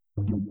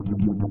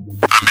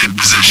in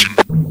position.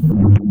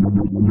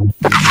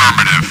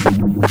 Affirmative.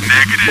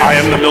 Negative. I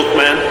am the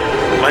milkman.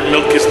 My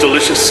milk is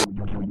delicious.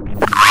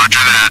 Roger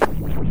that.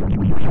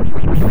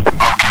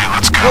 Okay,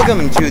 let's go.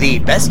 Welcome to the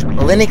Best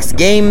Linux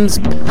Games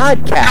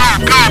Podcast.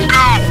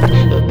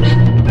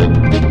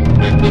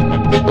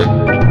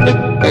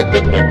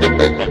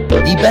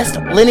 The best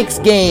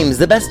Linux games,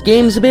 the best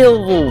games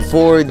available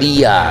for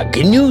the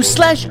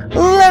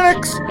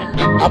GNU/Linux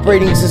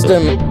operating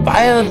system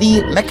via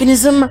the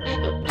mechanism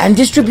and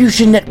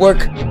distribution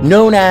network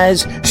known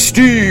as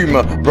Steam,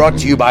 brought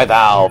to you by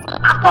Valve.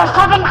 After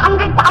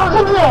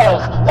 700,000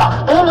 years, yes,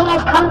 gaming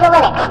has come to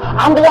Linux,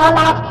 and beyond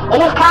that, it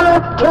has come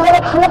to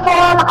Linux in the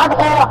form of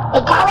an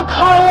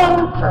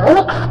egalitarian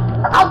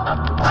Linux-like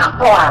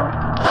platform,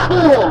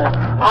 Steam,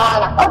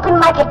 an open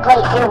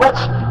marketplace in which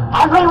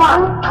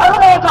everyone, total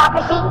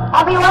meritocracy,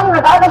 everyone,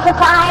 regardless of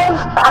size,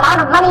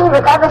 amount of money,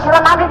 regardless of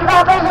amount of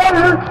developers,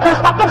 and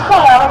prospective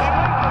sales,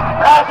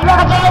 if you have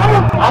a game,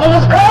 and it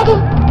is good,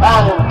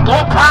 then give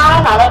it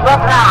time, and it will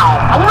thrive,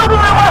 and you will be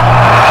rewarded.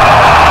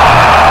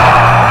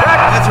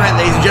 That's right,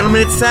 ladies and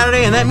gentlemen, it's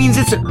Saturday, and that means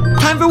it's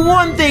time for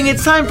one thing.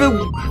 It's time for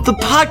the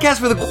podcast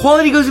where the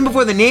quality goes in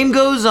before the name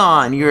goes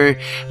on. You're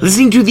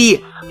listening to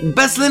the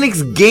Best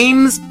Linux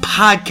Games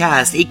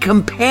Podcast, a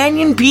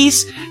companion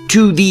piece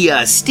to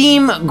the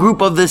Steam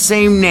group of the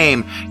same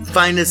name.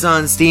 Find us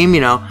on Steam,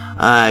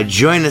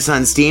 join us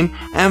on Steam,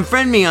 and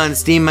friend me on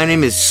Steam. My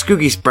name is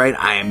Skooky Sprite.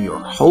 I am your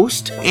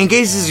host. In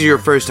case this is your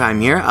first time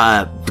here,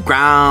 the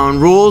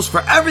ground rules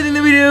for everything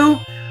that we do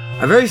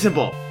are very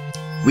simple.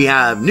 We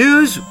have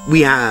news, we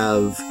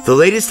have the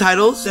latest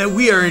titles that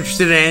we are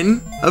interested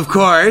in, of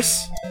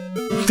course,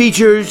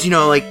 features,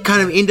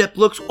 kind of in-depth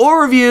looks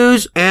or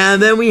reviews,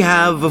 and then we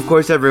have, of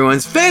course,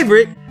 everyone's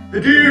favorite, the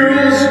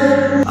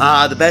deals!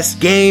 The best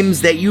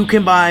games that you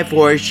can buy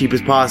for as cheap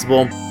as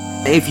possible.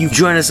 If you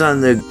join us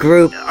on the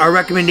group, our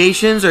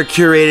recommendations are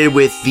curated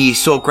with the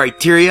sole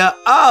criteria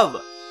of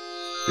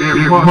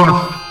it must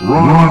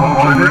run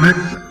on Linux,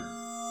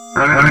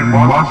 and it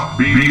must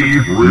be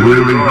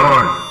really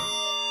good.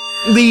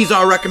 These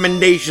are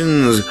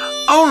recommendations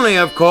only,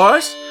 of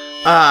course.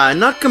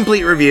 Not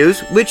complete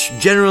reviews, which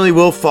generally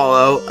will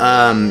follow,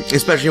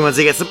 especially once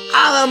they get some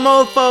other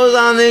mofos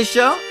on this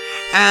show.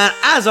 And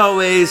as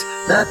always,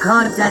 the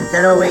content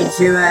that awaits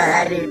you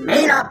ahead, it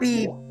may not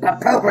be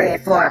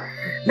appropriate for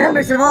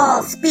members of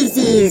all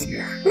species,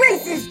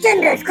 races,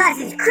 genders,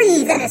 classes,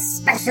 creeds, and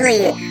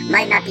especially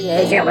might not be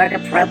age or work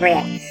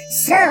appropriate.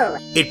 So,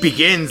 it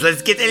begins.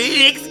 Let's get the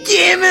Linux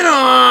gaming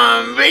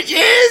on,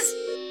 bitches!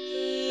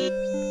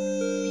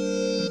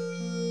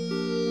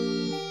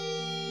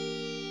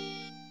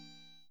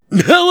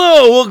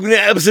 Hello, welcome to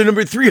episode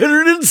number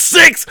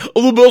 306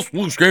 of the Best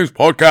Linux Games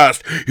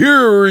Podcast. Here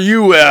are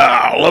you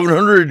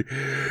 1100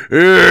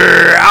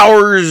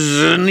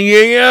 hours in the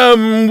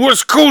AM,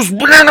 West Coast,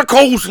 Banana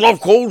Coast,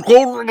 left coast,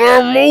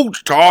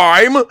 remote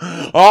time.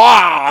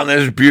 On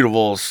this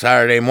beautiful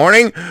Saturday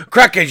morning,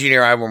 crack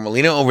engineer Ivor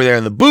Molina over there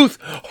in the booth,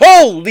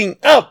 holding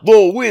up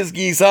the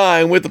whiskey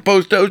sign with the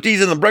post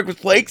toasties and the breakfast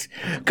flakes,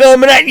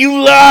 coming at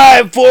you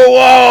live,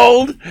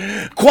 four-walled,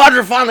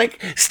 quadraphonic,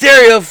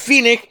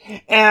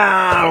 stereophonic, and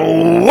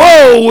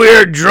whoa,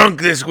 we're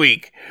drunk this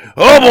week.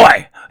 Oh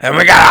boy, and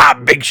we got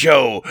a big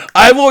show.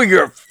 Ivor,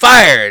 you're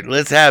fired.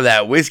 Let's have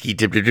that whiskey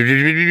tip. Yeah,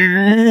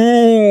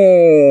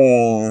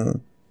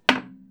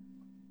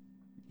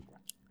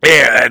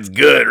 that's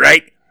good,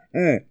 right?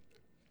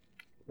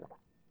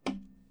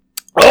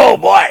 Oh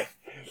boy.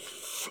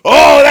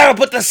 Oh, that'll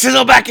put the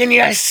sizzle back in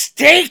your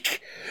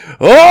steak.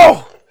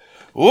 Oh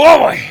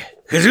boy.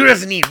 Because who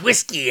doesn't need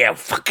whiskey at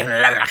fucking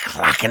 11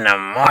 o'clock in the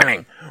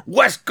morning?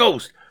 West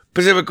Coast,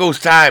 Pacific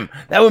Coast time.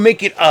 That would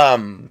make it,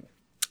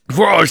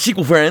 for our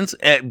sequel friends,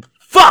 and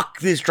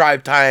fuck this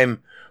drive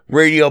time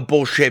radio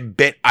bullshit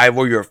bit,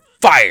 Ivor, you're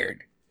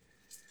fired.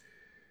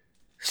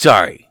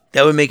 Sorry.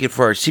 That would make it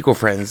for our sequel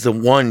friends, the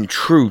one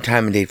true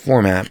time and date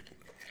format.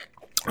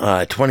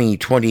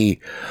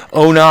 2020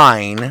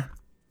 09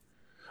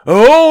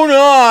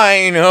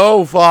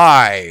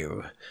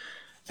 05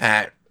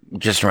 at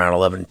just around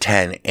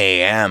 11:10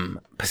 a.m.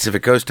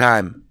 Pacific Coast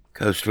time.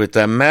 Coast with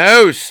the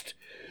most.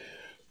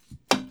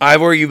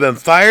 Ivor, you've been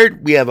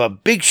fired. We have a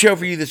big show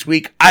for you this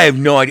week. I have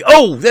no idea.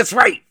 Oh, that's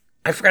right.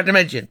 I forgot to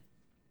mention.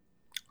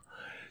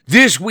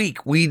 This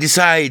week, we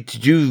decided to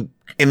do,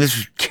 and this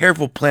was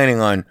careful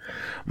planning on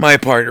my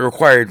part. It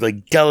required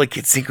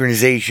delicate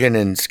synchronization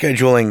and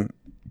scheduling.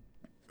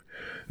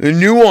 The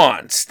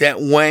nuance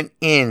that went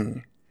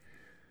in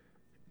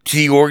to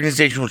the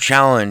organizational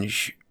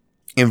challenge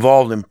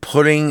involved in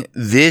putting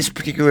this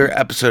particular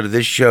episode of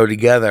this show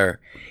together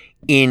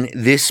in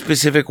this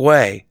specific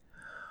way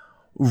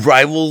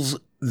rivals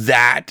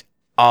that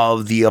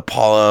of the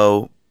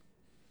Apollo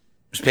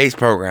space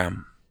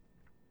program.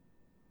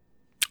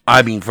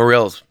 I mean, for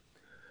reals.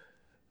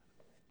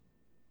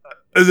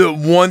 The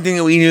one thing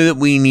that we knew that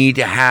we need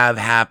to have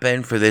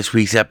happen for this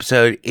week's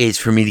episode is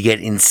for me to get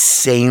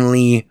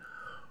insanely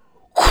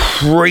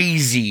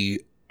crazy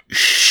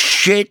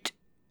shit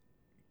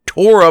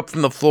tore up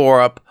from the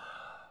floor up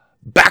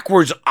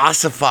backwards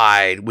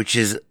ossified, which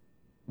is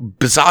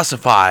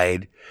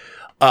bezossified,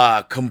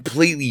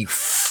 completely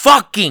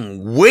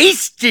fucking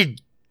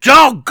wasted.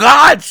 Oh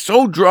God,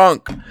 so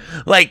drunk.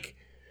 Like,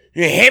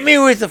 you hit me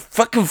with a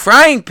fucking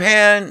frying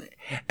pan,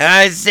 and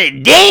I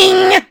said,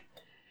 ding!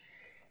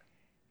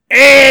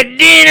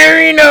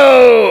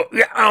 Dinerino!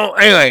 Oh,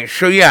 anyway,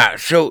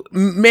 so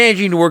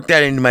managing to work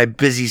that into my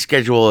busy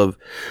schedule of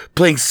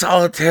playing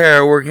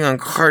solitaire, working on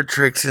card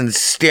tricks, and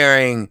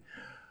staring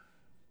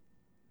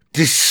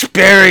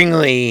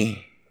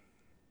despairingly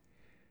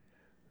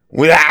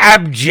with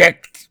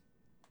abject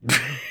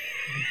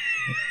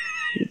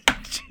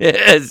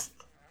just,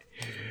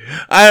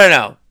 I don't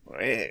know,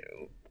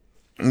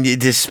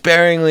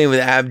 despairingly with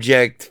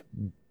abject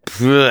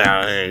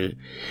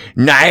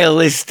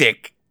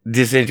nihilistic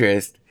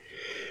disinterest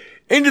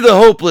into the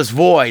hopeless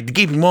void, the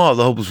gaping maw of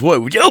the hopeless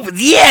void, which opens,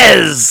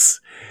 yes,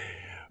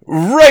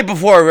 right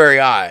before our very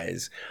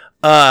eyes.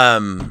 Yeah,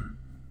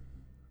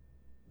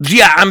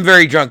 I'm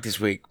very drunk this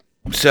week,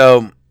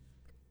 so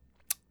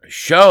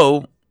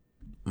show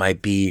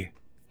might be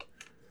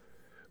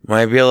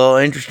a little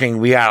interesting.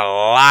 We got a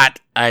lot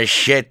of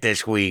shit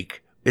this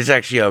week. It's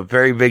actually a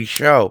very big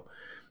show.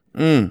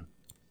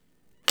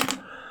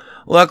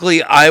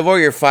 Luckily, Ivor,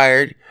 you're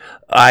fired.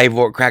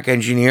 Ivor, crack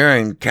engineer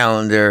and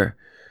calendar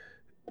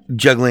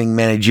juggling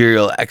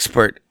managerial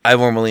expert.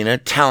 Ivor Molina,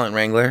 talent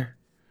wrangler,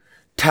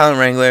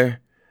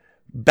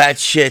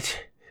 batshit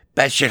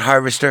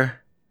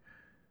harvester.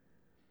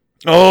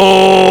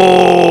 Old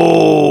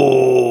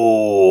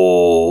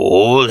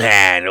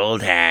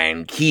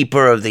hand,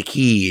 keeper of the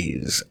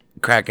keys.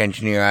 Crack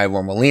engineer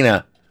Ivor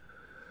Molina.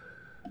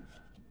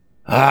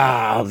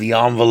 The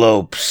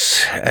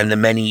envelopes and the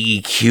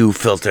many EQ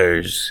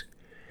filters.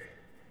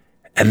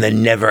 And the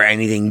never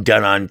anything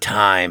done on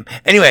time.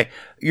 Anyway,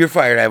 you're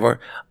fired,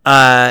 Ivor.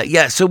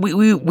 Yeah, so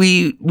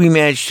we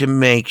managed to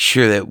make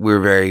sure that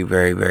we're very,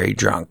 very, very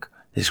drunk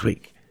this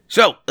week.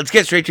 So let's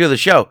get straight to the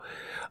show.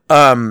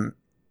 Like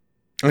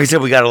I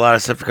said, we got a lot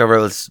of stuff to cover.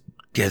 Let's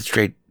get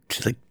straight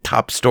to the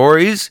top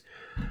stories.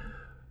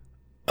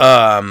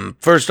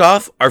 First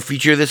off, our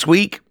feature this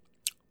week.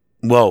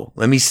 Whoa,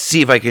 let me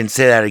see if I can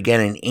say that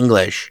again in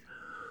English.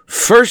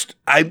 First,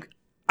 I'm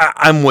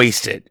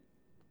wasted.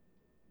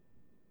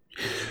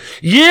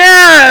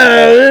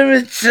 Yeah,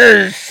 it's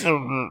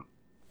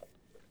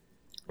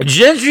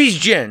Gentry's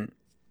Gin.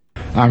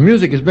 Our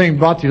music is being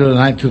brought to you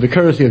tonight to the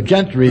courtesy of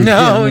Gentry's Gin,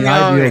 the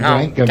ideal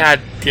drink. God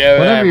damn it.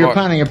 Whenever you're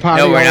planning a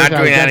party, we're always not have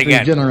doing that Gentry's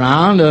again. Gin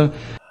around.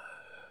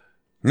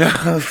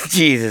 No,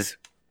 Jesus.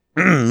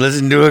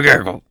 Listen to a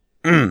gurgle.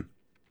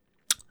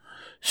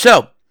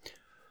 So,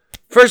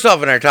 first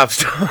off in our top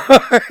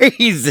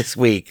stories this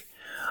week,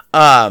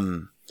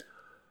 for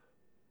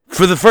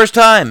the first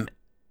time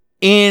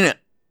in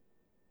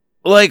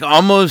at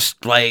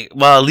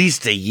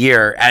least a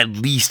year,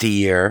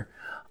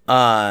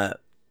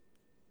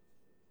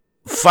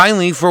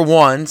 finally for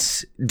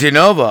once, De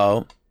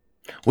Novo,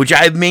 which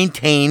I've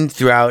maintained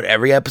throughout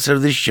every episode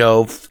of this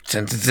show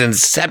since its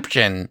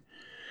inception,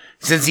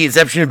 since the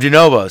inception of De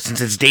Novo, since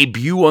its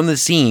debut on the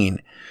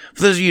scene.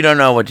 For those of you who don't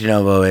know what De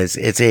Novo is,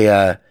 it's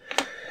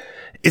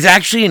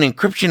actually an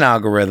encryption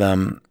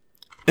algorithm.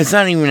 It's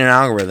not even an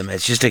algorithm.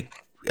 It's just an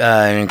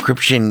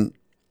encryption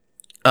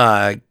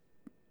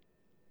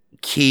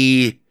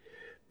key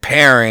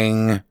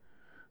pairing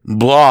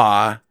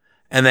blah,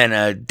 and then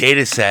a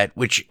data set,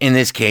 which in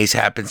this case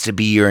happens to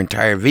be your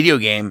entire video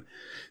game,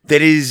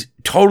 that is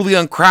totally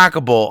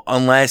uncrackable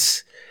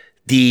unless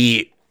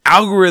the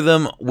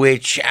algorithm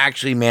which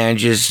actually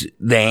manages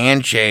the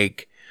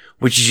handshake,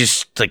 which is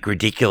just like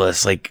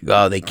ridiculous. Like,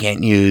 oh, they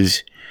can't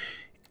use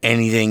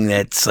anything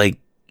that's like,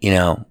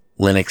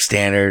 Linux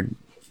standard,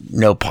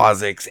 no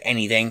POSIX,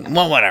 anything.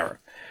 Well, whatever.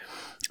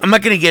 I'm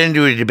not going to get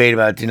into a debate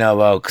about De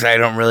Novo because I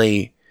don't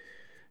really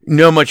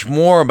know much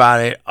more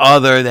about it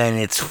other than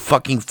it's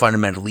fucking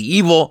fundamentally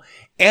evil,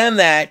 and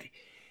that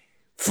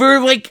for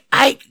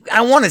I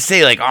want to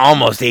say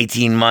almost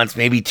 18 months,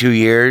 maybe 2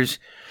 years,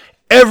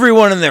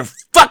 everyone and their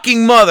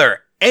fucking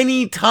mother,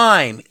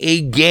 anytime a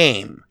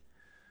game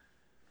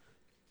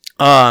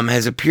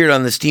has appeared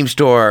on the Steam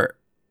store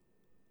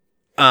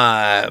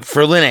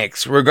for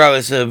Linux,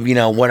 regardless of,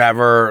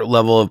 whatever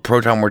level of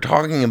Proton we're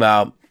talking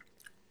about,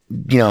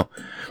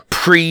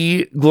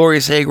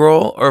 pre-Glorious Egg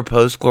Roll or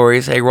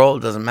post-Glorious Egg Roll,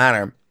 it doesn't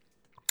matter.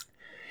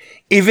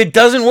 If it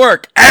doesn't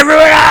work,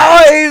 everyone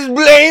always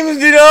blames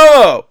De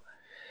Novo.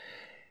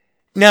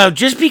 Now,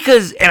 just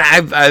because, and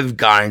I've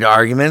gotten into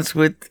arguments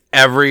with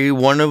every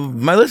one of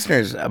my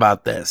listeners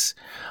about this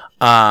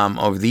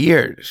over the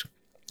years.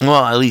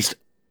 Well, at least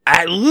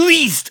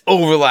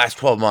over the last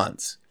 12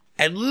 months.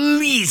 At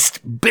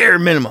least, bare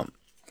minimum.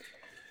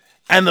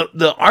 And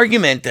the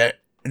argument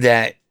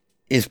that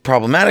is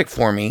problematic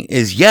for me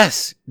is,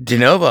 yes, De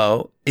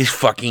Novo is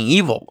fucking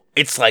evil.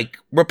 It's like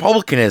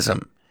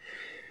republicanism.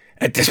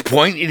 At this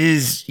point, it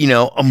is,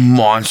 a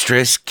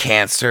monstrous,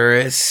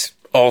 cancerous,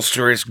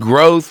 ulcerous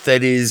growth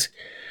that is,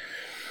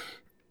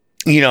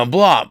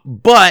 blah.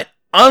 But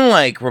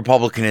unlike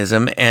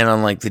republicanism and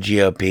unlike the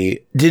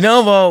GOP, de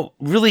novo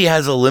really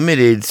has a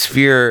limited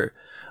sphere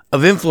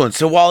of influence.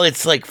 So while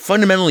it's like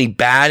fundamentally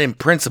bad in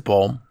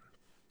principle,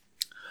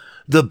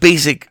 the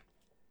basic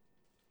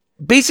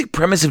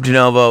premise of de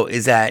novo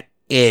is that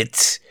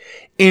it's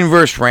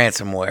inverse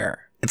ransomware.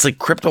 It's like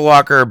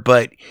CryptoLocker,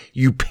 but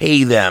you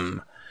pay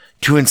them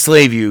to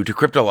enslave you to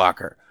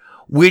CryptoLocker,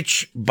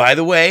 which, by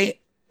the way,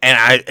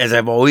 as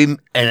I've always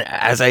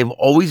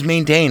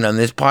maintained on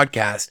this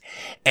podcast,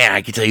 and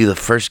I can tell you the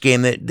first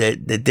game that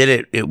did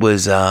it, it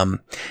was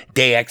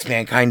Day X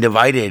Mankind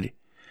Divided,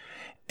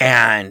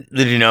 and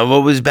the de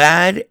novo was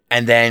bad,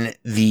 and then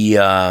the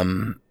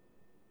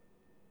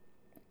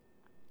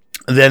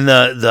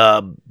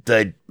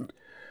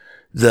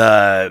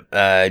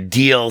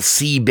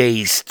DLC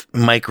based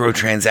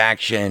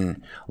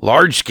microtransaction,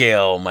 large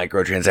scale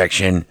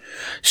microtransaction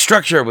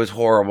structure was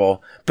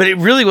horrible, but it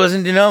really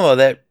wasn't de novo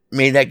that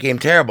made that game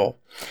terrible.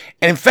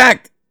 And in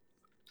fact,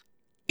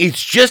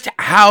 it's just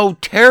how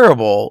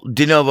terrible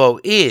de novo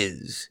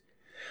is.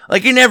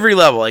 Like in every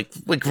level, like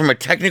from a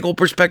technical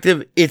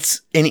perspective,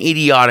 it's an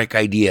idiotic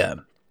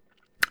idea.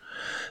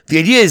 The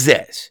idea is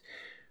this.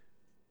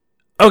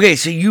 Okay,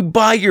 so you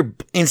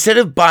instead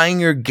of buying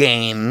your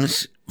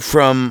games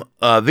from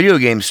a video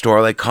game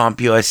store like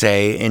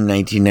CompUSA in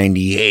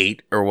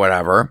 1998 or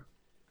whatever,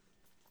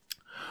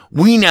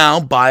 we now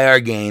buy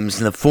our games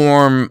in the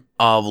form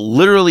of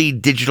literally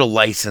digital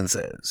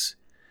licenses.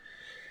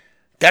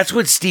 That's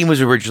what Steam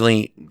was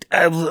originally.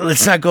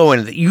 Let's not go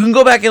into that. You can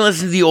go back and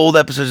listen to the old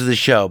episodes of the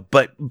show,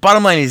 but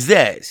bottom line is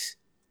this.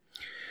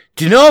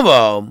 De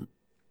novo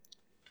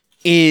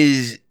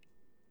here's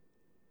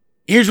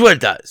what it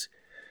does.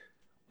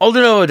 All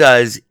de novo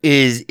does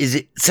is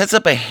it sets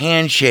up a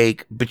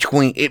handshake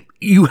between it.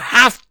 You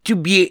have to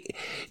be,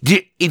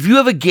 if you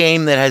have a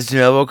game that has de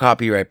novo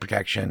copyright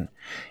protection,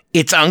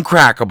 it's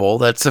uncrackable.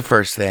 That's the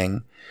first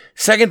thing.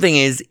 Second thing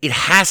is it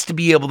has to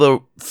be able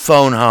to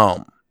phone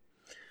home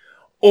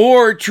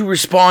or to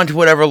respond to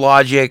whatever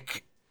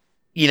logic,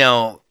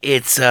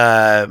 its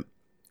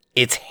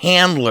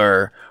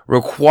handler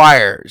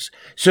requires.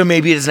 So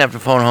maybe it doesn't have to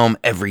phone home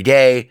every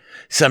day.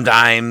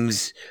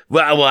 Sometimes,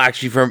 well,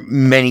 actually for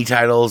many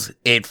titles,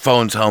 it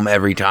phones home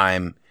every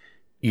time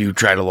you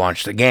try to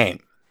launch the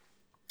game.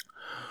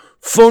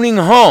 Phoning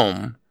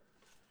home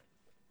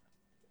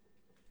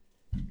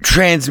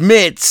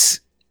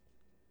transmits.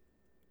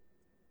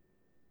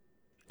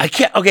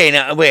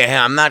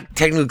 I'm not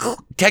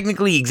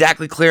technically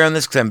exactly clear on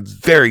this because I'm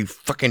very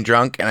fucking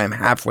drunk and I'm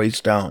halfway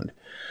stoned.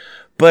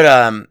 But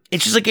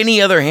it's just like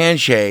any other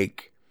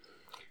handshake.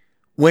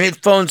 When it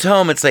phones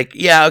home, it's like,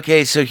 yeah,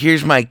 okay, so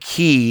here's my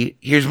key.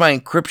 Here's my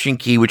encryption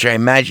key, which I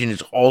imagine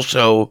is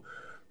also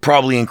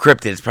probably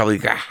encrypted. It's probably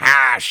like a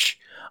hash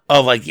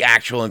of like the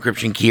actual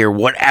encryption key or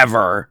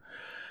whatever.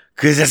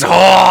 Because it's,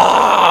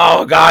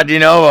 oh, God, de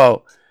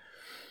novo.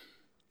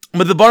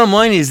 But the bottom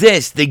line is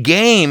this. The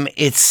game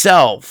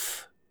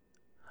itself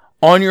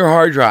on your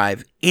hard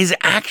drive is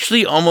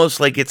actually almost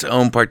like its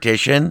own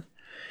partition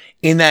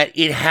in that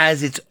it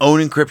has its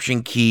own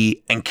encryption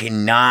key and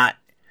cannot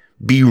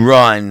be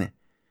run.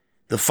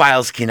 The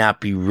files cannot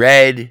be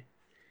read.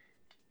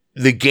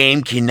 The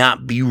game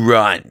cannot be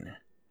run.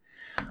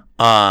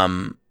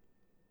 Unless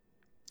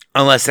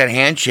that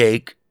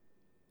handshake,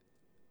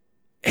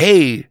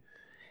 hey,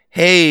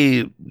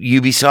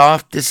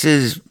 Ubisoft, this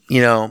is,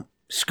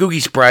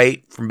 Skooky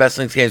Sprite from Best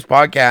Linux Games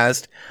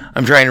Podcast.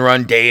 I'm trying to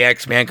run Day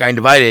X Mankind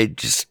Divided,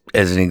 just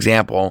as an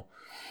example.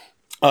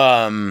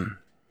 I'm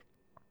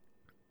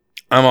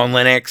on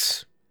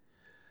Linux.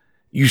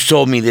 You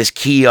sold me this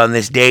key on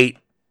this date.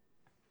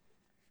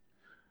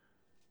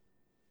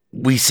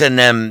 We send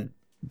them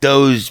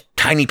those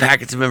tiny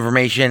packets of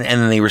information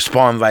and then they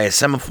respond via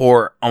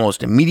semaphore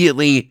almost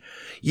immediately.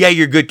 Yeah,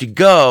 you're good to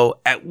go.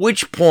 At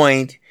which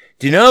point,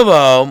 de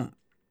novo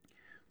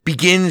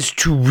begins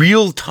to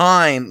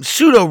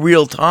pseudo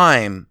real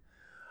time,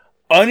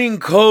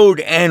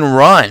 unencode and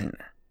run.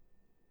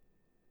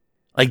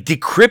 Like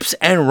decrypts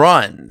and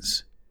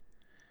runs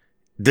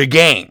the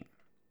game.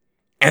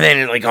 And then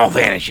it all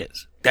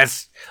vanishes.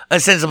 That's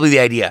ostensibly the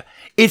idea.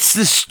 It's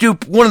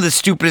one of the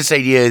stupidest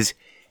ideas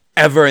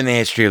ever in the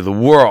history of the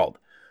world.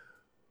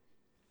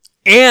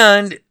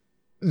 And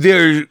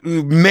there's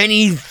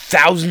many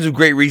thousands of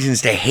great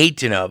reasons to hate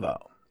de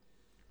novo.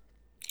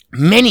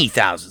 Many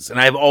thousands. And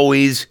I've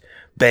always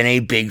been a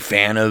big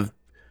fan of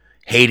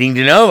hating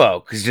de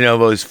novo because de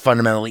novo is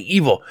fundamentally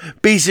evil.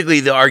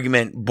 Basically, the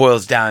argument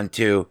boils down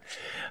to,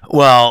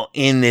 well,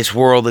 in this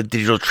world of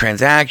digital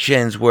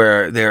transactions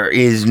where there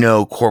is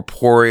no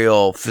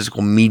corporeal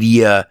physical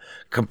media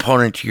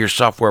component to your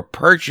software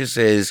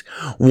purchases,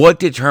 what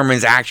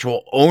determines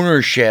actual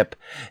ownership,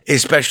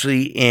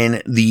 especially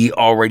in the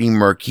already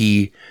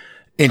murky,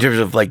 in terms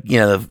of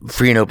the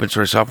free and open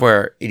source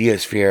software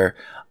idiosphere,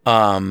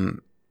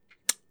 realm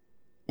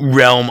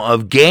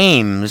of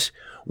games,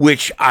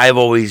 which I've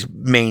always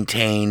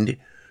maintained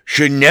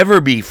should never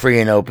be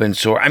free and open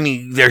source. I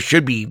mean, there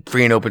should be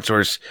free and open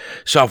source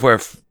software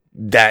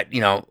that,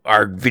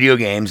 are video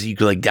games that you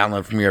could like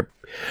download from your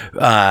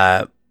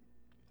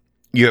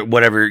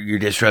whatever your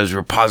distro's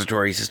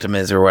repository system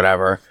is or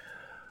whatever.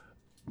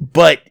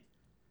 But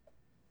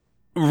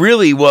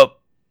really what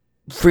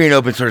free and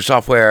open source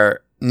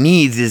software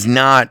needs is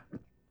not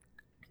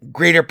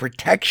greater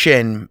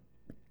protection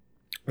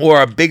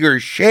or a bigger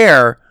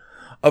share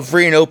of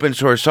free and open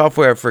source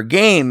software for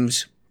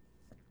games,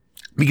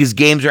 because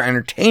games are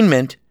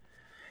entertainment,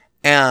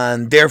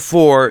 and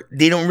therefore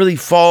they don't really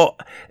fall.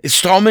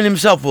 Stallman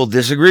himself will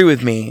disagree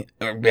with me,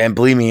 and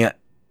believe me,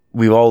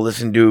 we've all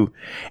listened to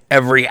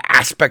every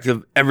aspect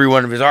of every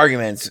one of his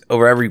arguments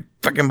over every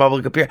fucking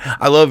public appearance.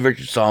 I love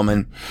Richard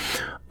Stallman,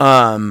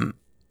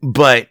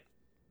 but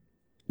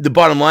the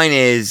bottom line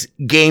is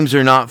games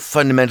are not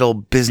fundamental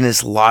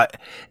business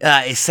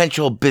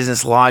essential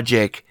business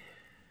logic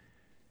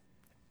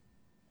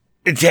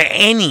to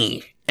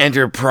any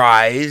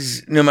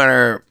enterprise, no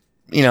matter,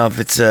 if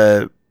it's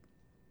a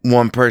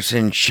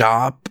one-person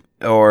shop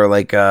or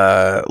like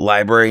a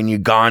library in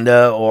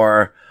Uganda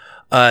or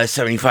a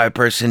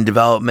 75-person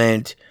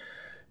development,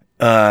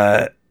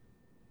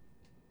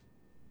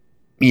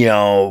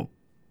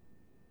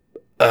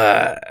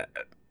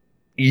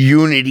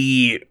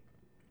 Unity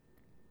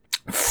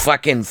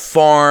fucking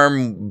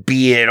farm,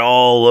 be it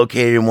all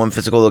located in one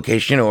physical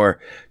location or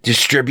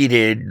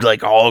distributed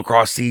like all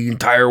across the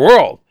entire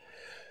world.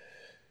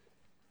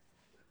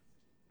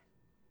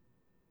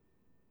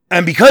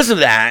 And because of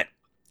that,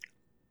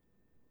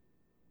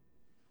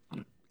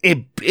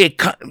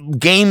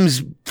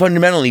 games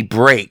fundamentally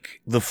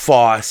break the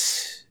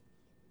FOSS,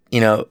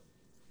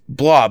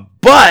 blah.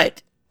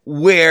 But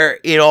where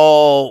it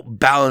all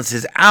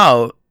balances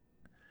out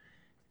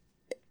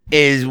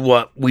is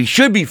what we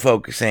should be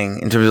focusing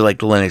in terms of like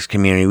the Linux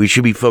community. We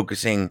should be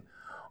focusing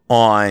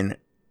on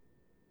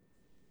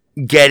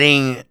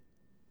getting,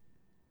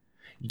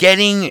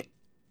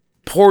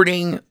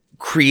 porting,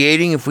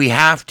 creating, if we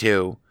have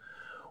to,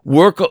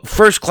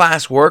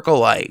 first-class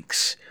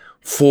workalikes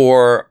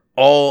for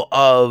all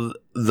of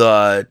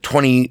the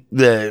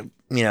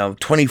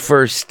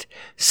 21st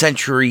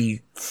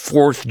century,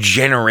 fourth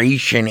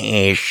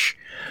generation-ish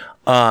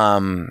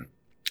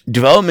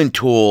development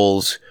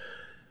tools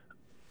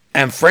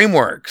and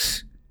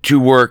frameworks to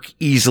work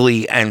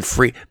easily and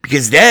free,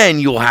 because then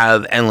you'll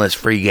have endless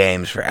free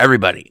games for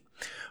everybody.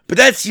 But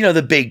that's,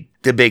 the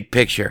big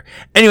picture.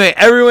 Anyway,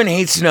 everyone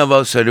hates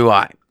Denuvo, so do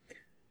I.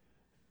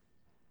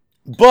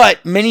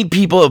 But many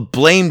people have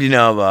blamed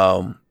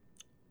Denuvo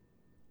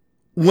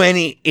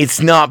when it's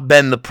not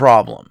been the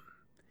problem.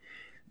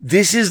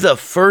 This is the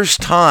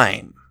first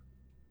time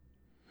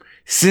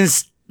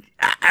since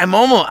I'm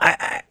going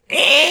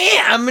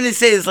to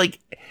say it's like,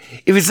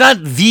 if it's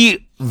not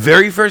the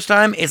very first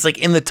time, it's like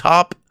in the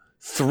top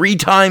 3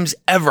 times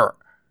ever.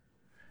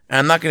 And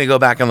I'm not going to go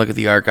back and look at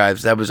the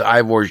archives. That was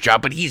Ivor's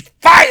job, but he's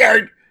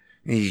fired.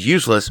 He's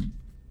useless.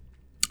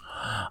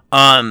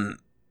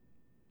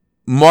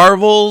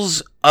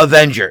 Marvel's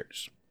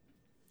Avengers.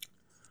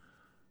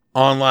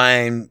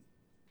 Online,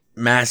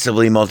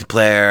 massively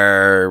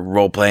multiplayer,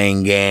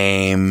 role-playing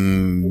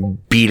game,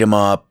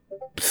 beat-em-up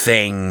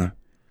thing,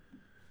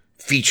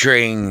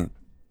 featuring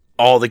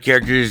all the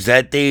characters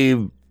that they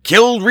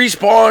killed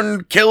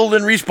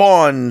and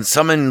respawn,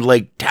 summoned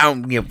like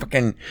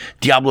fucking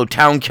Diablo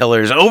town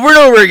killers over and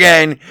over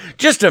again,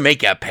 just to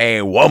make you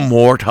pay one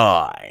more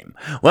time.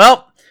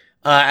 Well,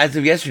 as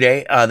of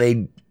yesterday,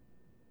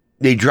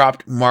 they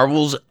dropped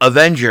Marvel's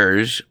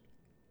Avengers,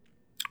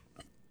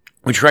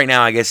 which right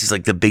now I guess is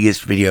like the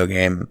biggest video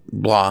game,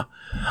 blah.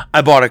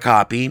 I bought a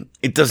copy.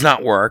 It does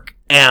not work.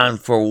 And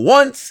for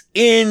once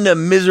in the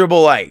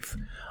miserable life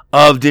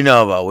of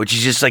Denuvo, which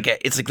is just like,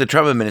 it's like the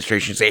Trump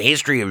administration, it's a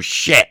history of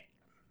shit.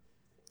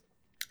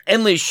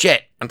 Endless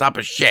shit on top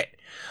of shit.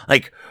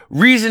 Like,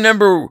 reason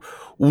number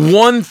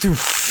 1 through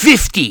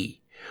 50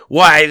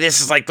 why this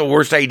is like the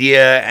worst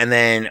idea, and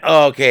then,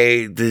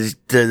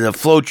 the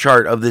flow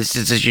chart of this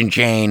decision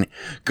chain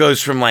goes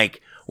from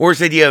like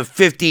worst idea of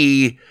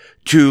 50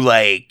 to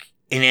like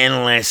an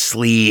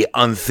endlessly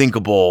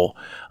unthinkable,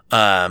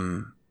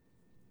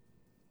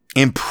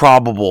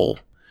 improbable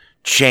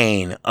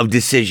chain of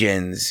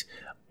decisions,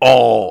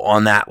 all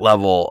on that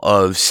level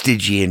of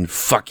Stygian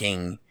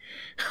fucking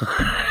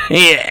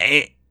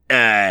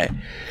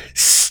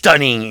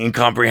stunning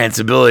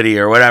incomprehensibility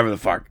or whatever the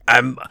fuck.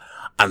 I'm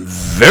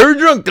very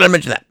drunk. Did I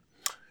mention that?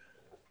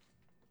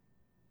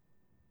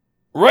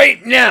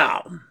 Right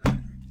now,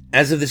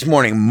 as of this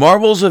morning,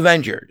 Marvel's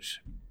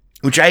Avengers,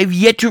 which I have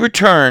yet to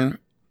return,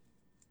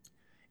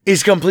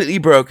 is completely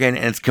broken,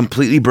 and it's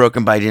completely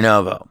broken by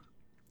Denuvo.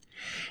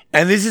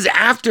 And this is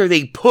after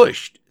they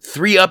pushed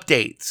 3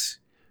 updates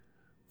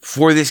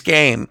for this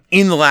game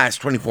in the last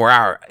 24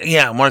 hours.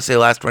 Yeah, I want to say the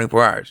last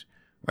 24 hours.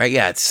 Right?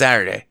 Yeah, it's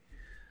Saturday.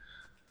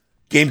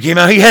 Game came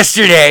out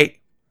yesterday.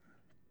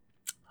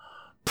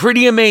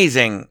 Pretty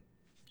amazing.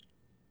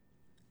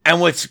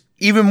 And what's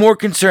even more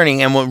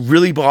concerning, and what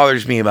really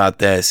bothers me about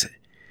this,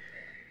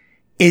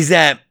 is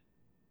that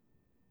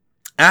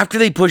after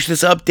they push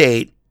this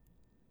update,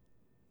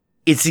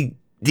 it's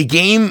the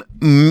game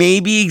may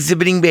be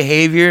exhibiting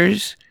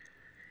behaviors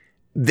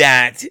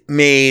that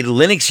made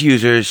Linux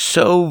users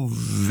so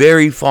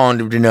very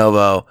fond of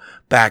Denuvo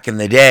back in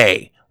the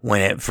day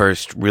when it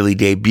first really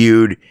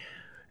debuted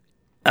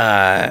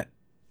on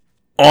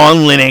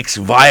Linux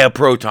via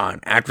Proton.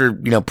 After,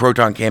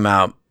 Proton came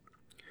out,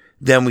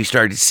 then we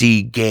started to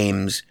see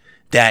games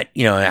that,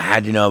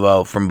 had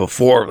Denuvo from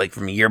before, like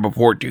from a year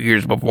before, 2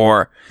 years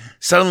before.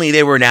 Suddenly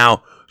they were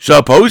now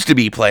supposed to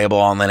be playable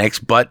on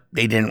Linux, but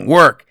they didn't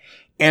work.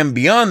 And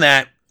beyond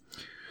that,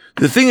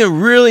 the thing that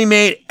really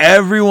made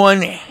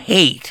everyone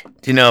hate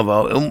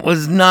Denuvo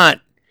was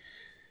not...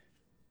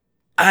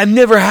 I've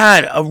never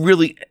had a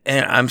really...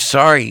 And I'm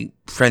sorry,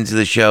 friends of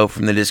the show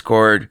from the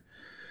Discord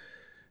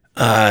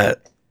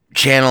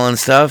channel and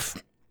stuff.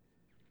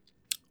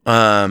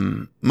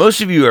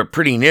 Most of you are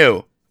pretty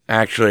new,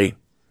 actually.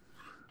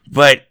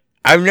 But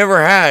I've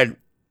never had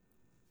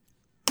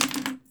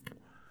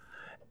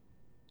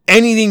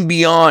anything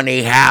beyond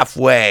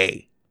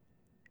a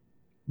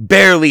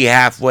barely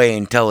halfway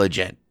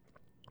intelligent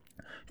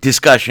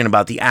discussion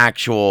about the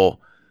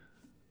actual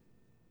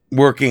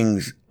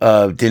workings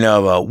of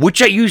Denuvo,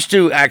 which I used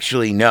to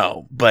actually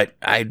know, but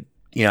I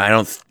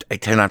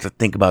tend not to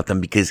think about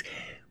them because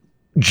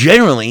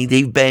generally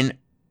they've been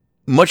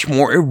much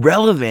more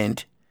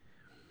irrelevant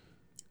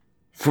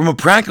from a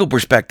practical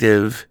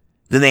perspective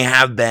than they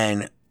have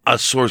been a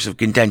source of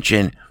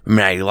contention from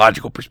an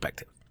ideological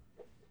perspective.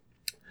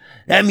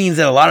 That means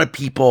that a lot of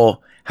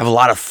people have a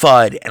lot of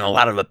FUD and a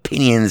lot of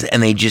opinions,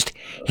 and they just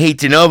hate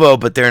Denuvo,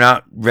 but they're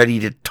not ready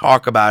to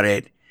talk about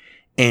it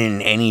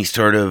in any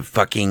sort of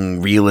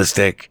fucking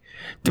realistic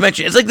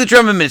dimension. It's like the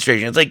Trump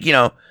administration. It's like,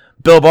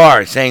 Bill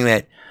Barr saying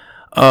that,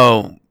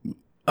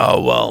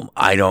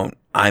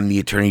 I'm the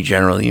Attorney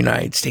General of the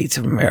United States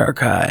of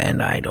America,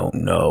 and I don't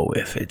know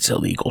if it's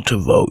illegal to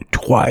vote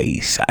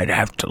twice. I'd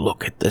have to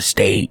look at the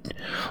state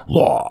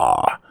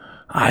law.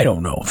 I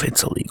don't know if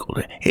it's illegal.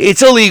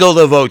 It's illegal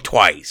to vote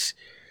twice.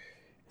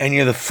 And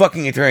you're the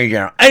fucking Attorney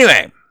General.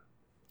 Anyway,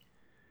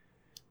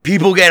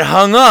 people get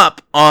hung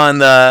up on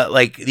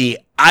the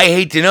I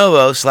hate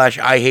Denuvo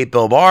 / I hate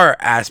Bill Barr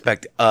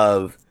aspect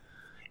of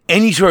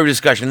any sort of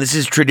discussion. This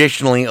is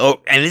traditionally,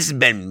 and this has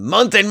been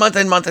months and months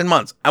and months and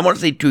months. I want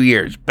to say 2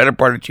 years, better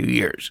part of 2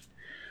 years.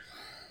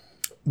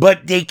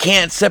 But they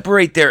can't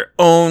separate their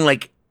own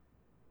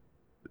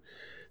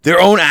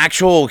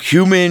actual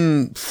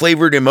human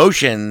flavored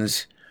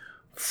emotions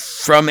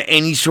from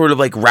any sort of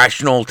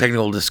rational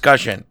technical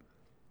discussion.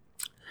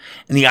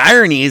 And the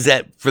irony is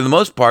that for the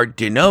most part,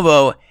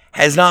 Denuvo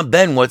has not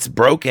been what's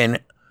broken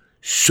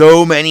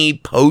so many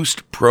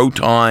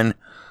post-Proton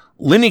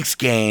Linux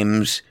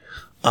games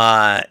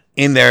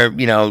in their,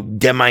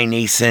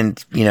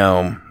 demi-nascent,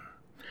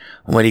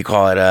 what do you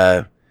call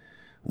it?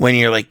 When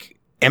you're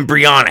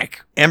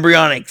embryonic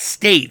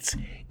states.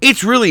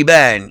 It's really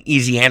been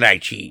Easy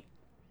Anti-Cheat.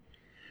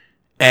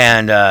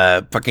 And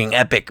fucking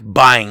Epic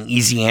buying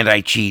Easy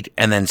Anti-Cheat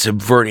and then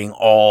subverting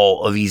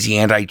all of Easy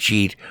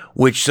Anti-Cheat,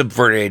 which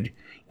subverted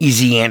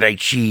Easy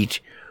Anti-Cheat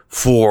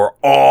for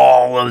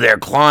all of their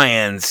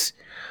clients,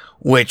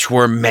 which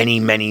were many,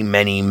 many,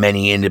 many,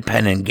 many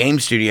independent game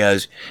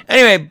studios.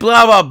 Anyway,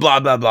 blah, blah, blah,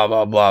 blah, blah,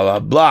 blah, blah, blah,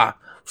 blah.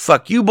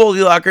 Fuck you,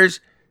 Boldy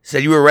Lockers.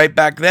 Said you were right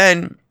back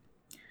then.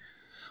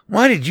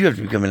 Why did you have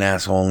to become an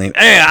asshole? Anyway,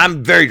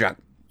 I'm very drunk.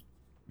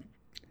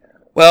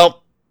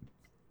 Well,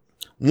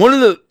 one of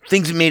the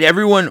things that made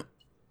everyone,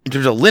 in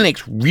terms of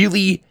Linux,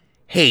 really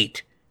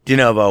hate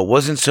Denuvo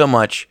wasn't so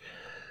much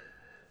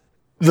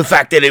the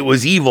fact that it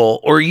was evil,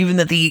 or even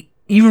that they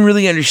even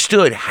really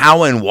understood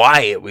how and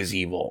why it was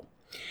evil.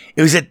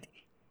 It was that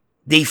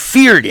they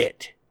feared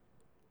it.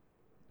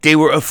 They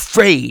were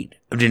afraid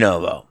of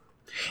Denuvo.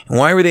 And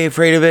why were they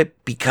afraid of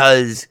it?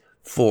 Because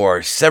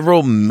for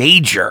several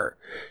major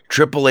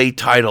AAA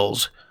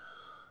titles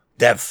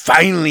that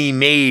finally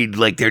made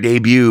their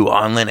debut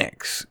on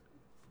Linux,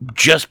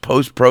 just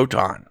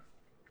post-Proton,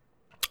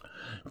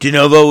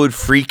 Denuvo would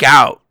freak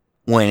out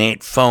when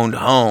it phoned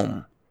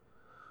home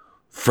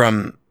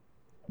from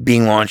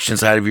being launched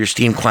inside of your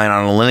Steam client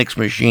on a Linux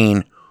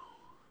machine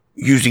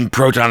using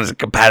Proton as a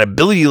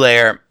compatibility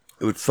layer.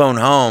 It would phone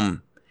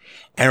home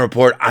and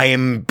report, I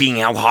am being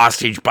held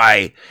hostage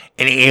by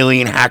an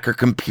alien hacker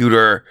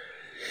computer.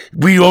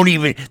 They don't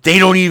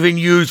even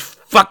use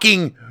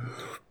fucking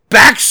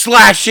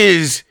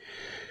backslashes.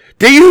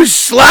 They use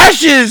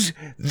slashes.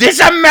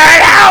 This is a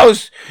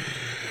madhouse.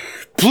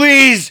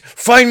 Please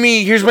find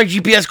me. Here's my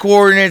GPS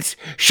coordinates.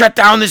 Shut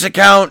down this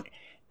account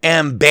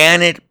and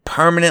ban it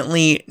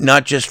permanently,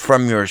 not just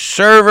from your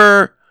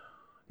server,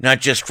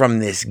 not just from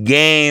this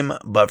game,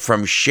 but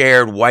from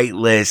shared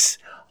whitelists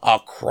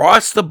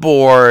across the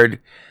board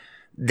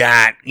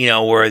that,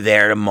 were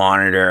there to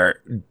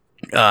monitor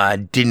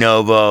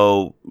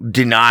Denuvo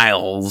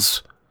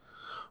denials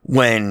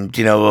when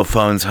Denuvo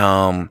phones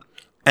home.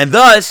 And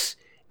thus,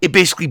 it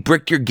basically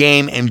bricked your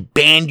game and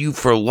banned you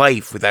for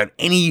life without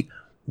any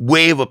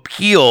way of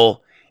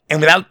appeal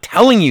and without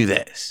telling you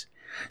this.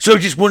 So it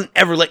just wouldn't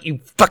ever let you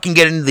fucking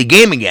get into the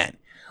game again.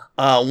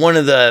 One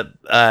of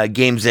the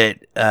games that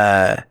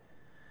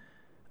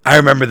I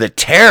remember the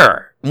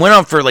terror. Went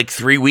on for like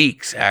 3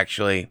 weeks,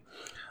 actually.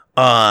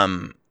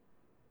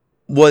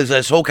 Was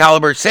a Soul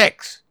Calibur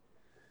 6.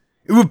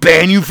 It would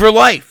ban you for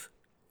life.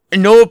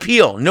 And no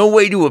appeal. No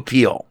way to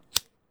appeal.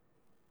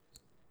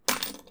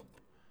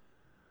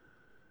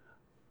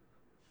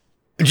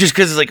 Just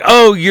because it's like,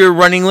 oh, you're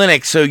running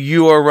Linux, so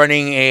you are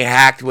running a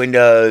hacked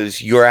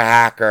Windows, you're a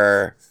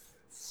hacker,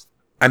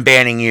 I'm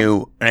banning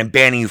you, and I'm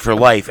banning you for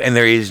life, and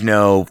there is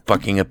no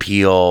fucking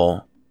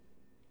appeal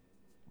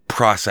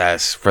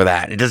process for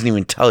that. It doesn't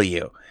even tell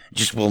you. It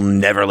just will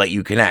never let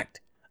you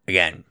connect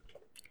again.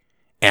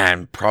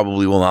 And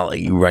probably will not let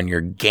you run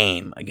your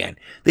game again.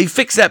 They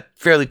fixed that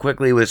fairly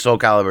quickly with Soul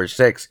Calibur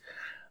 6,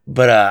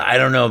 but I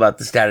don't know about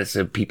the status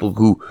of people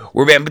who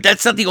were banned, but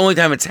that's not the only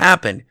time it's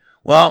happened.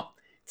 Well,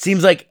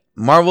 seems like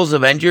Marvel's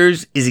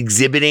Avengers is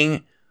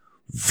exhibiting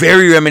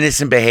very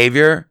reminiscent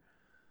behavior,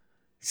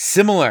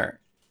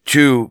 similar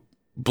to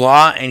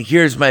blah. And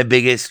here's my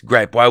biggest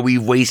gripe: why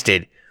we've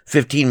wasted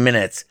 15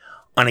 minutes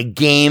on a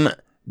game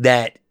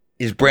that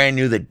is brand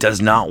new that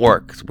does not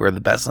work. 'Cause we're the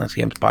Best Linux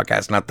Games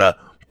podcast, not the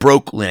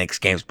Broke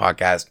Linux Games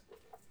podcast.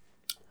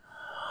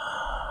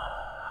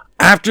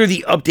 After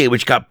the update,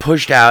 which got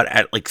pushed out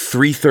at like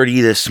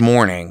 3:30 this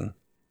morning,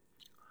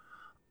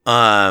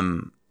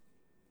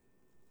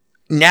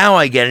 now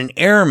I get an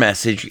error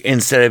message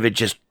instead of it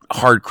just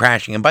hard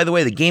crashing. And by the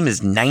way, the game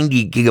is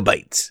 90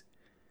 gigabytes.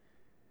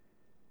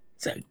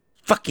 It's like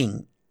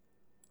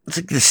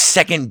the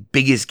second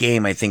biggest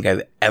game I think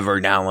I've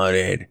ever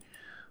downloaded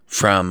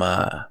from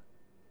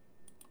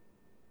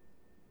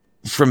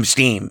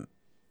Steam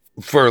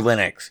for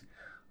Linux.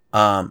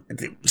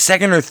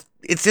 Second or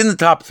it's in the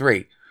top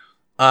 3.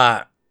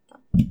 But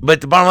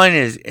the bottom line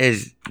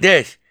is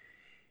this: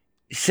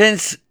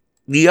 since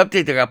the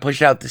update that got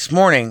pushed out this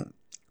morning,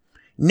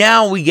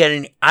 now I get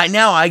an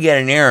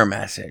error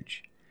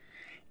message,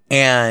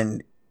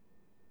 and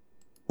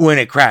when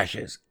it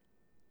crashes,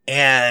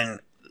 and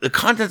the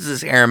contents of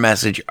this error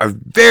message are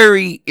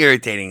very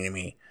irritating to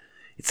me.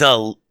 It's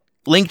a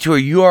link to a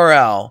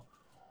URL,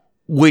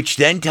 which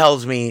then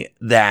tells me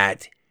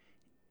that,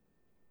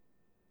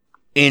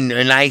 in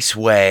a nice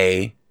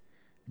way,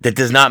 that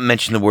does not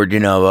mention the word de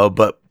novo,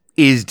 but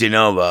is de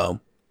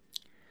novo,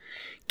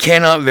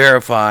 cannot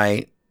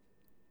verify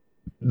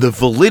the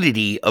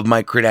validity of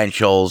my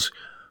credentials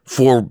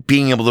for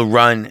being able to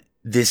run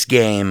this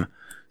game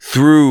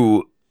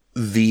through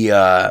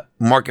the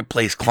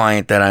marketplace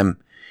client that I'm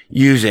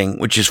using,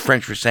 which is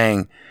French for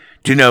saying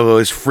de novo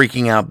is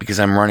freaking out because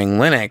I'm running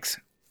Linux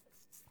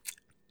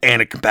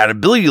and a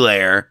compatibility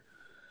layer.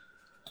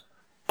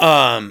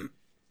 And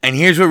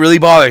here's what really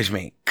bothers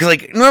me. Because,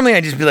 like, normally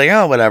I'd just be like,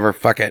 oh, whatever,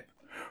 fuck it.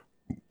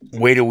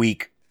 Wait a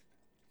week.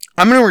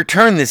 I'm going to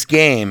return this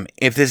game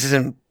if this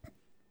isn't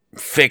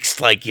fixed,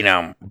 like,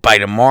 by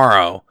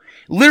tomorrow.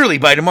 Literally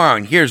by tomorrow,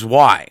 and here's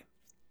why.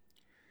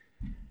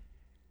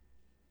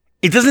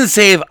 It doesn't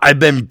say if I've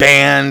been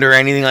banned or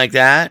anything like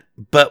that,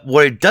 but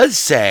what it does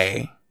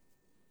say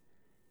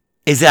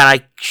is that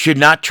I should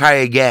not try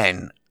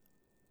again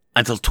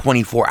until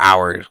 24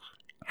 hours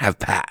have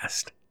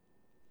passed.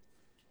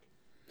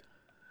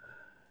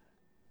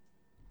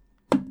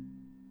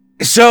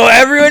 So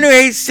everyone who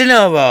hates de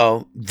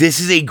novo, this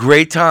is a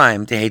great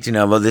time to hate de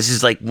novo. This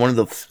is like one of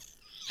the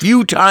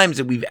few times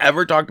that we've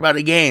ever talked about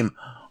a game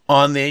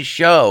on this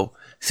show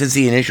since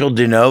the initial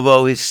de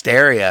novo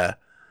hysteria.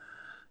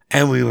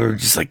 And we were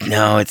just like,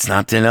 no, it's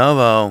not de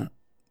novo.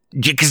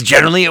 Because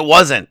generally it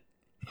wasn't.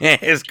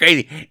 It's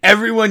crazy.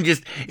 Everyone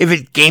just, if a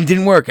game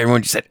didn't work,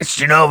 everyone just said, it's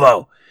de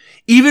novo.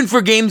 Even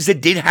for games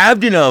that did have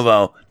de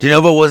novo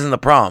wasn't the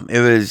problem. It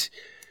was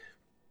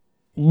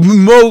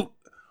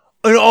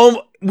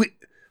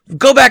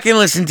go back and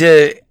listen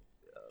to,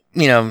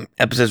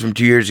 episodes from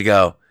 2 years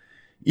ago.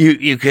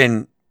 You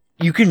can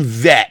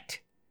vet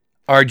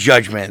our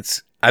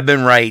judgments. I've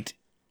been right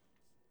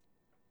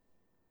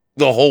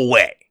the whole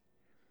way.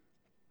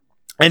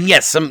 And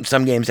yes,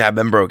 some games have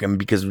been broken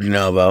because of de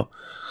novo.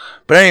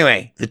 But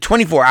anyway, the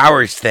 24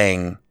 hours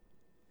thing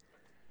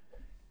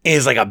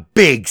is like a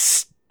big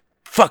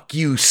fuck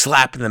you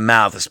slap in the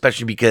mouth,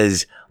 especially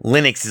because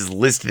Linux is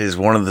listed as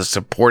one of the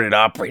supported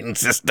operating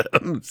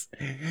systems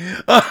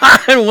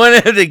on one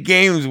of the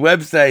game's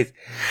websites.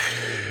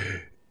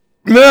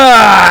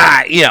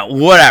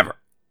 Whatever.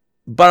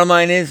 Bottom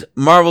line is,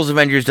 Marvel's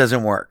Avengers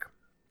doesn't work.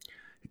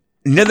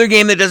 Another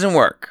game that doesn't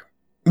work.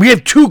 We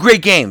have 2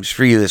 great games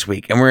for you this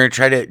week, and we're going to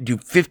try to do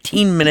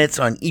 15 minutes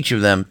on each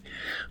of them.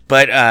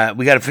 But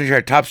we got to finish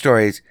our top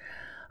stories.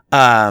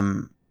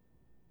 Another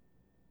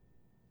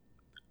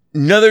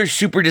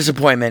super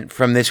disappointment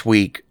from this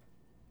week.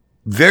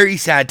 Very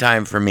sad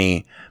time for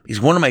me. Because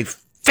one of my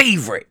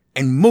favorite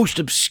and most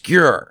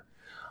obscure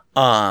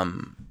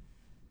World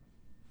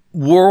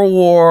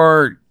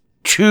War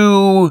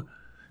II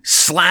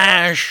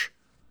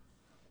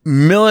 /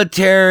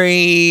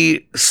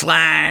 military /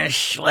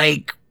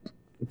 like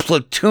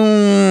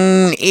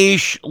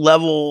platoon-ish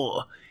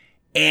level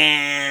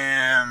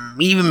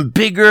and even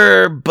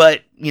bigger,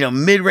 but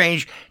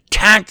mid-range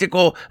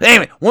tactical.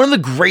 Anyway, one of the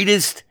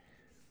greatest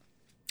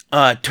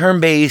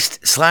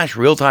turn-based /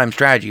 real-time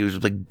strategy. It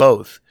was like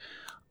both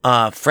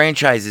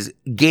franchises.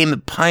 Game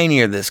that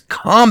pioneered this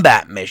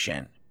combat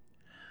mission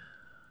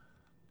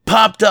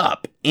popped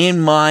up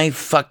in my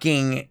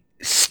fucking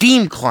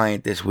Steam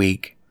client this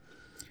week,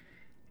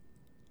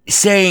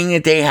 saying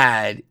that they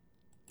had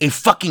a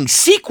fucking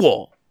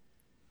sequel.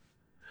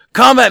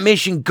 Combat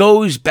Mission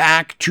goes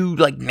back to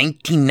like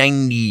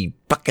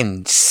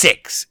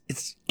 1996.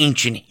 It's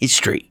ancient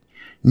history.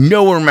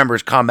 No one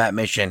remembers Combat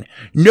Mission.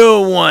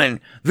 No one,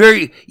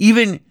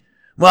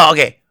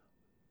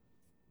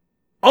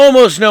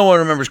 almost no one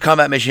remembers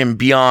Combat Mission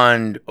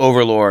beyond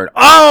Overlord.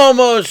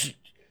 Almost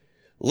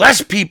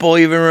less people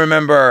even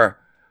remember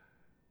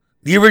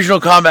the original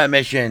Combat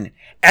Mission.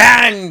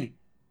 And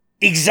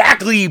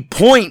exactly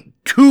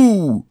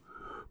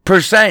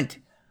 0.2%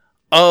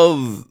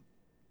 of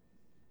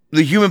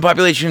the human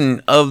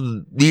population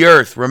of the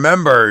Earth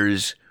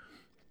remembers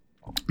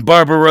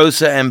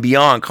Barbarossa and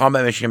Beyond,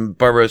 Combat Mission,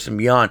 Barbarossa and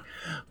Beyond.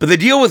 But the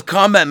deal with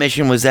Combat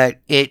Mission was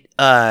that it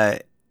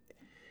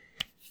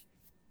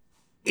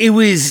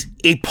was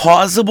a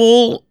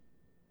pausable,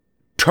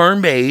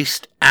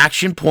 turn-based,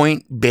 action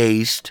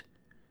point-based,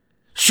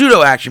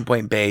 pseudo-action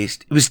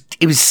point-based. It was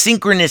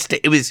synchronistic.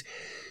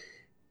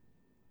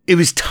 It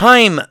was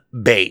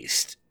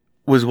time-based,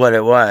 was what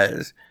it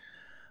was.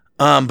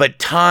 But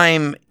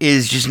time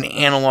is just an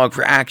analog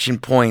for action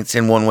points,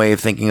 and one way of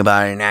thinking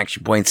about it, and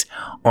action points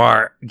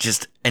are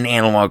just an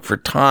analog for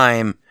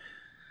time,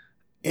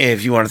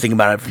 if you want to think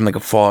about it from like a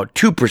Fallout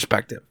 2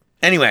 perspective.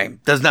 Anyway,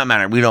 does not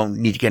matter. We don't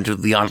need to get into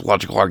the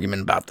ontological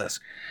argument about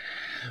this.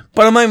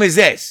 Bottom line is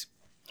this.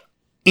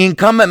 In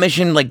Combat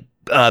Mission, like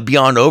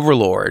Beyond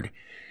Overlord,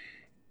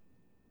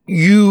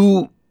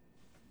 you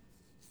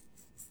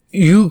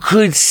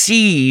could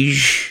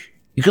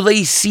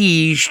lay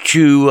siege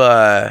to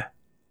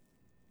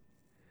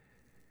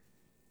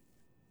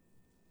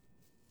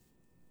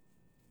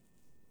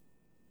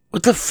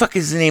what the fuck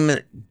is the name of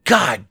it?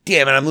 God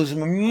damn it, I'm losing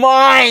my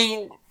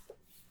mind.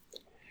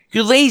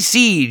 You lay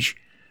siege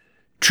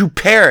to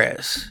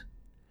Paris,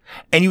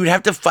 and you would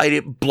have to fight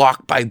it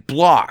block by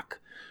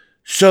block.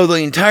 So the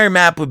entire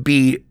map would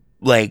be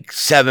like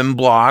 7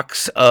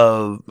 blocks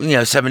of,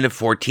 7 to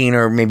 14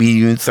 or maybe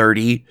even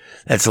 30.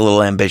 That's a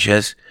little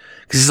ambitious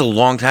because this is a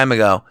long time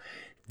ago.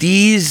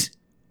 These,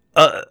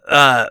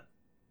 7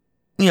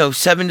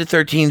 to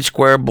 13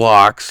 square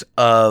blocks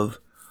of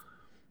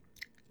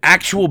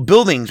actual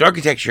buildings,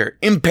 architecture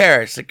in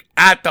Paris, like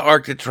at the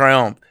Arc de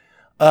Triomphe,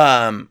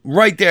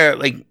 right there,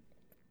 like,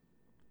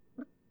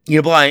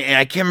 and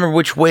I can't remember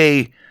which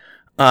way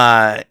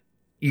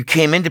you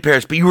came into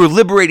Paris, but you were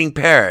liberating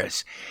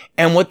Paris.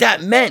 And what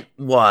that meant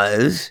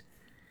was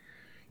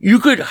you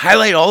could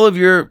highlight all of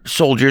your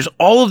soldiers.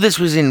 All of this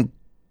was in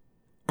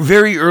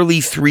very early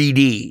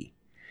 3D.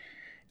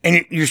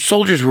 And your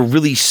soldiers were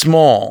really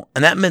small.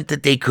 And that meant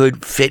that they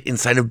could fit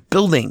inside of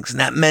buildings. And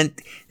that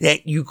meant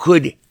that you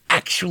could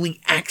actually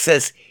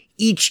access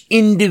each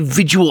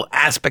individual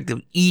aspect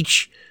of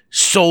each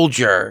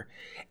soldier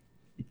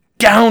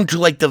down to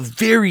like the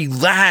very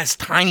last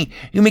tiny.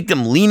 You make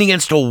them lean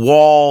against a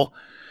wall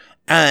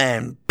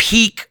and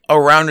peek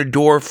around a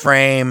door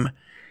frame.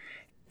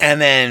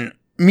 And then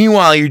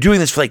meanwhile, you're doing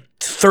this for like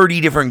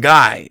 30 different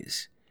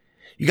guys.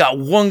 You got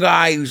one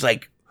guy who's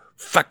like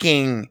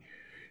fucking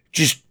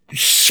just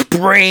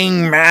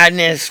spraying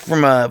madness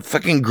from a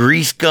fucking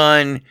grease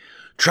gun,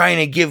 trying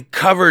to give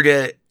cover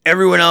to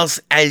everyone else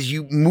as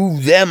you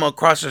move them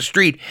across the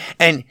street.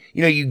 And,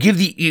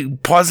 you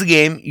pause the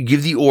game, you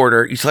give the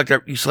order, you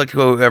select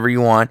whoever you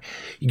want,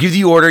 you give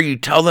the order, you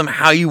tell them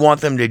how you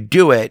want them to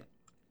do it.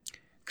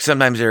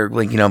 Sometimes they're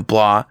like,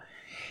 blah.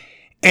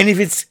 And if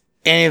it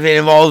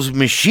involves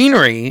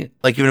machinery,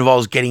 like if it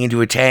involves getting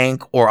into a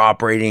tank or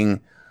operating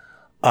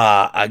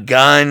a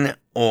gun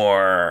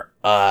or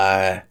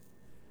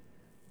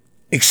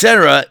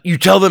etc., you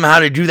tell them how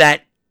to do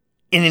that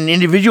in an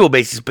individual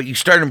basis, but you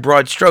start in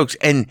broad strokes.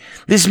 And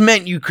this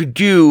meant you could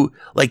do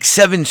like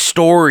 7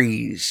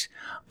 stories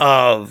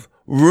of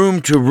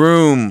room to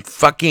room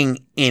fucking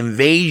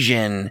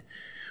invasion,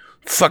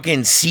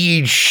 fucking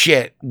siege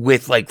shit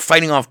with like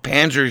fighting off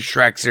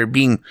Panzerschrecks that are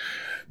being,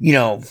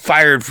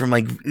 fired from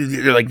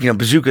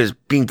bazookas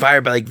being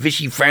fired by like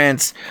Vichy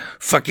France,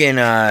 fucking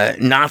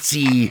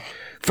Nazi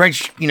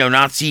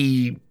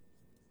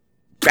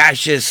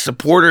fascist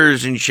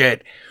supporters and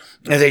shit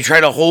as they try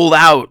to hold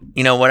out,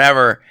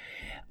 whatever.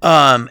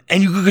 And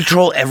you could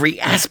control every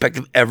aspect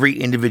of every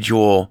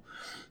individual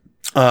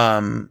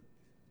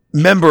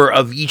member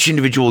of each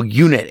individual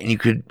unit, and you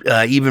could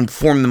even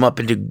form them up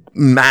into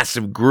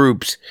massive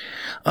groups.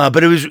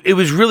 But it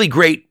was really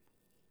great.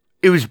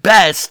 It was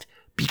best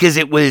because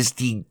it was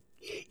the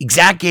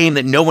exact game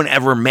that no one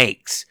ever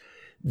makes.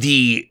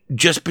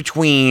 Just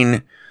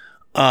between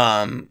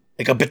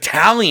like a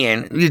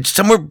battalion, it's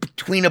somewhere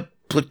between a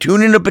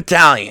platoon and a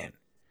battalion.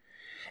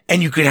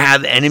 And you could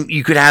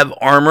have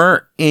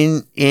armor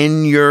in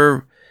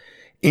your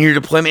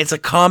deployment. It's a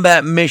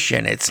combat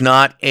mission. It's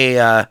not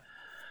a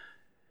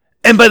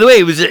and by the way,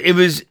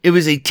 it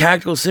was a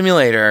tactical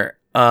simulator.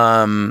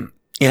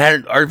 It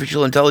had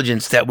artificial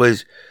intelligence that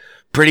was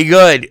pretty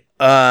good.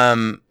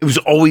 It was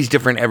always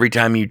different every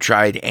time you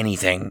tried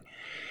anything.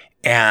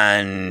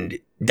 And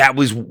that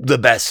was the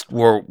best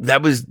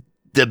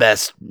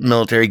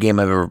military game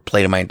I've ever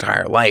played in my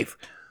entire life.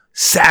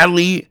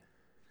 Sadly,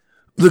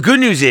 the good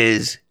news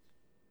is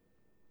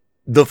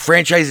the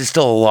franchise is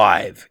still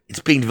alive.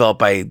 It's being developed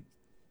by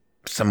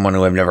someone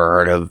who I've never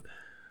heard of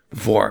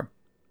before.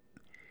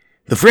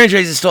 The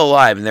franchise is still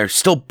alive, and they're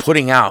still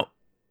putting out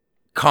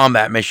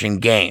Combat Mission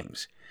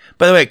games.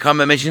 By the way,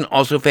 Combat Mission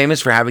also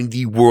famous for having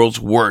the world's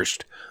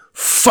worst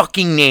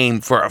fucking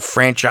name for a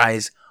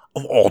franchise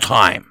of all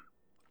time.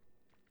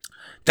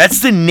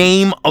 That's the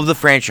name of the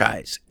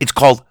franchise. It's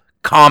called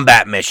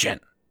Combat Mission.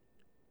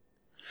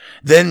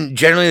 Then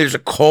generally there's a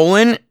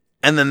colon,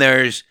 and then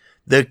there's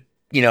the,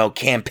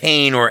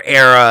 campaign or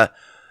era,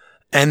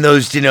 and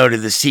those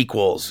denoted the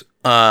sequels.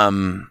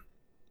 So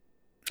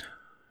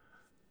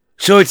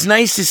it's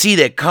nice to see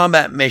that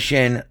Combat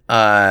Mission,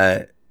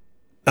 oh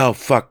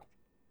fuck.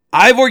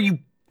 Ivor, you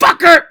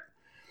fucker!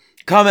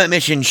 Combat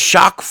Mission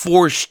Shock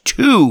Force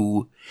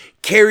 2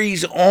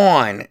 carries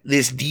on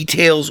this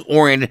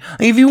details-oriented.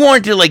 If you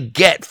wanted to,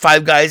 get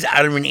five guys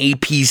out of an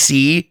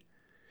APC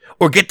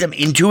or get them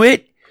into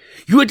it,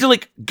 you had to,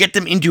 get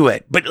them into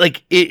it. But,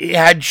 it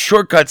had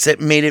shortcuts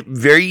that made it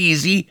very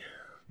easy.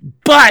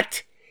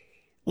 But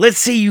let's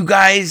say you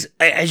guys,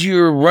 as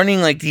you're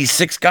running, these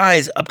 6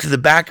 guys up to the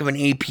back of an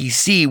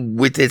APC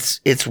with its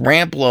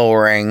ramp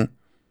lowering,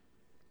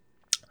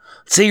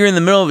 say you're in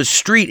the middle of a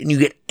street and you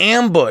get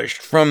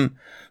ambushed from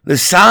the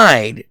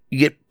side, you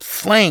get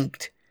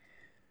flanked.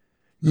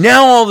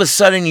 Now all of a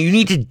sudden you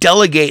need to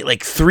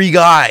delegate 3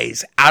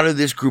 guys out of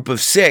this group of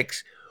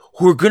 6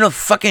 who are going to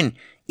fucking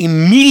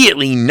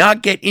immediately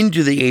not get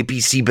into the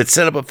APC but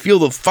set up a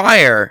field of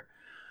fire,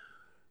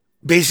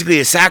 basically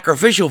a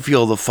sacrificial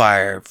field of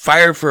fire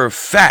for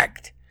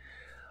effect.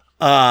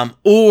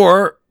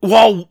 Or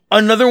while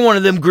another one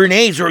of them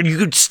grenades, or you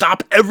could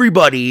stop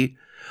everybody,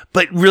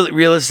 but really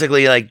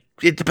realistically,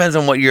 it depends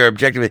on what your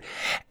objective is.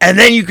 And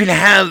then you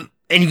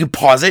can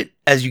pause it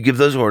as you give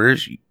those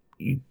orders.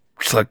 You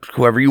select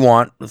whoever you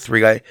want, the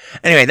 3 guys.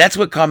 Anyway, that's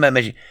what Combat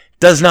Mission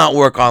does not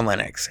work on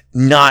Linux.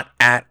 Not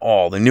at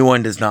all. The new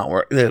one does not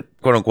work. The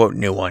quote-unquote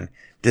new one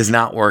does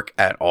not work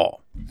at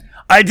all.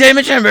 I did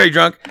mention I'm very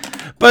drunk.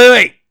 By the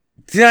way,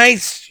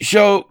 this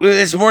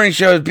morning's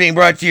show is being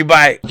brought to you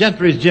by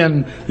Gentry's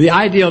Gin, the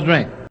ideal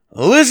drink.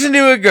 Listen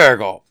to it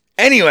gurgle.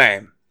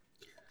 Anyway,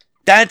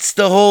 that's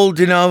the whole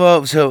de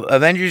novo. So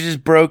Avengers is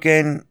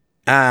broken.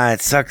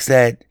 It sucks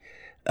that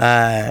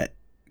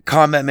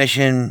Combat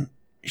Mission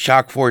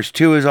Shock Force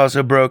 2 is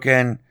also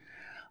broken.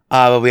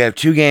 But we have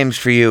 2 games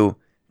for you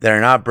that are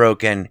not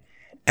broken,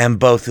 and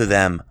both of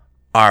them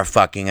are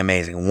fucking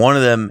amazing. One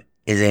of them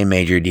is a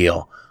major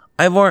deal.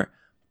 Ivor,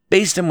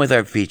 based them with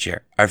our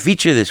feature. Our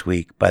feature this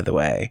week, by the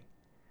way.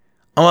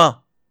 Oh,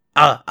 well,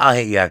 I'll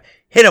hit you up.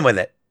 Hit him with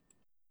it.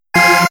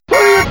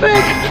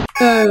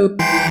 Oh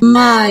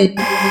my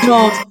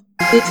god.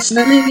 It's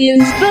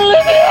Bolivians.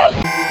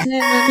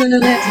 Never gonna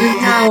let you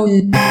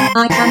down.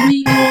 I can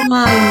read your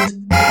mind.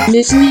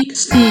 This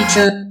week's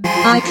feature.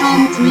 I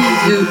can't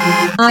read you.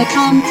 I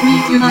can't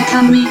read you. I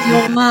can read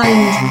your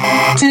mind.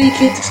 Take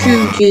it,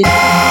 Kooky.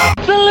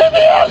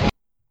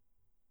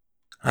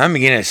 I'm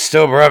beginning to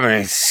sober up and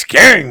it's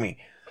scaring me.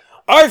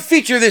 Our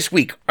feature this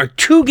week are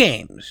 2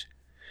 games.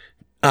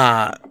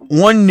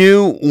 One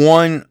new,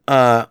 one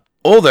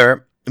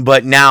older,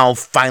 but now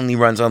finally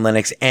runs on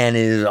Linux and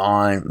is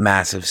on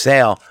massive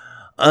sale.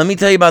 Let me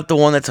tell you about the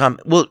one that's on.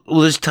 We'll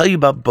just tell you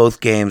about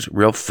both games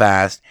real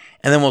fast,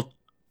 and then we'll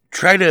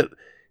try to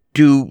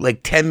do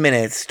 10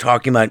 minutes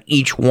talking about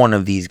each one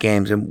of these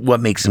games and what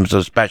makes them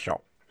so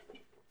special.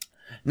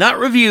 Not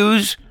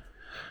reviews,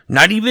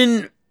 not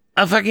even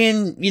a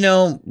fucking,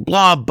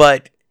 blah,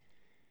 but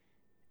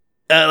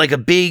a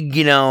big,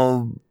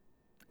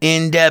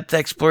 in-depth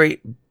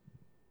exploration,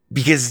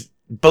 because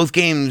both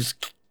games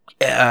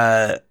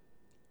have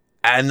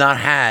not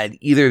had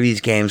either of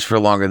these games for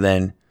longer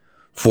than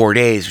 4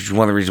 days, which is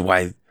one of the reasons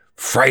why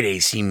Friday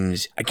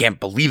seems, I can't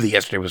believe that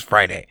yesterday was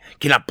Friday. I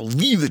cannot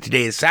believe that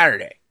today is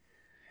Saturday.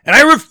 And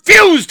I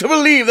refuse to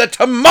believe that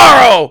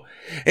tomorrow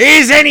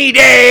is any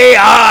day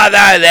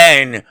other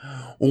than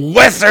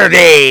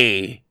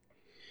Wetherday.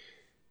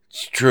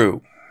 It's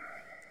true.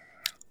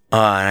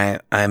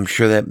 I'm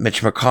sure that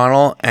Mitch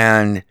McConnell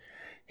and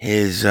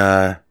his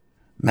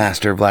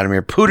master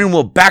Vladimir Putin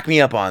will back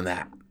me up on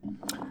that.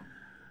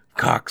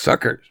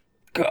 Cocksuckers.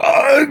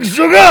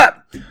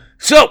 Cocksucker!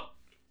 So,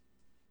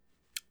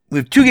 we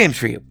have 2 games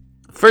for you.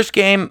 First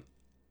game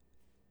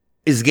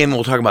is the game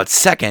we'll talk about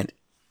second,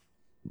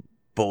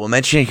 but we'll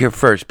mention it here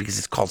first because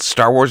it's called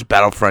Star Wars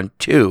Battlefront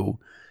 2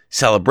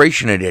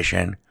 Celebration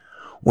Edition,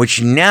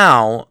 which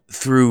now,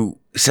 through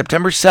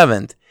September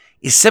 7th,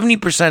 is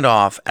 70%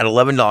 off at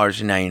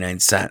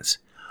 $11.99.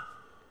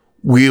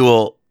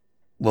 We'll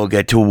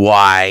get to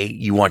why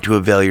you want to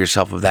avail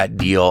yourself of that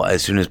deal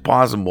as soon as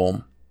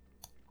possible,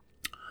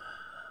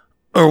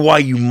 or why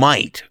you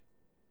might.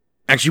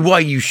 Actually, why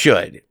you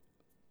should.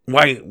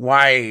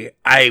 why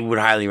I would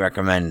highly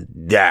recommend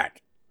that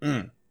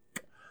in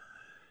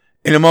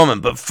a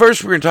moment. But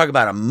first, we're going to talk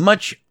about a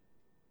much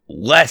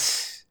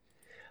less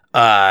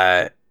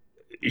showy,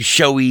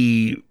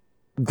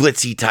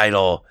 glitzy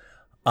title.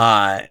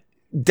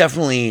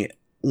 Definitely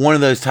one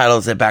of those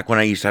titles that back when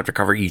I used to have to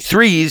cover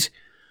E3s,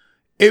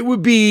 it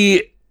would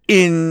be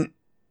in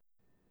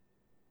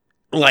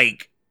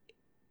like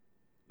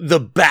the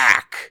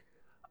back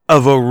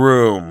of a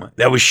room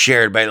that was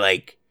shared by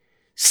like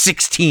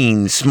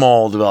 16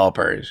 small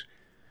developers.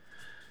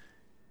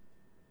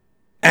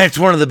 And it's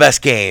one of the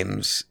best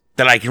games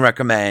that I can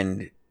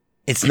recommend.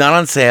 It's not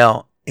on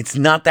sale. It's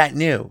not that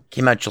new.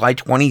 Came out July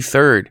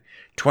 23rd,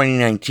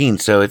 2019.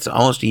 So it's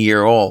almost a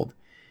year old.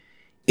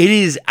 It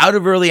is out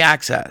of early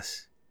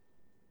access.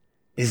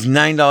 It is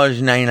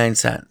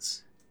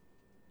 $9.99.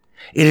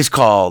 It is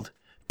called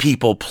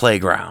People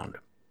Playground.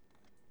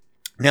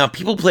 Now,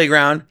 People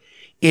Playground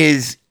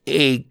is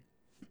a...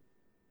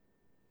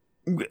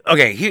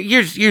 Okay,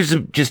 here's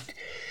just...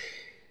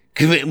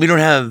 Because we don't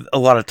have a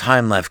lot of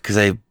time left because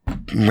I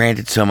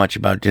ranted so much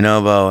about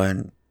Denuvo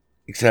and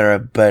etc.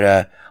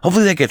 But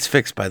hopefully that gets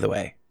fixed, by the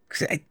way.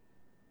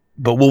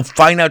 But we'll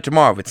find out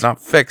tomorrow. If it's not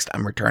fixed,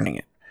 I'm returning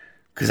it.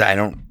 Because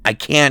I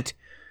can't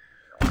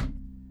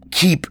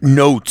keep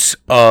notes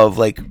of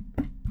like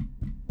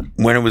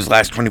when it was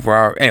last 24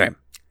 hours. Anyway,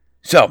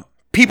 so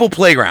People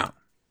Playground.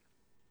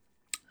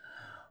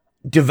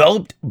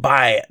 Developed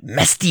by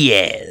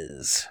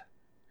Mestiers.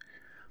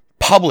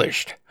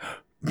 Published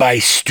by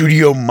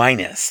Studio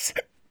Minus.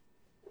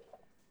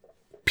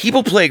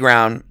 People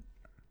Playground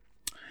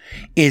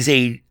is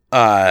a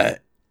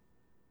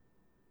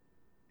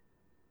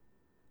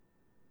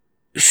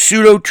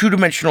pseudo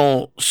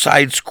two-dimensional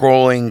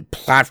side-scrolling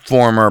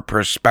platformer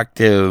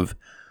perspective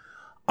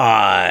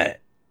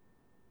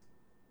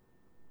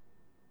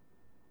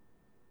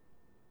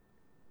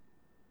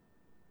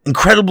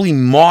incredibly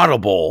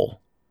moddable.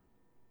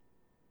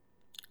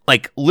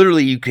 Like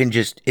literally you can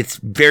just, it's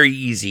very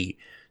easy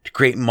to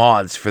create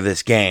mods for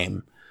this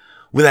game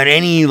without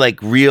any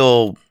like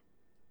real,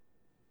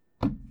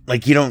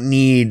 like you don't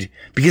need,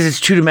 because it's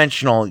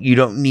two-dimensional, you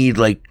don't need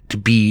like to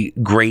be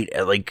great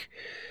at like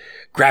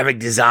graphic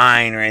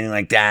design or anything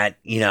like that,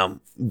 you know,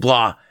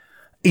 blah.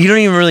 You don't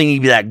even really need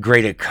to be that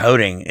great at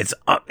coding. It's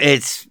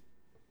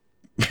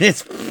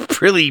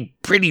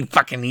pretty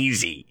fucking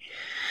easy.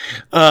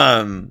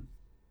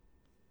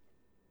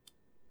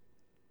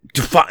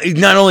 To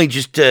not only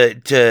just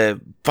to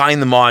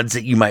find the mods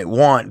that you might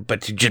want,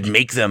 but to just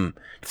make them,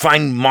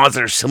 find mods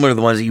that are similar to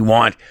the ones that you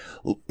want,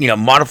 you know,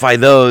 modify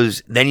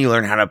those, then you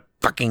learn how to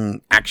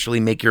fucking actually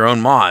make your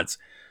own mods.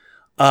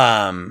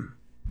 From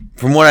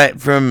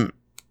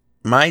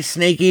my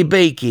Snakey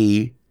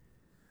Bakey,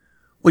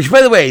 which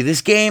by the way,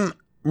 this game,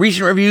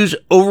 recent reviews,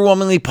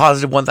 overwhelmingly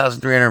positive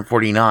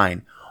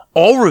 1,349.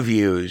 All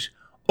reviews,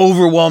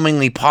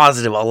 overwhelmingly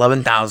positive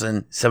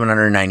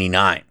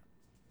 11,799.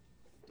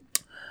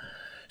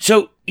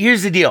 So,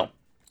 here's the deal.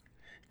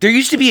 There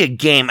used to be a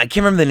game, I can't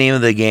remember the name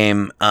of the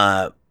game,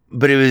 but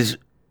it was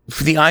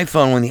for the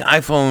iPhone when the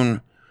iPhone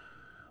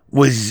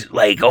was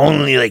like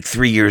only like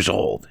 3 years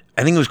old.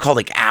 I think it was called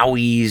like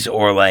Owies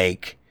or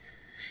like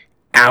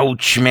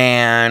Ouch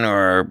Man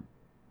or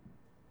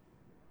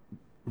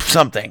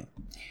something.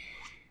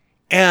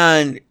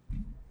 And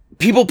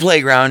People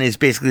Playground is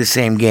basically the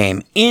same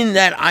game. In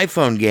that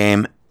iPhone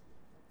game,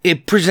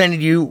 it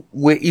presented you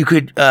with, you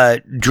could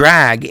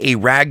drag a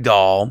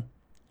ragdoll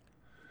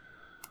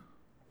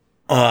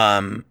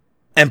and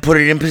put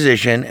it in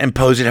position and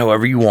pose it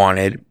however you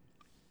wanted.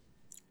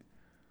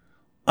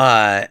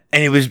 And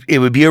it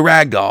would be a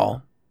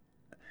ragdoll.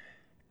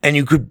 And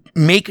you could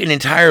make an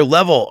entire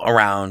level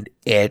around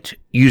it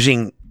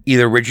using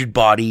either rigid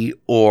body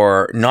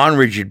or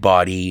non-rigid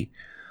body,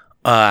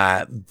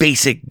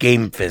 basic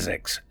game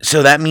physics.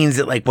 So that means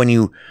that like when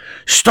you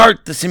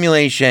start the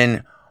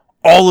simulation,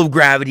 all of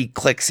gravity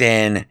clicks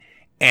in,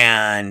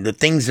 and the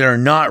things that are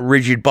not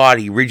rigid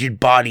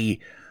body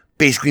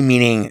basically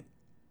meaning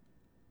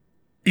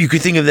you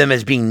could think of them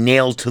as being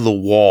nailed to the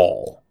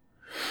wall.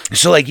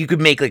 So like you could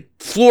make like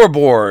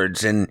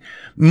floorboards and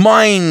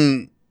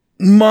mine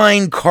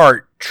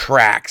cart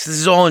tracks. This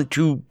is all in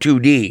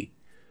 2D.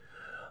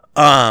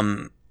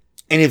 And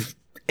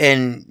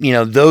you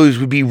know, those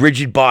would be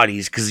rigid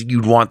bodies because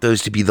you'd want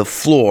those to be the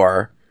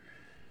floor,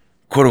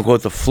 quote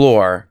unquote, the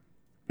floor.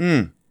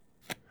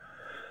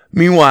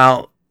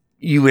 Meanwhile,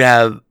 you would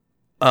have,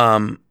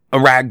 a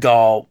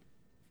ragdoll,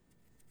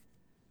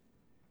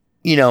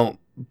 you know,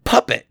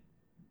 puppet.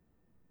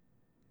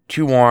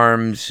 2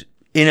 arms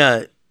in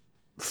a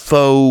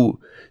faux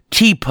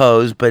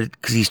T-pose, but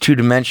because he's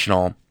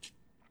two-dimensional.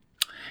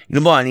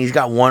 You know, and he's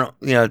got one,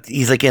 you know,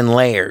 he's like in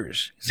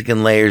layers. He's like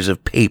in layers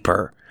of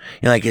paper.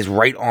 You know, like his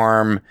right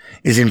arm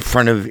is in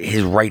front of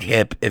his right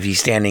hip if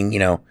he's standing, you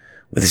know,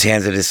 with his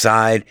hands at his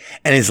side.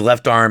 And his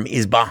left arm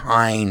is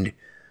behind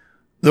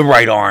the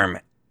right arm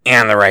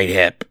and the right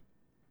hip.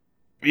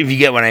 If you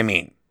get what I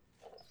mean.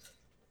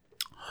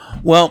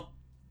 Well,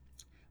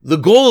 the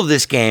goal of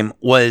this game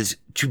was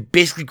to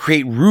basically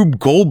create Rube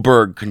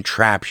Goldberg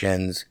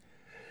contraptions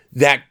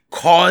that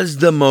cause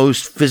the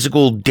most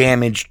physical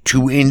damage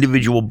to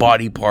individual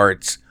body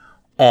parts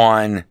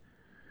on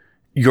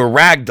your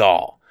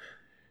ragdoll.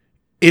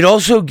 It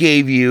also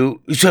gave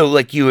you, so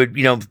like you would,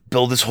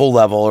 build this whole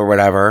level or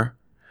whatever,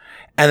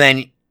 and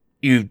then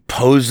you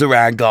pose the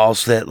ragdoll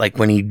so that like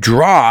when he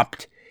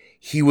dropped,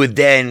 he would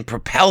then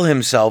propel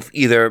himself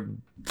either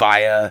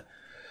via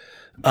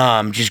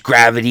just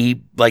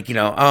gravity, like,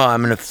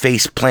 I'm going to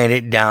face plant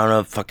it down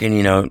a fucking,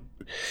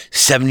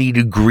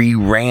 70-degree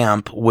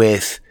ramp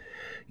with,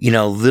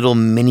 little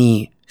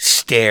mini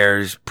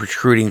stairs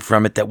protruding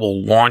from it that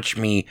will launch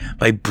me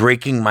by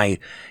breaking my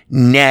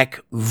neck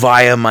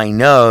via my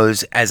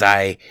nose as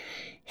I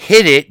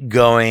hit it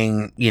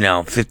going,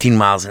 15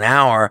 miles an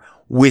hour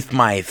with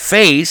my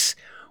face,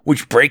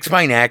 which breaks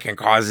my neck and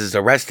causes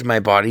the rest of my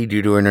body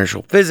due to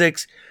inertial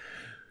physics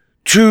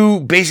to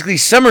basically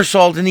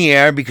somersault in the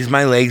air because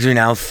my legs are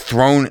now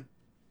thrown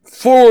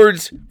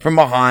forwards from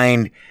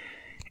behind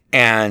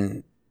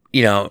and,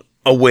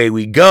 away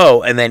we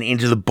go. And then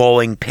into the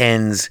bowling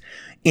pins,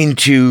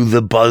 into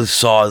the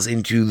buzzsaws,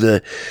 into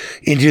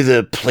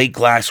the plate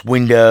glass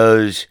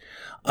windows,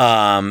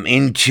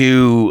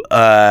 into,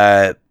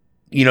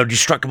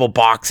 destructible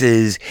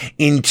boxes,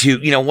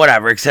 into,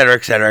 whatever, et cetera,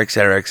 et cetera, et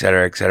cetera, et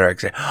cetera, et cetera, et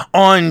cetera,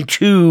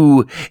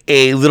 onto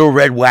a little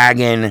red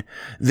wagon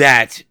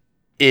that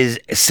is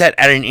set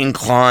at an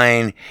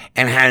incline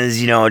and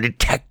has, a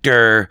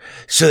detector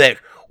so that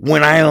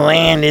when I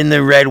land in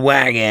the red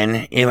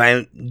wagon, if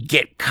I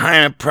get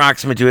kind of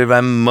proximate to it, if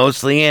I'm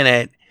mostly in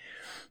it,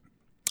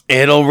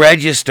 it'll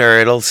register,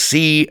 it'll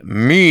see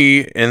me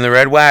in the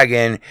red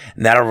wagon,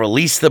 and that'll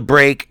release the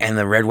brake, and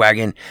the red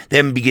wagon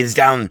then begins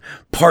down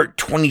part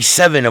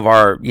 27 of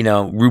our,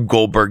 Rube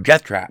Goldberg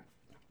death trap.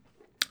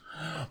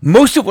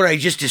 Most of what I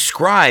just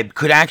described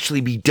could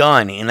actually be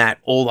done in that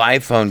old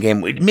iPhone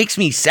game. It makes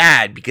me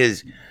sad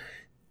because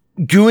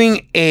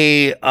doing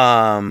a,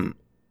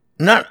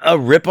 not a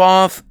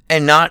ripoff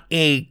and not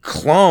a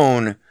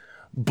clone,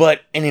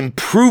 but an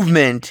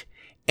improvement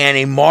and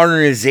a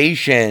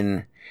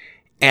modernization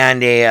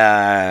and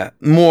a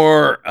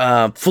more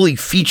fully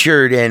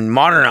featured and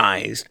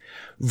modernized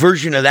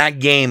version of that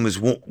game was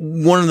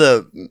one of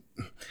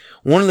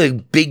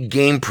the big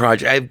game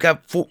projects. I've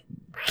got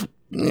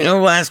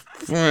last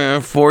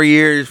 4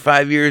 years,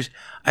 5 years,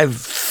 I have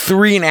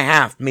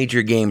 3.5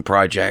 major game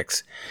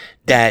projects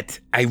that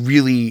I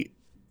really,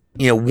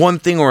 one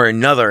thing or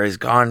another has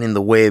gone in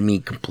the way of me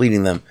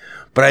completing them.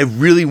 But I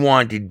really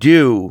wanted to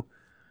do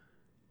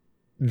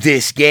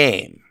this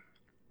game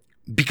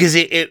because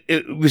it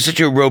was such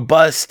a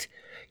robust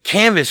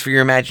canvas for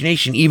your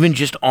imagination, even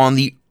just on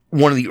the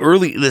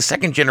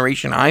second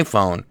generation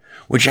iPhone,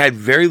 which had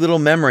very little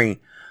memory,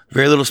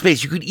 very little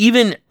space. You could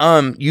even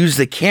use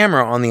the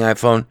camera on the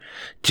iPhone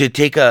to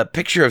take a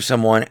picture of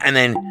someone and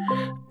then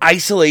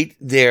isolate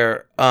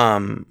their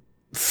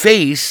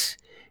face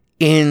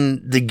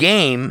in the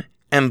game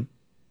and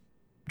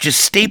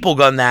just staple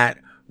gun that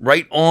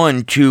right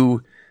on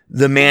to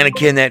the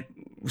mannequin that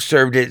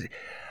served as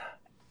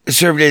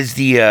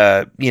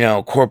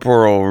the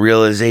corporal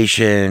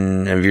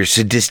realization of your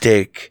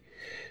sadistic,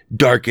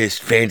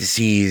 darkest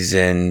fantasies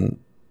and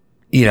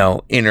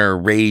inner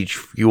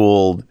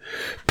rage-fueled,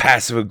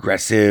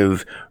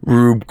 passive-aggressive,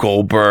 Rube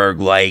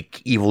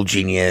Goldberg-like evil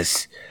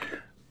genius,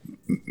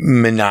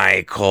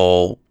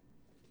 maniacal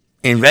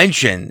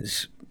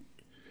inventions.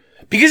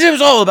 Because it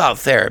was all about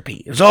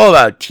therapy. It was all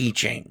about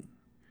teaching.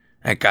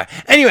 That guy.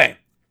 Anyway,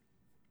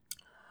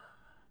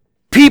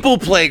 People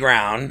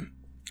Playground.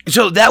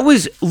 So that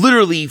was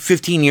literally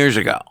 15 years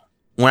ago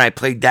when I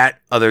played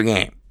that other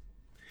game.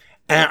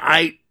 And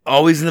I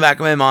always in the back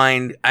of my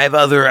mind, I have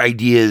other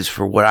ideas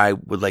for what I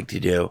would like to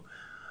do.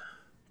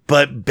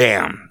 But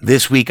bam,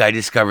 this week I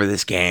discovered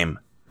this game,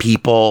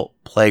 People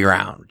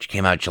Playground, which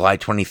came out July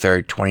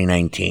 23rd,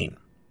 2019.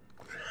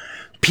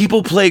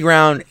 People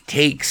Playground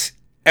takes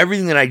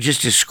everything that I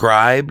just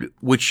described,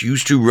 which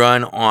used to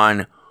run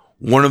on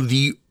one of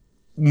the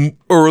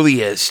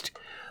earliest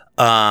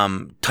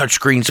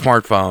touchscreen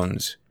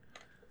smartphones.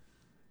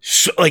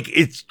 So, like,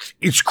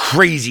 it's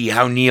crazy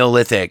how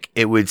Neolithic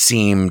it would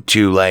seem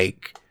to,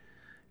 like,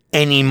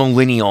 any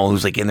millennial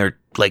who's, like, in their,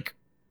 like,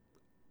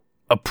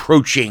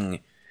 approaching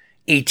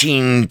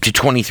 18 to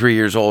 23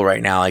 years old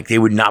right now. Like, they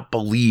would not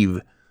believe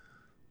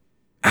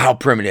how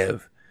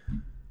primitive.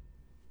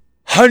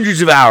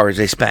 Hundreds of hours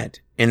I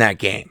spent in that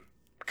game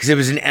because it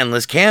was an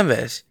endless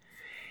canvas.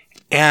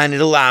 And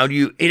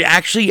it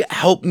actually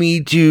helped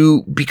me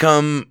to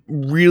become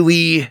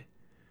really,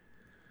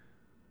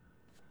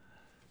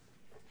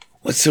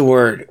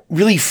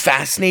 really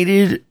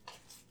fascinated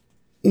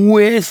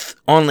with,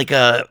 on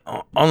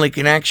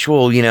an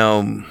actual,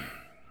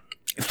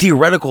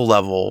 theoretical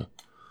level,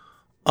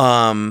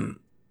 the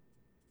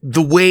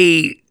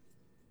way,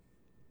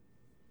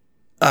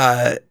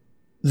 the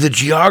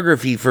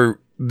geography for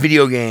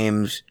video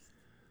games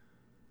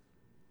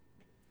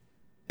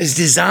is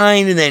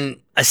designed and then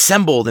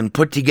assembled and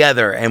put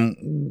together, and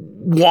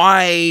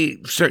why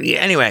certainly.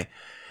 Anyway,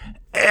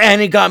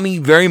 And it got me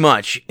very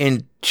much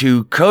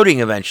into coding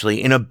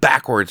eventually in a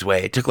backwards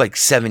way. It took like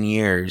 7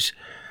 years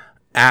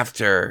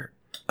after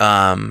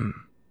that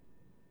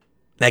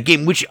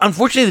game, which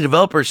unfortunately the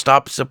developer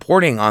stopped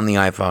supporting on the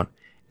iPhone.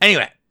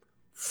 Anyway,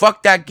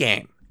 fuck that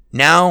game.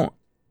 Now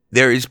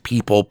there is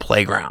People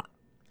Playground,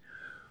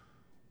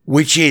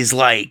 which is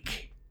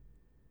like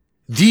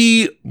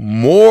the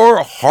more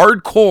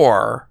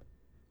hardcore,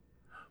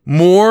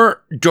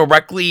 more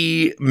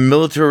directly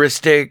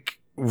militaristic,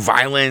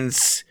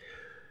 violence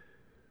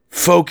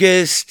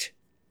focused,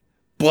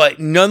 but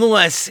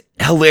nonetheless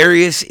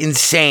hilarious,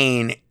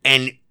 insane,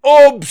 and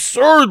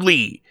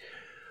absurdly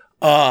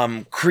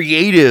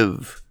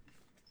creative,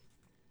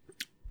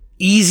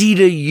 easy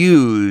to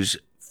use,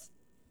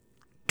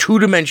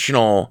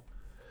 two-dimensional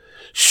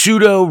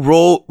pseudo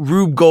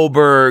Rube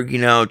Goldberg,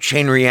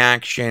 chain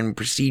reaction, not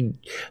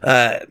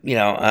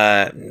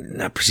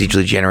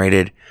procedurally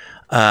generated,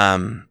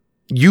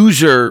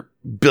 user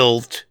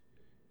built.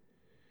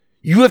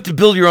 You have to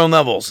build your own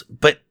levels,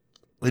 but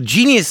the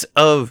genius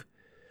of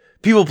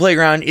People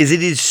Playground is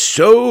it is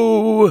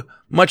so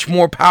much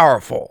more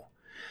powerful.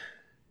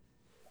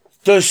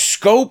 The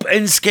scope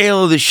and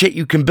scale of the shit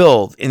you can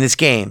build in this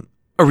game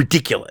are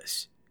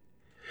ridiculous.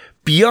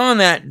 Beyond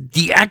that,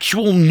 the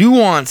actual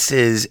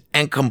nuances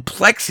and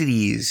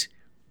complexities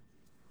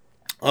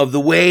of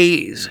the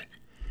ways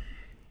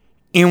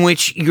in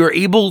which you're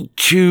able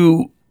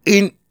to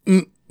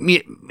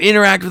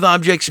interact with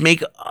objects,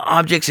 make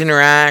objects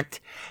interact,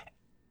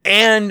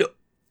 and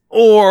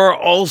or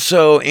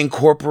also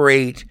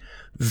incorporate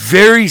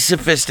very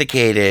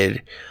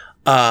sophisticated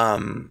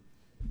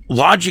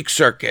logic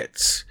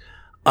circuits,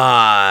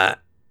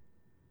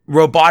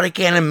 robotic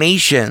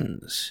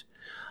animations,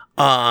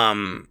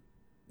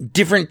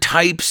 different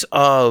types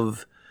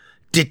of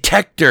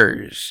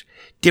detectors,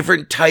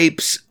 different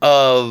types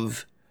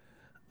of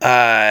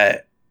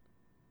has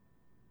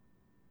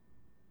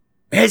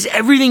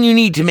everything you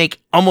need to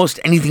make almost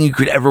anything you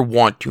could ever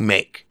want to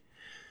make,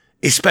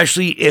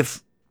 especially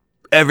if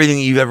everything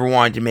you've ever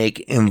wanted to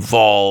make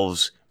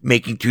involves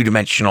making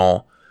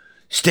two-dimensional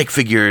stick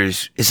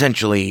figures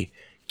essentially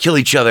kill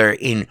each other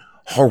in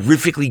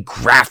horrifically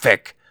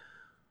graphic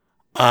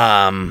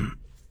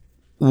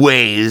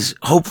ways.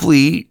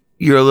 Hopefully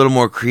you're a little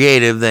more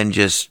creative than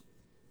just,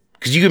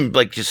 because you can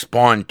just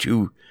spawn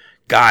two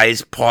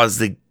guys, pause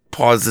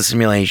the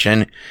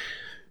simulation,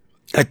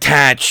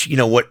 attach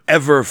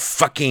whatever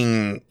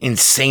fucking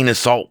insane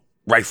assault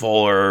rifle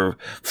or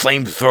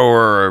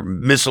flamethrower or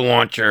missile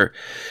launcher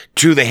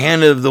to the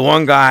hand of the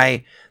one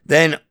guy,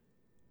 then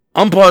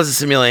unpause the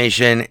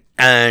simulation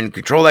and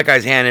control that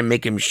guy's hand and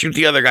make him shoot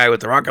the other guy with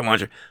the rocket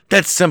launcher.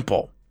 That's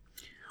simple.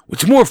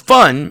 What's more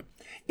fun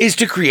is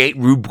to create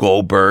Rube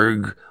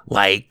Goldberg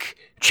like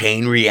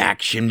chain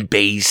reaction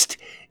based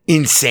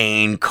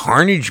insane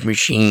carnage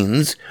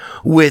machines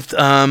with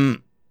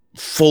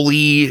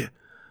fully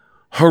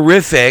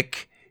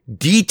horrific,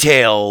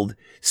 detailed,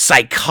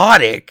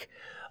 psychotic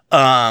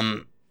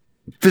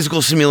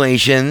physical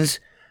simulations,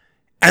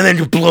 and then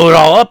to blow it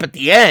all up at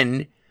the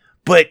end.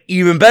 But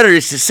even better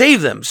is to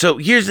save them. So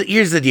here's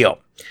the deal.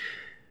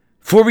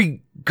 Before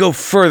we go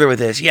further with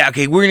this, we're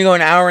gonna go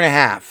an hour and a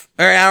half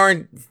or an hour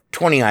and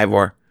 20,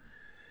 Ivor.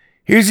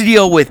 Here's the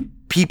deal with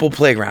People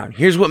Playground.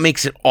 Here's what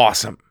makes it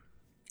awesome.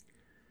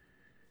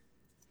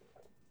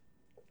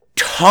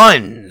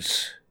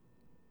 Tons,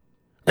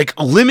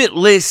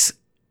 limitless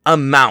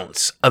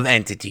amounts of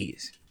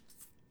entities.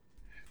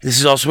 This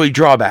is also a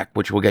drawback,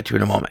 which we'll get to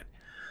in a moment.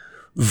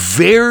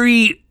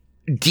 Very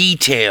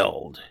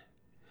detailed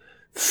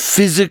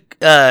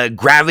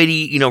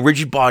gravity,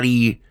 rigid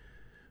body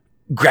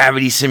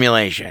gravity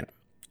simulation,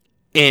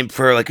 and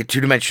for a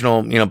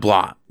two-dimensional,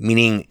 blob,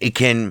 meaning it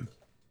can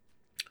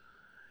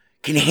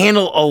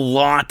handle a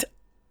lot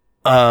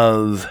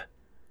of.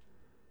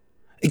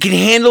 It can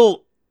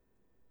handle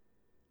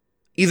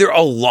either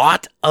a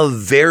lot of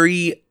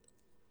very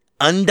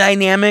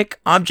undynamic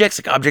objects,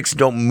 like objects that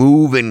don't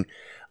move and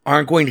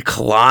aren't going to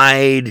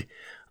collide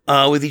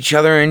with each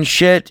other and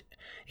shit.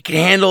 It can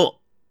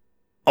handle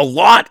a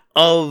lot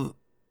of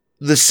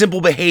the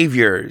simple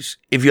behaviors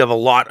if you have a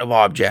lot of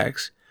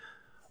objects,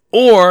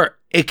 or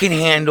it can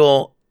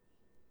handle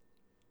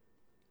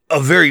a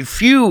very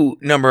few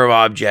number of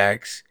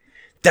objects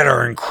that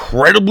are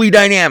incredibly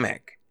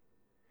dynamic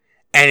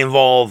and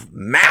involve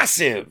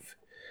massive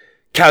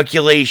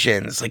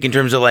calculations, in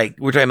terms of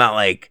we're talking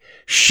about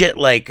shit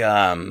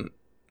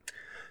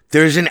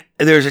there's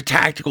a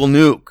tactical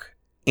nuke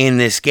in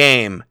this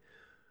game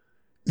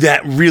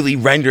that really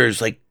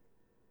renders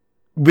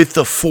with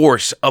the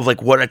force of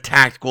what a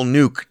tactical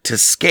nuke to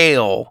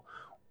scale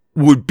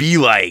would be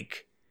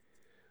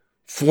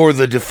for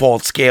the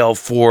default scale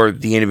for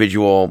the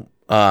individual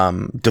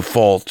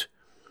default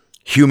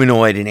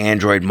humanoid and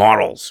android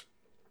models.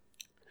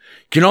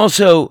 Can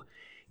also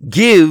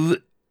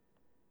give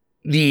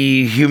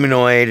the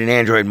humanoid and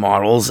android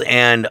models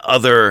and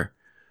other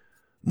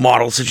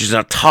models such as an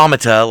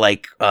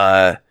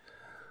automata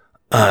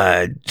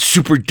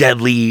super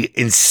deadly,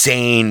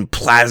 insane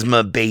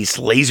plasma-based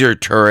laser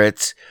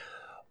turrets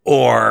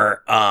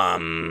or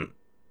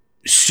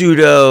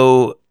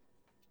pseudo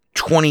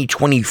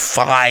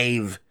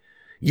 2025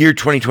 year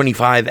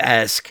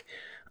 2025-esque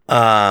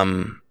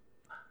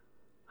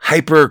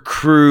hyper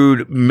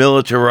crude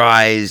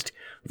militarized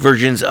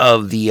versions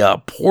of the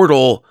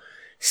Portal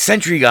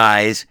Sentry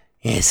guys.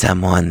 Is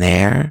someone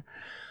there?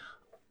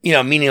 You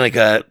know, meaning like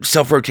a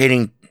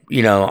self-rotating,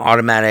 you know,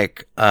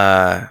 automatic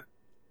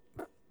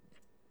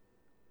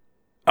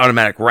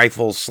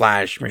rifle /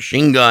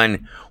 machine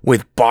gun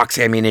with box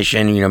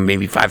ammunition, you know,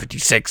 maybe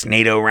 5.56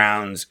 NATO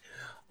rounds,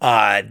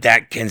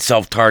 that can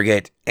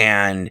self-target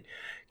and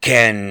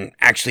can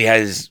actually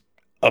has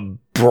a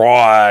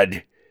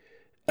broad,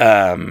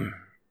 God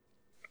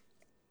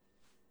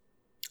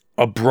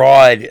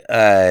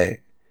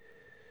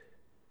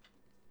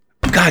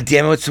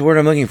damn it, what's the word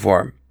I'm looking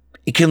for?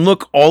 It can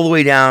look all the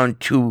way down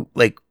to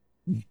like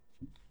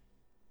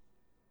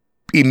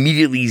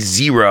immediately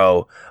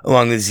 0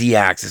 along the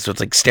Z-axis. So it's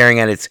like staring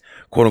at its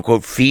quote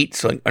unquote feet.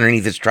 So like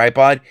underneath its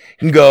tripod,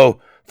 you can go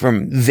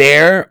from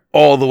there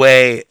all the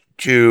way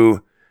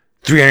to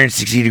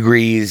 360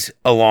 degrees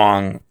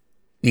along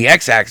the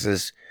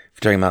X-axis. If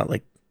you're talking about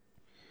like,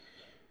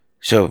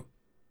 so,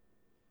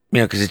 you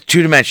know, because it's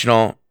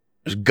 2-dimensional,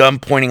 there's a gun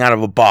pointing out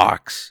of a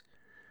box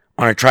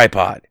on a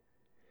tripod.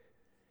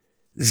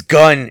 This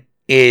gun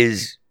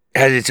has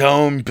its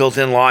own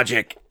built-in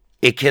logic.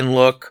 It can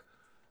look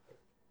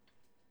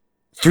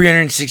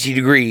 360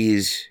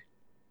 degrees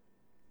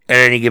at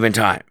any given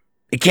time.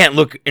 It can't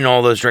look in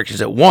all those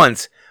directions at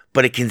once,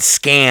 but it can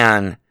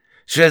scan.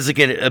 So it has like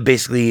a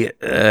basically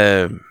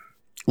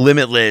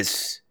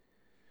limitless.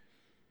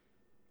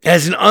 It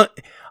has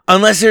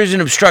unless there's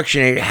an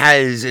obstruction, it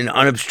has an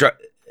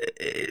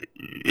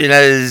it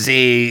has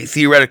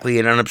theoretically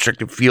an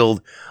unobstructed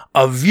field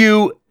of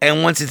view,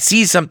 and once it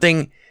sees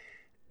something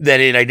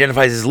that it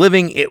identifies as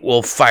living, it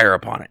will fire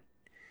upon it.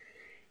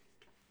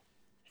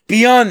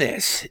 Beyond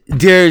this,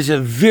 there's a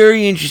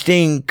very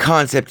interesting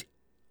concept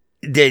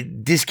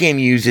that this game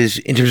uses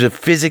in terms of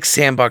physics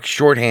sandbox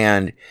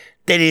shorthand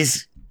that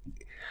is,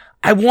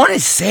 I want to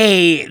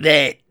say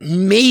that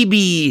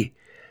maybe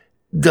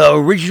the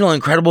original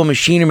Incredible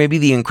Machine, or maybe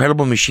the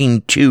Incredible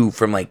Machine 2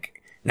 from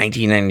like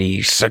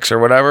 1996 or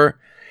whatever,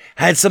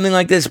 had something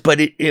like this, but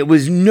it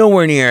was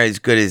nowhere near as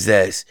good as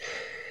this.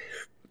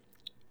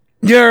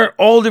 There are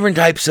all different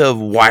types of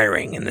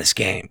wiring in this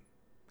game,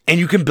 and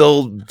you can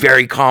build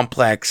very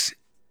complex,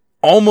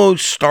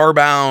 almost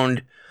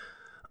Starbound,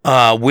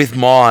 with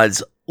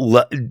mods,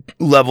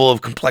 level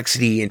of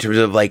complexity in terms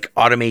of like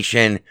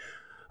automation,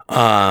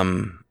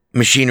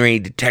 machinery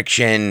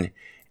detection,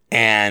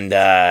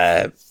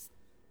 and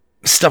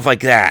stuff like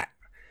that,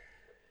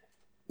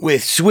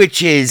 with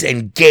switches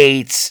and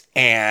gates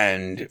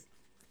and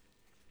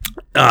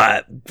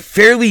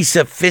fairly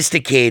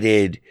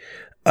sophisticated.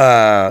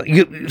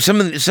 Some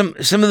of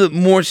the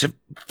more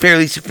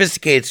fairly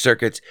sophisticated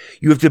circuits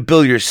you have to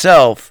build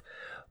yourself,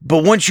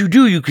 but once you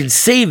do, you can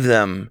save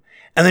them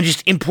and then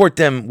just import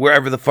them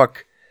wherever the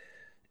fuck,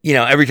 you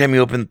know. Every time you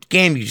open the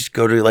game, you just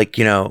go to like,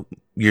 you know,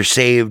 your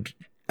saved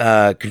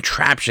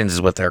contraptions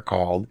is what they're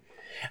called,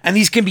 and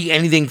these can be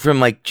anything from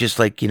like just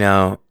like, you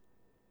know,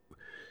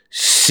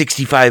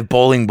 65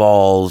 bowling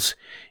balls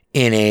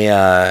in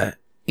a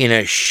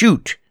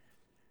chute,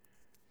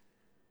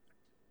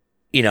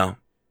 you know.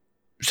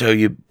 So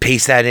you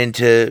paste that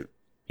into,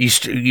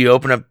 you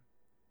open up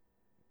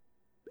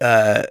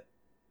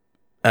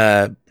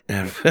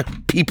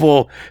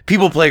people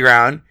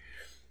playground,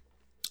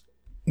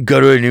 go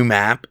to a new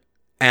map,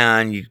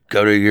 and you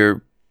go to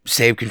your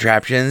save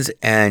contraptions,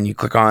 and you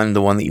click on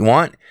the one that you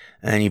want,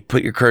 and you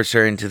put your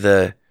cursor into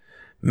the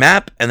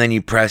map, and then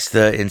you press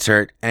the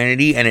insert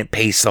entity, and it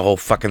pastes the whole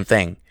fucking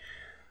thing.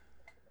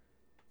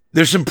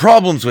 There's some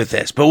problems with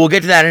this, but we'll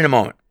get to that in a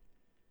moment.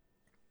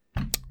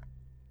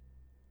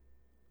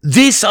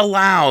 This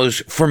allows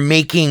for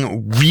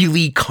making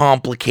really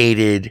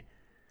complicated,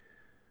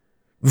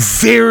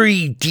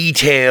 very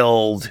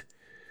detailed,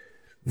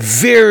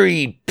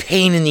 very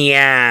pain in the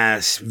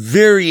ass,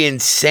 very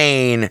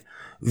insane,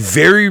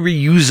 very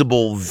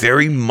reusable,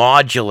 very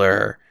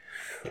modular,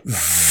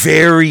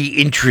 very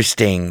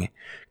interesting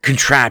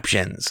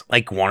contraptions.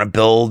 Like, want to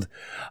build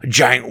a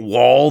giant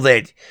wall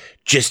that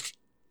just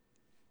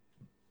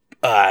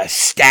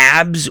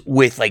stabs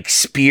with like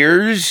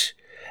spears,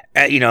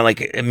 you know,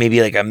 like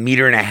maybe like 1.5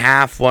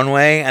 meters one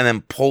way, and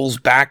then pulls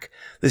back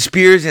the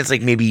spears, and it's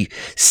like maybe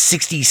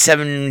 60,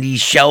 70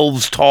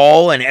 shelves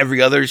tall, and every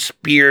other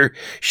spear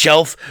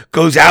shelf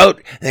goes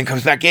out and then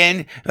comes back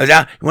in, goes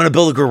out. You want to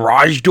build a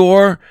garage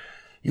door?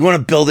 You want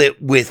to build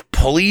it with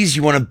pulleys?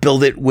 You want to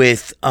build it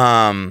with, you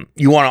want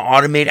to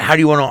automate it? How do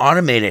you want to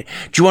automate it?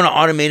 Do you want to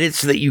automate it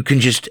so that you can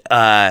just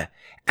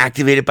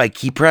activate it by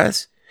key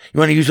press? You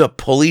want to use a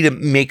pulley to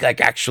make like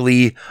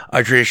actually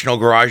a traditional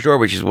garage door,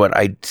 which is what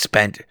I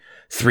spent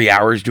 3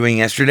 hours doing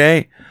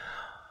yesterday.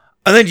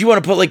 And then you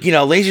want to put like, you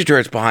know, laser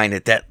turrets behind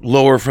it that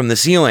lower from the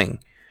ceiling.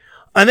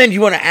 And then you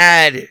want to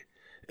add,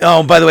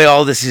 oh, by the way,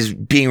 all this is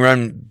being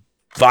run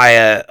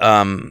via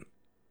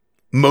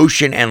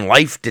motion and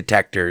life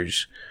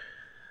detectors.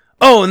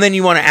 Oh, and then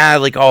you want to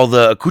add like all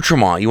the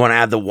accoutrement. You want to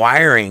add the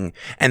wiring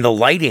and the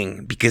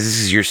lighting because this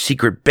is your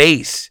secret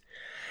base.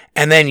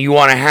 And then you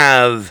want to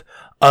have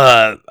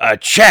a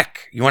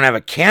check. You want to have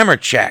a camera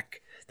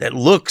check that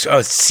looks,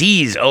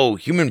 sees,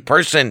 human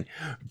person,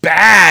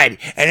 bad.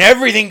 And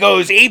everything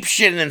goes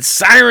apeshit and then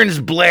sirens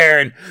blare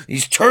and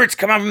these turrets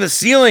come out from the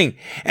ceiling.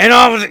 And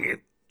all of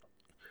it.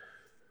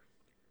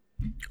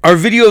 Our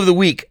video of the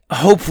week,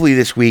 hopefully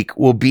this week,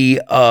 will be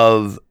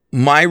of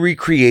my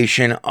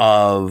recreation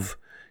of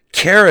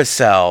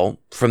Carousel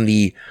from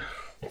the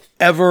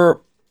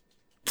ever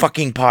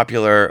fucking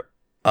popular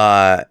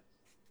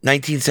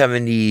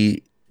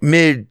 1970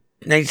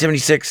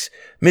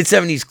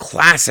 mid-70s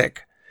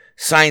classic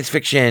science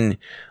fiction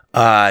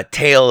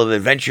tale of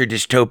adventure,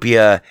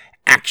 dystopia,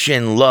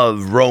 action,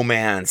 love,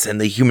 romance, and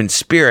the human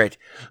spirit,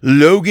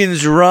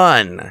 Logan's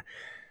Run,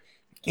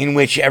 in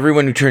which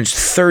everyone who turns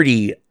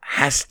 30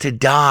 has to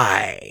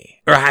die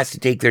or has to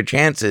take their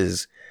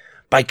chances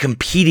by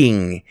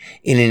competing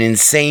in an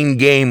insane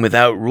game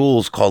without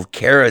rules called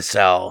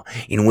Carousel,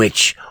 in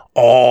which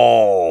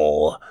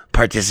all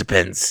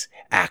participants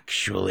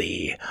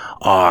actually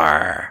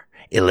are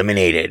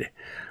eliminated,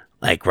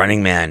 like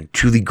Running Man,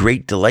 to the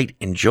great delight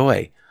and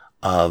joy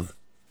of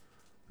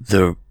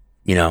the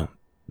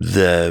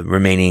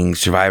remaining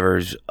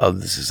survivors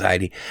of the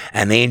society.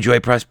 And they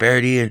enjoy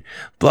prosperity and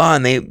blah,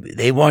 and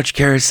they watch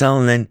Carousel,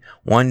 and then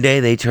one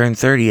day they turn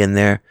 30 and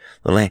they're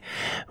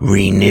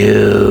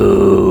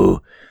renew.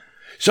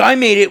 So I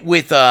made it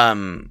with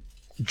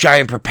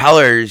giant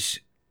propellers.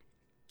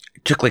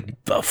 Took like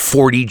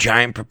 40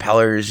 giant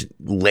propellers,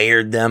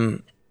 layered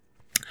them,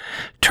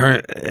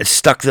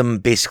 stuck them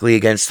basically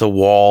against the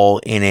wall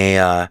in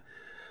a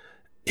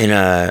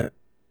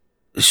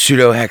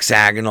pseudo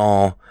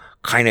hexagonal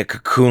kind of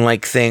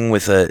cocoon-like thing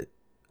with a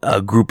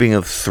grouping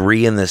of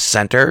 3 in the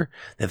center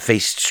that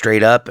faced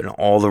straight up, and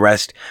all the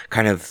rest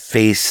kind of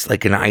face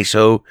like an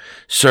ISO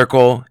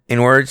circle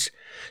inwards.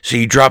 So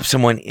you drop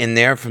someone in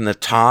there from the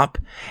top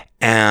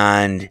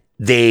and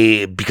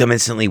they become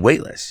instantly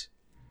weightless.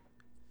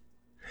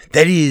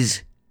 That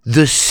is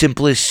the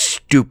simplest,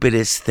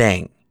 stupidest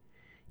thing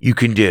you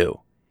can do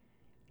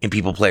in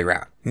People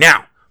Playground.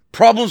 Now,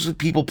 problems with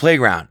People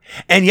Playground.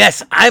 And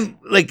yes, I'm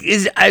like,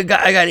 I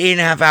got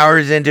 8.5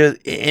 hours into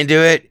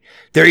it.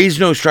 There is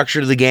no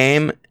structure to the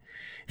game.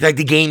 In fact,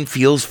 the game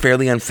feels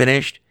fairly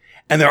unfinished.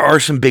 And there are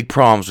some big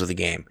problems with the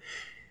game.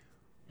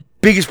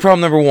 Biggest problem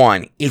number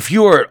 1, if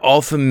you are at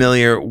all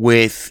familiar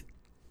with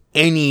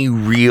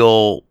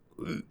if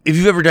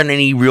you've ever done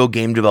any real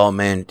game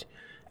development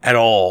at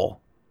all,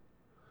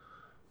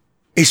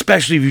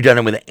 especially if you've done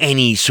it with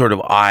any sort of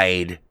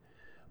IDE,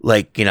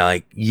 like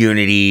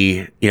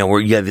Unity, where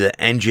you have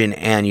the engine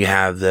and you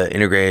have the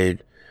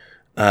integrated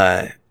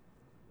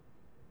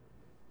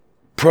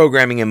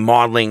programming and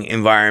modeling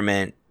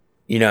environment,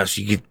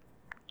 so you get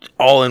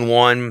all in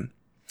one.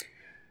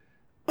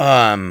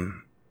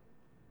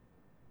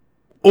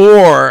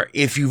 Or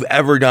if you've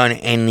ever done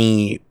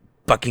any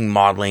fucking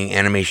modeling,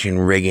 animation,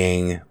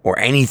 rigging, or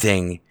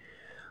anything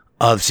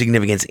of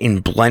significance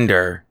in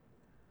Blender,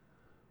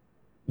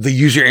 the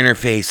user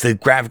interface, the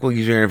graphical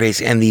user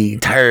interface, and the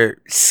entire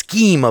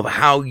scheme of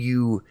how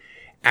you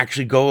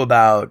actually go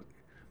about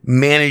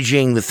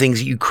managing the things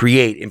that you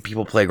create in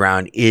People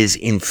Playground is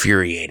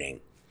infuriating.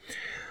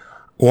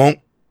 Won't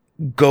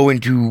go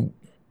into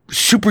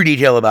super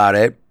detail about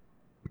it,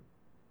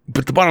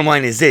 but the bottom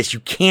line is this: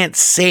 you can't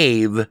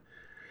save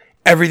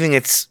everything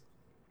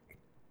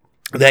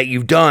that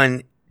you've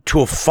done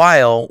to a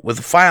file with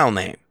a file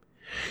name.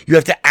 You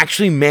have to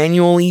actually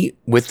manually,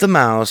 with the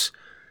mouse,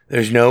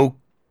 there's no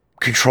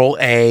Control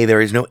A,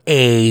 there is no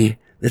A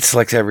that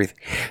selects everything.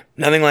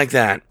 Nothing like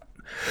that.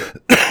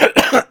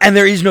 And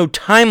there is no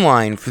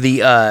timeline for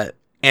the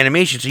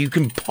animation, so you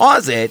can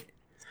pause it,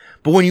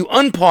 but when you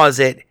unpause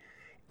it,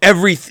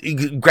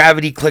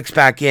 gravity clicks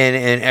back in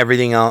and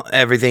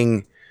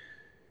everything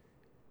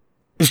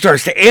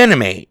starts to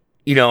animate,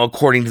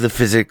 according to the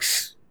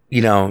physics,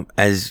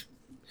 as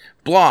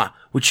blah,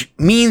 which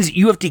means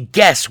you have to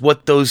guess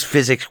what those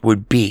physics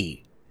would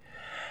be.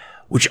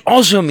 Which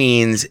also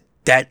means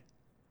that,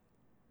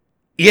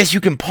 yes,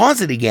 you can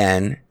pause it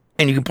again,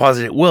 and you can pause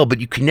it at will, but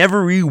you can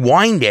never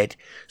rewind it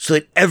so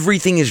that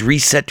everything is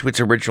reset to its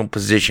original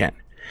position.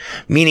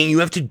 Meaning you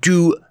have to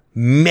do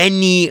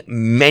many,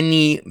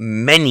 many,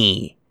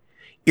 many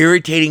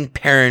irritating,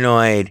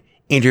 paranoid,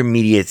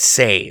 intermediate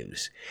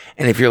saves.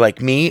 And if you're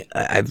like me,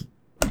 I've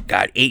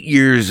got 8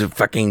 years of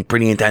fucking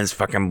pretty intense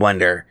fucking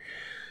Blender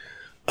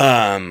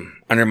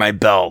under my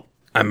belt.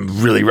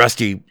 I'm really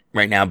rusty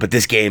right now, but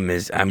this game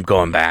I'm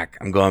going back.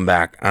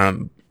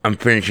 I'm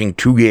finishing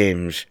 2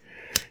 games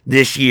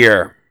this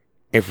year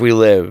if we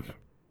live.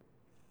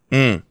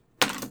 I've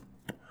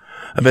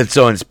been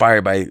so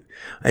inspired by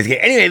this game.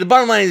 Anyway, the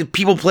bottom line is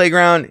People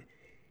Playground.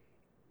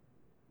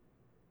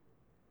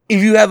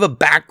 If you have a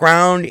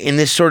background in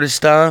this sort of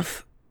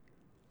stuff,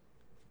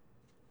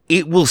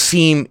 it will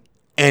seem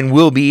and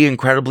will be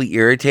incredibly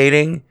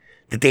irritating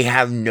that they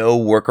have no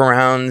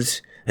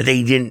workarounds, that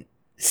they didn't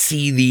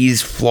see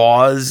these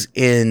flaws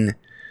in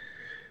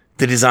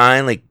the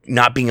design, like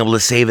not being able to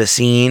save a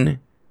scene,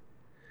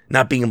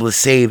 not being able to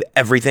save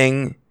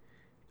everything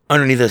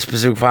underneath a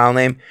specific file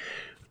name.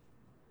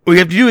 What you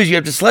have to do is you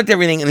have to select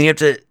everything and then you have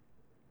to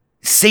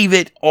save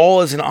it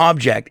all as an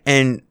object.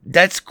 And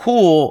that's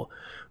cool,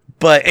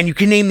 and you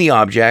can name the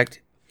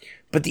object,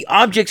 but the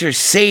objects are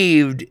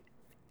saved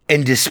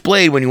and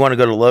displayed when you want to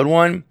go to load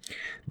one.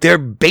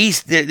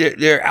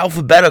 They're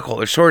alphabetical.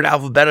 They're sorted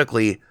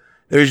alphabetically.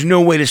 There's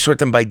no way to sort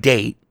them by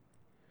date.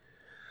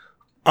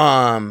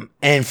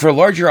 And for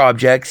larger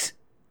objects,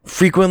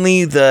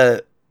 frequently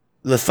the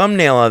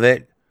thumbnail of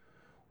it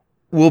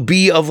will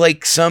be of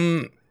like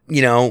some,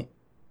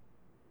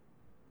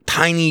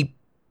 tiny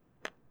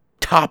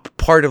top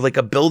part of like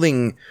a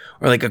building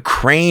or like a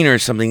crane or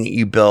something that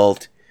you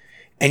built,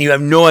 and you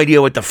have no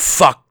idea what the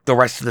fuck the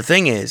rest of the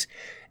thing is.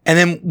 And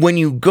then when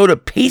you go to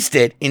paste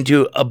it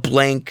into a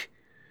blank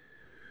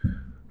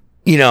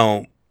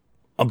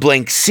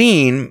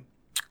scene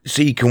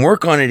so you can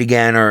work on it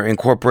again or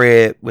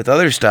incorporate it with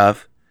other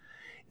stuff,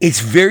 it's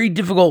very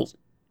difficult.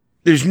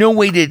 There's no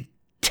way to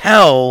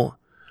tell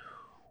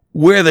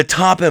where the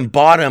top and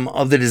bottom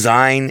of the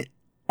design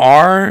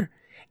are.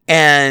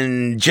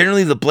 And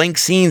generally the blank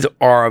scenes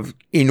are of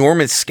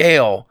enormous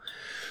scale.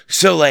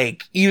 So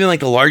like, even like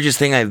the largest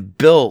thing I've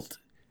built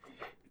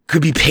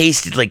could be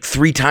pasted like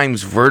 3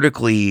 times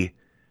vertically.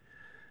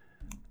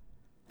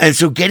 And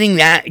so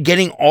getting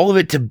all of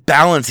it to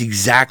balance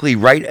exactly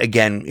right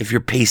again, if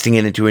you're pasting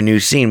it into a new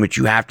scene, which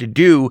you have to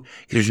do,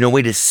 because there's no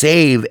way to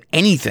save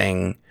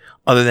anything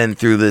other than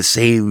through the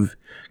save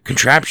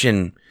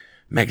contraption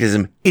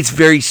mechanism. It's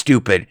very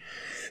stupid.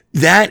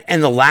 That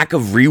and the lack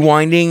of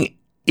rewinding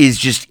is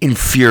just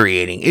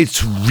infuriating.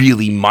 It's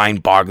really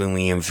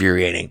mind-bogglingly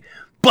infuriating.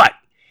 But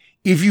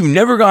if you've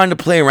never gone to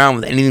play around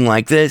with anything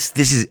like this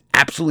is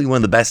absolutely one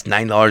of the best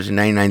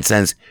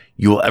 $9.99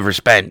 you will ever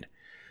spend.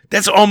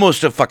 That's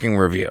almost a fucking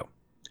review.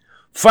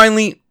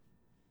 Finally,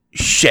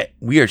 shit,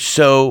 we're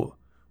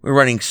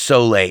running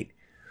so late.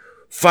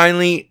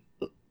 Finally,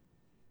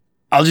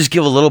 I'll just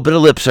give a little bit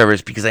of lip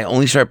service because I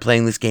only started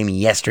playing this game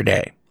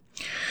yesterday.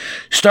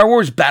 Star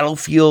Wars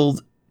Battlefront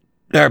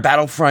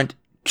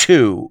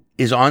 2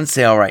 is on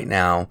sale right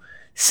now.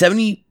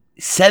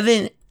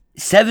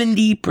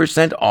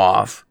 70%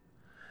 off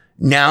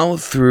now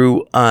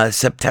through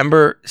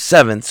September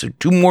 7th, so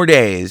 2 more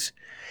days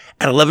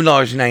at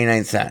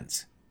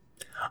 $11.99.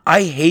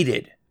 I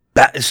hated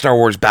Star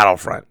Wars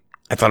Battlefront.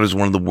 I thought it was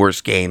one of the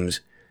worst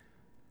games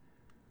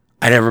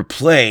I'd ever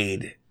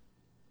played,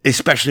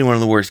 especially one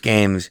of the worst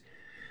games.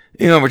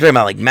 We're talking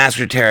about like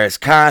Master Teräs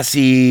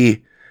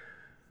Käsi,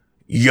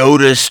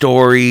 Yoda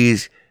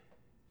stories,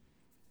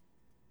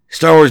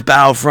 Star Wars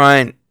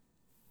Battlefront.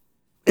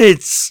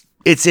 It's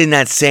in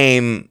that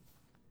same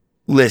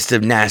list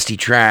of nasty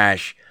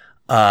trash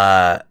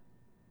attempts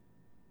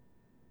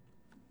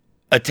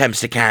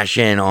to cash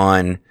in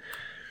on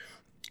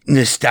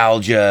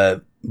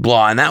nostalgia,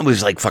 blah, and that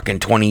was like fucking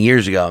 20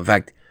 years ago. In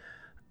fact,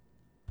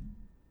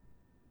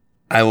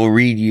 I will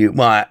read you,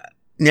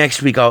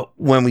 next week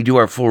when we do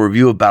our full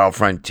review of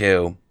Battlefront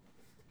 2,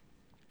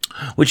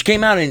 which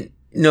came out in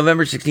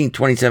November 16,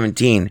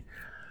 2017.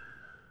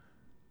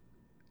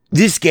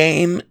 This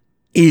game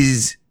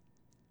is,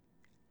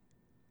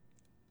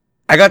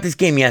 I got this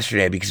game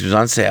yesterday because it was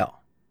on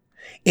sale.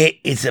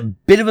 It's a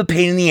bit of a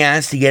pain in the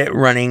ass to get it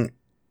running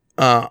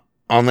on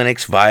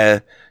Linux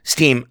via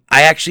Steam.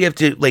 I actually have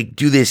to like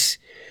do this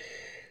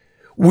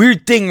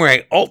weird thing where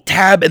I alt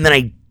tab and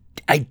then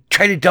I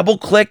try to double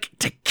click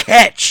to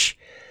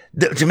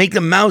make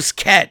the mouse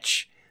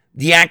catch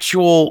the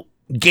actual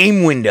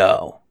game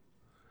window,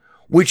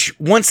 which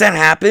once that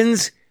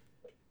happens,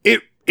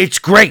 it's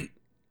great.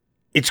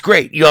 It's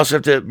great. You also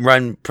have to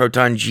run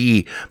Proton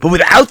G, but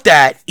without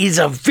that, it is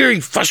a very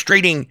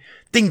frustrating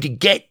thing to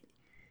get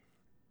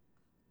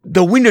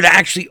the window to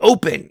actually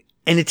open,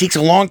 and it takes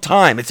a long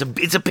time. It's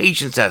a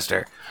patience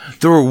tester.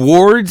 The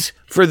rewards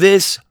for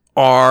this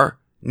are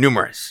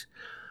numerous.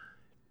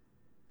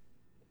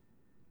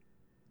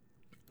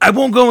 I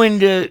won't go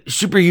into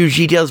super huge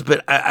details,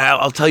 but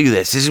I'll tell you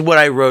this. This is what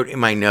I wrote in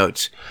my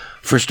notes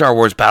for Star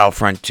Wars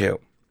Battlefront 2.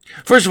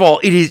 First of all,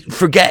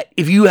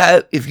 if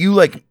you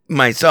like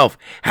myself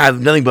have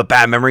nothing but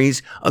bad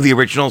memories of the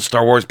original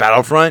Star Wars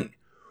Battlefront,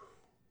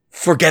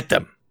 forget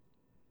them.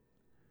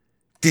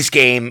 This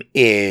game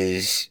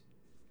is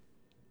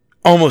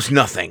almost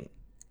nothing.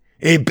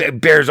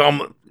 It bears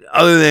almost,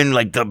 other than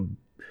like the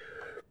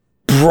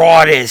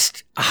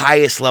broadest,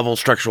 highest level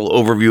structural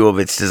overview of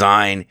its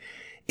design,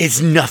 it's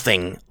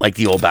nothing like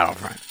the old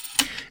Battlefront.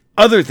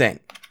 Other thing,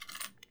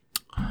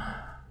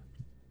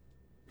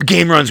 the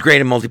game runs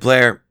great in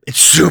multiplayer. It's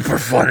super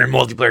fun in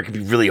multiplayer. It can be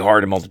really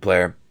hard in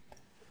multiplayer.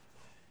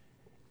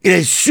 It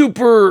is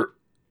super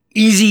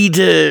easy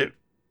to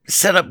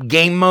set up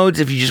game modes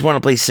if you just want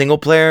to play single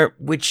player,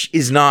 which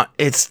is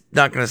it's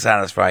not going to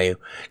satisfy you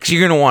because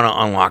you're going to want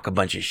to unlock a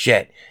bunch of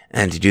shit.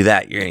 And to do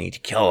that, you're going to need to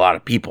kill a lot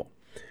of people.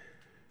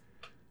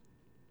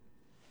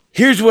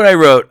 Here's what I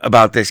wrote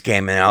about this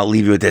game, and I'll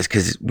leave you with this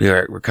because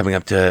we're coming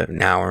up to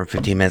an hour and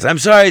 15 minutes. I'm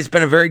sorry, it's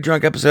been a very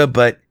drunk episode,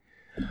 but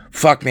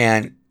fuck,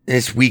 man,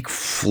 this week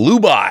flew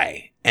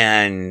by.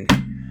 And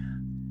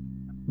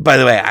by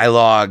the way, I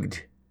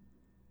logged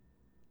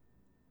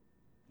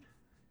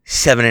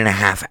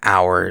 7.5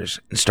 hours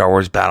in Star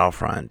Wars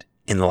Battlefront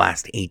in the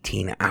last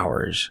 18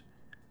 hours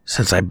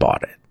since I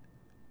bought it.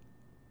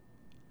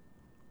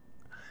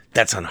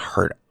 That's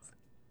unheard of.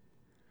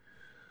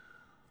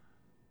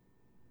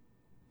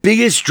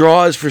 Biggest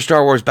draws for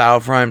Star Wars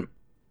Battlefront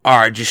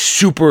are just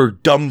super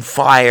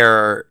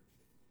dumbfire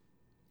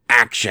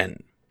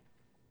action.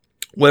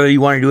 Whether you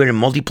want to do it in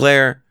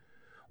multiplayer,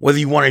 whether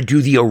you want to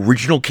do the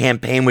original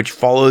campaign, which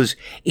follows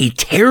a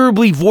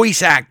terribly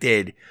voice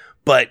acted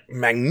but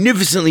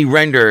magnificently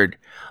rendered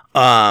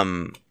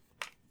cast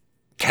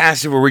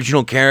of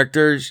original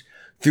characters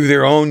through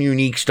their own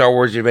unique Star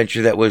Wars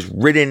adventure that was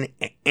written,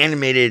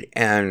 animated,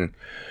 and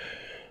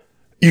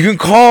you can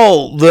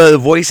call the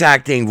voice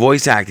acting.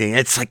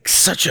 It's like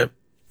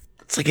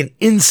it's like an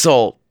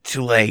insult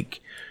to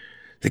like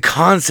the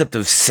concept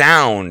of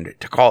sound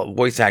to call it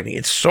voice acting.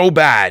 It's so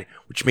bad,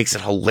 which makes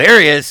it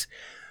hilarious.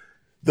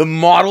 The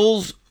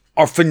models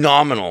are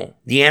phenomenal.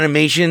 The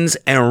animations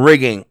and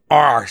rigging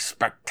are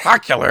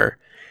spectacular.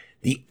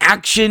 The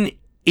action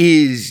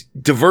is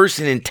diverse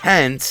and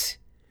intense.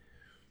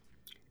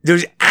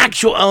 There's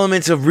actual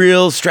elements of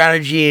real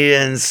strategy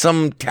and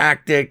some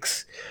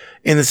tactics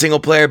in the single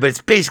player, but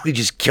it's basically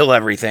just kill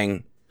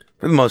everything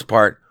for the most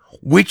part,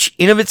 which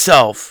in of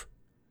itself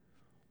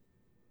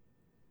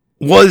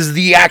was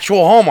the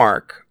actual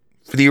hallmark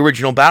for the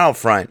original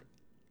Battlefront.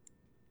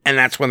 And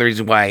that's one of the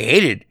reasons why I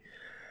hated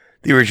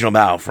the original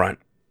Battlefront.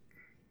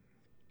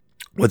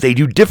 What they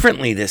do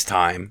differently this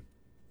time,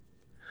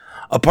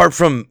 apart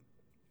from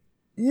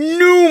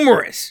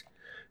numerous,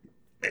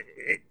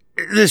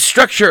 the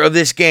structure of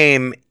this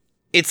game,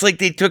 it's like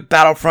they took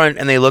Battlefront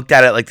and they looked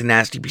at it like the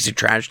nasty piece of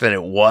trash that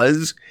it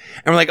was.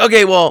 And we're like,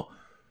 okay, well,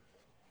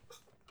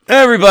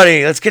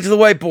 everybody, let's get to the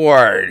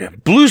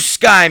whiteboard. Blue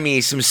sky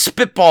me some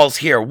spitballs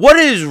here. What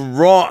is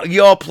wrong?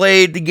 Y'all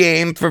played the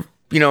game for,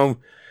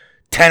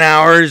 10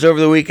 hours over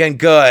the weekend.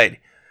 Good.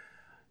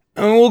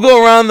 And we'll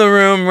go around the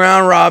room,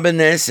 round robin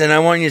this, and I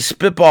want you to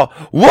spitball.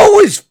 What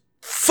was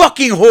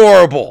fucking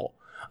horrible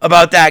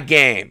about that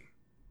game?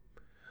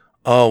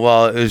 Oh,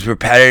 well, it was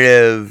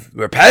repetitive.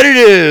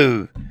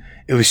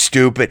 It was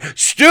stupid.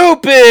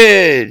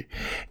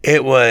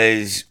 It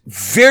was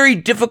very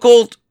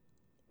difficult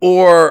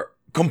or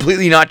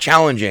completely not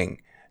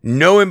challenging.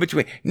 No in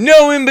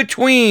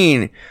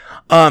between.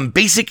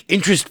 Basic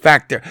interest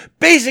factor.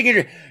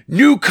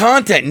 New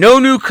content. No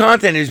new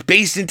content is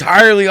based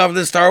entirely off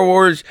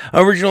the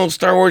original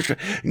Star Wars.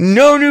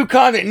 No new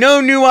content.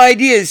 No new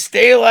ideas.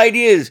 Stale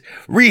ideas.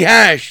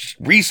 Rehashed.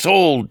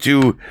 Resold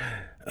to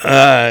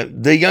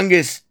the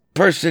youngest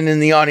person in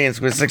the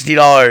audience with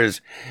 $60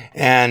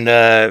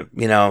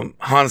 and,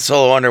 Han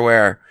Solo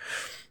underwear,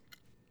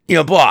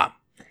 blah.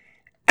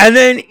 And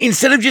then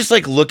instead of just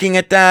like looking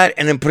at that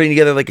and then putting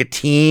together like a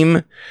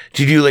team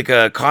to do like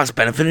a cost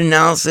benefit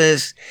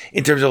analysis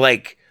in terms of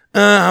like,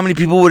 how many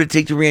people would it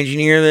take to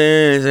re-engineer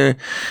this?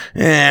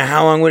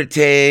 How long would it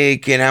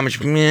take? And how much,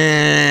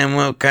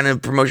 what kind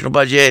of promotional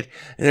budget?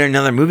 Is there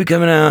another movie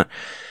coming out?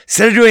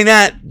 Instead of doing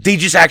that, they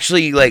just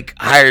actually like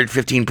hired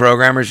 15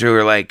 programmers who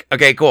were like,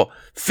 okay, cool.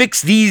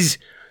 Fix these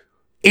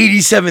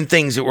 87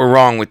 things that were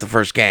wrong with the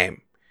first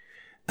game.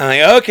 I'm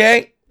like,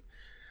 okay.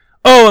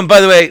 Oh, and by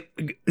the way,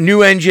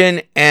 new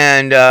engine,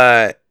 and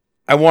I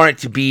want it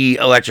to be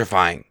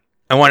electrifying.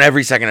 I want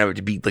every second of it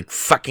to be like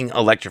fucking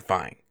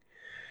electrifying.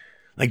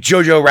 Like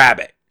Jojo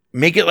Rabbit.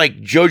 Make it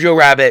like Jojo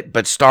Rabbit,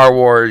 but Star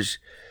Wars,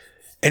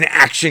 an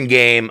action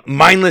game,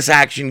 mindless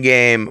action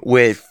game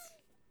with,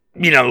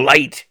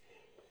 light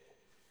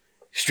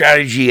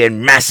strategy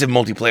and massive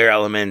multiplayer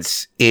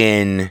elements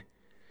in...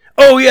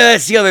 Oh, yeah,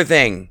 that's the other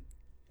thing.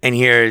 And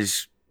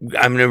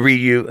I'm going to read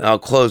you, I'll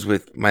close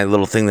with my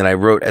little thing that I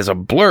wrote as a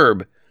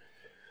blurb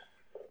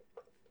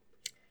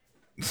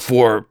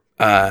for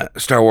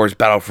Star Wars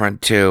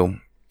Battlefront 2,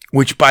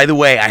 which, by the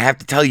way, I have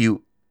to tell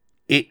you,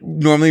 it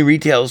normally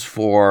retails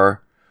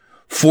for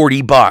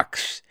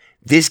 $40.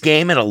 This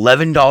game at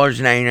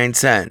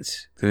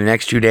 $11.99 for the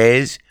next 2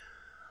 days.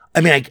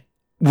 I mean,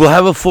 we'll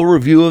have a full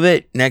review of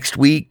it next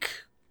week,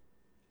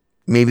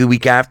 maybe the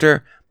week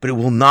after, but it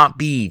will not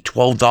be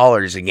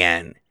 $12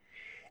 again.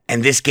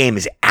 And this game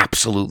is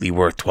absolutely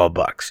worth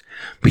 $12.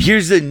 But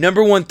here's the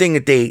number one thing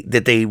that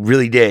they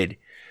really did.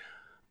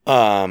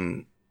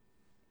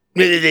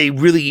 They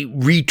really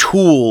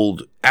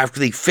retooled after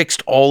they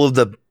fixed all of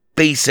the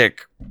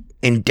basic,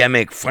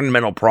 endemic,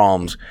 fundamental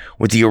problems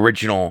with the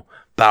original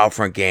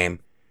Battlefront game.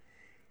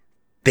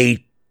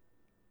 They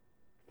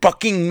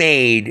fucking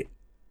made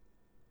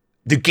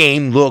the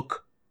game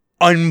look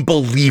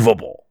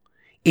unbelievable.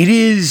 It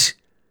is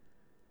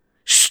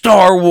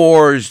Star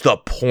Wars the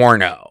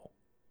porno.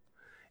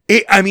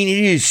 It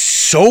is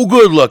so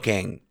good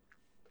looking.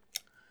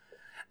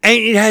 And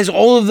it has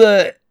all of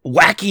the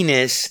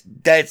wackiness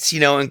that's,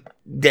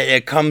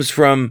 that comes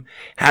from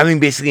having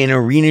basically an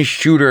arena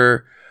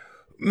shooter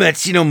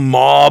that's,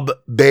 mob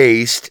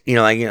based,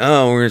 like,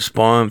 oh, we're going to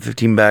spawn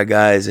 15 bad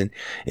guys, and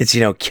it's,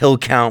 kill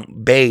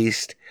count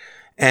based.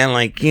 And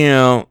like,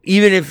 even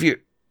if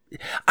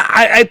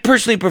I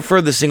personally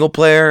prefer the single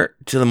player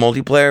to the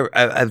multiplayer.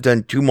 I've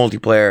done 2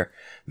 multiplayer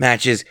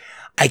matches.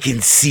 I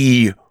can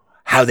see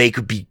how they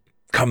could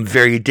become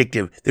very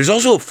addictive. There's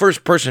also a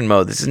first person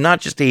mode. This is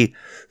not just a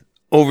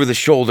over the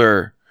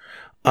shoulder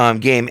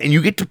game, and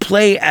you get to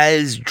play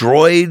as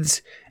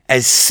droids,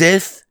 as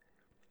Sith,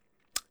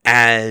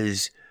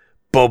 as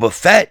Boba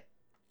Fett,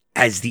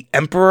 as the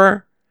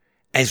Emperor,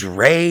 as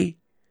Rey,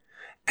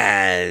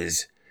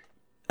 as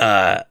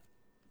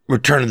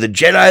Return of the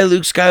Jedi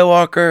Luke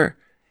Skywalker,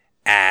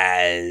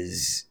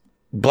 as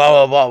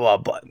blah, blah, blah, blah,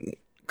 blah,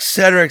 et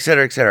cetera, et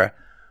cetera, et cetera.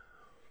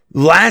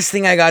 Last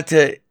thing I got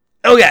to...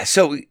 Oh, yeah,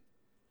 so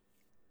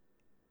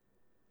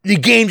the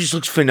game just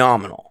looks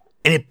phenomenal.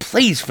 And it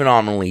plays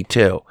phenomenally,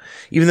 too.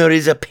 Even though it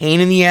is a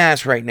pain in the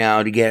ass right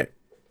now to get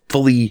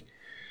fully...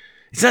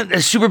 It's not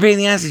a super pain in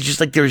the ass. It's just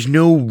like there's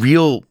no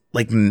real,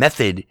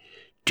 method.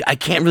 I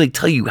can't really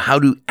tell you how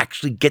to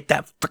actually get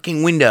that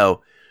freaking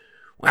window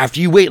after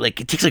you wait.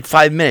 It takes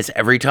 5 minutes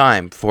every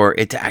time for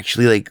it to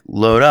actually,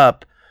 load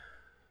up.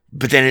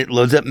 But then it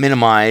loads up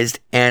minimized.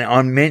 And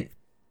on Mint,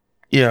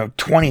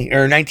 20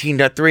 or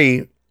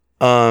 19.3,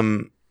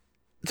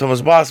 it's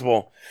almost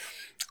impossible.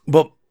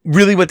 But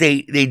really what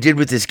they did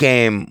with this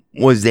game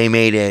was they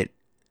made it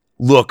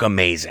look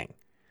amazing.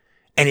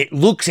 And it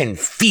looks and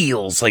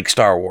feels like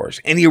Star Wars.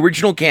 And the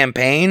original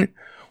campaign,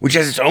 which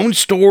has its own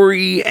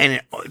story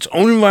and its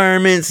own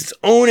environments, its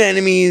own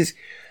enemies,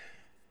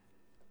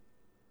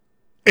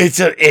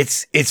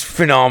 it's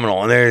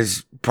phenomenal. And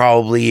there's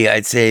probably,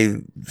 I'd say,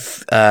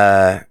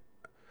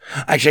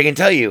 actually I can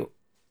tell you,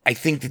 I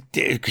think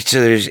that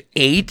so there's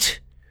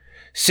 8,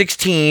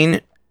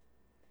 16.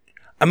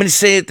 I'm going to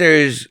say that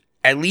there's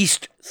at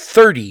least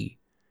 30,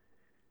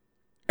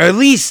 or at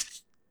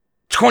least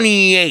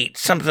 28,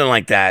 something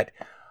like that,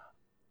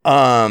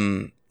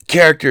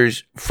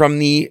 characters from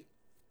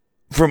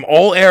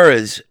all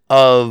eras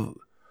of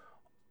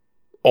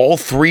all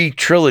 3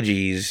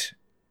 trilogies,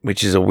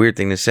 which is a weird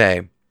thing to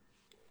say.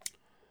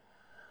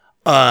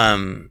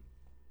 And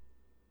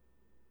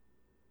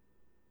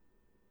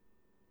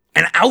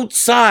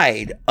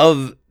outside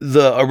of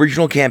the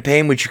original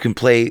campaign, which you can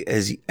play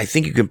as, I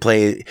think you can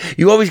play,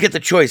 you always get the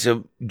choice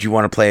of, do you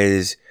want to play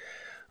as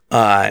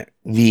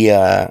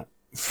the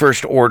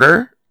First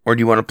Order, or do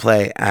you want to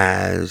play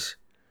as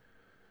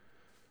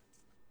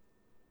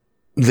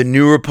the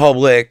New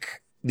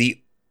Republic,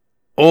 the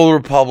Old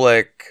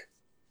Republic,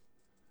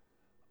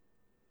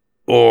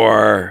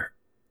 or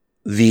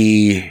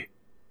the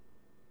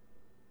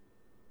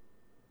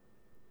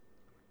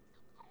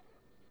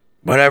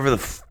whatever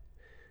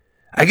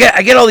I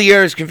get all the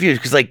eras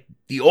confused because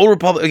the Old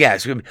Republic, yeah,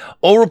 it's gonna be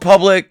Old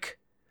Republic.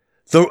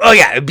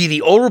 It'd be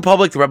the Old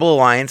Republic, the Rebel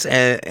Alliance,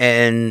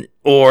 and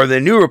or the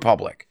New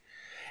Republic,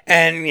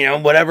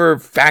 and whatever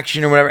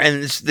faction or whatever.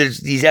 And there's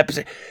these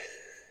episodes.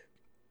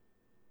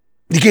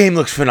 The game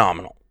looks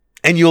phenomenal,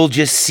 and you'll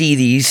just see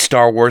these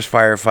Star Wars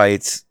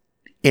firefights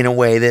in a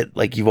way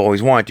that you've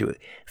always wanted to. The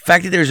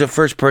fact that there's a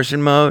first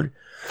person mode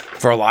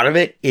for a lot of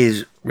it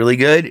is really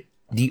good.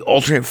 The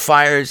alternate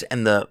fires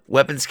and the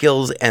weapon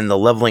skills and the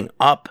leveling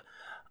up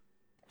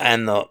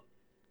and from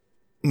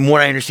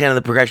what I understand of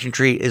the progression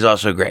tree is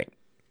also great.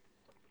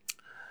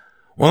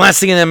 One last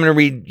thing, and I'm going to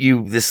read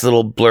you this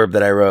little blurb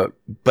that I wrote.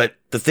 But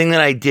the thing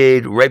that I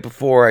did right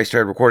before I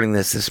started recording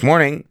this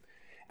morning,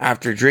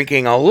 after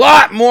drinking a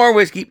lot more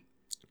whiskey,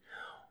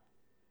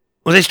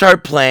 was I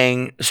started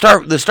playing the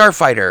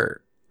Starfighter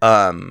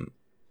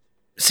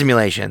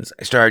simulations.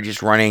 I started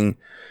just running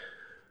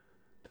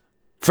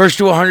first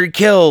to 100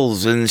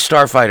 kills in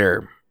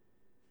Starfighter.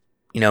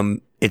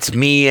 It's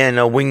me and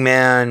a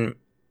wingman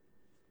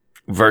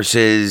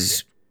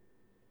versus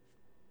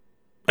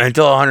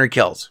until 100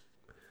 kills.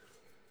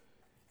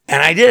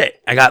 And I did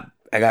it. I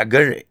got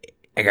good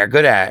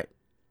at it.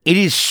 It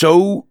is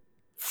so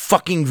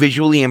fucking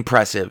visually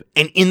impressive.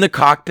 And in the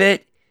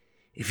cockpit,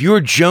 if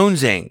you're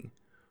jonesing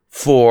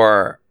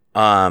for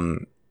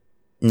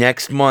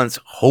next month's,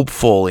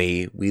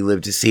 hopefully we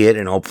live to see it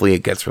and hopefully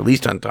it gets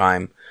released on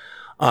time,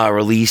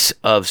 release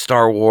of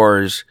Star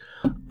Wars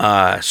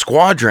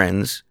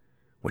Squadrons,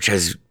 which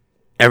has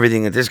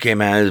everything that this game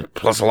has,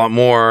 plus a lot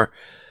more,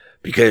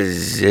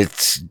 because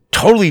it's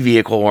totally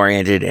vehicle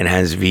oriented and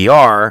has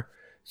VR.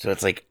 So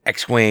it's like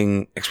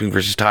X-Wing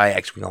versus TIE,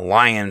 X-Wing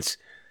Alliance,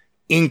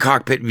 in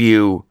cockpit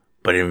view,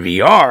 but in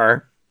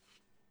VR.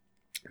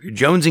 If you're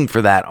jonesing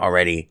for that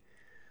already,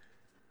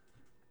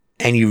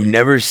 and you've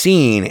never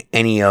seen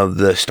any of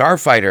the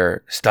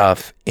Starfighter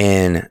stuff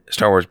in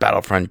Star Wars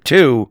Battlefront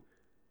 2,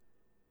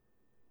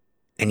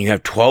 and you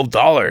have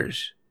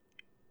 $12,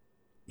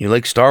 you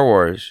like Star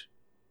Wars,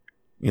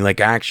 you like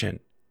action,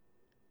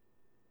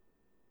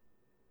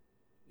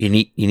 you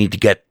need to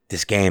get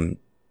this game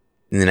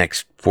in the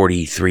next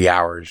 43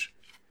 hours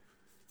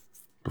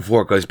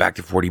before it goes back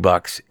to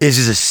 $40. This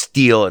is a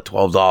steal at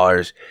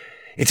 $12.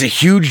 It's a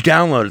huge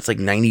download. It's like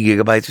 90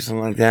 gigabytes or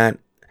something like that.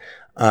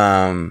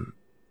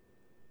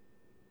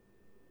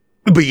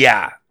 But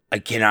yeah, I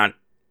cannot.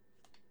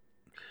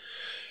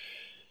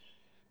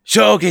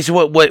 So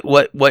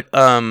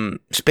what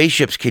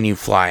spaceships can you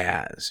fly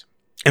as?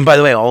 And by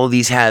the way, all of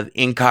these have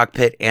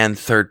in-cockpit and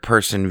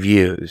third-person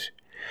views.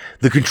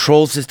 The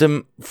control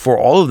system for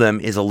all of them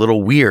is a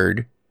little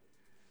weird.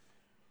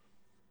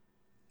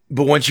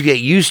 But once you get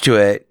used to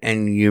it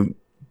and you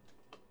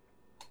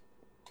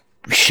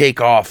shake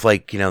off,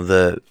 like,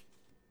 the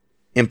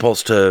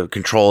impulse to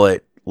control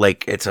it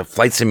like it's a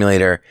flight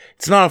simulator.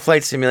 It's not a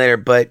flight simulator,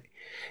 but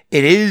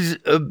it is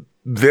a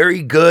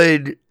very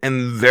good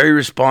and very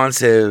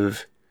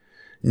responsive,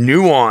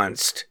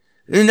 nuanced,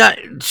 not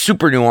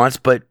super nuanced,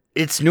 but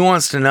it's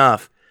nuanced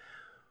enough.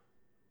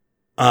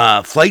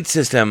 Flight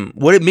system.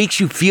 What it makes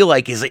you feel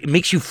like is it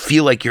makes you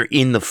feel like you're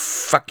in the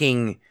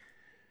fucking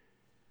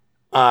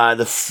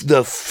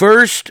the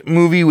first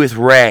movie with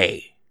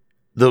Rey,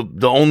 the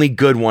only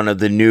good one of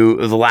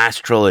the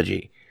last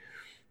trilogy,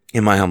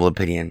 in my humble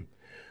opinion.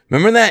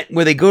 Remember that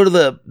where they go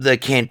to the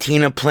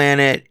Cantina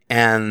planet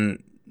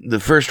and the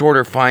First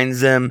Order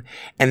finds them,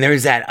 and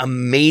there's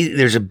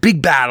a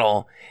big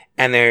battle,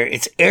 and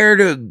it's air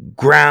to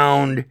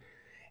ground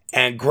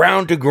and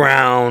ground to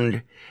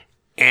ground,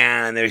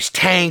 and there's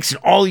tanks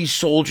and all these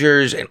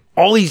soldiers and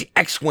all these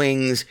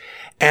X-Wings,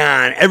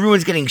 and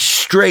everyone's getting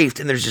strafed,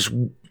 and there's this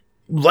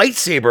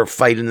lightsaber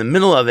fight in the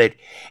middle of it,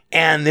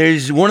 and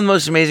there's one of the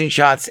most amazing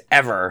shots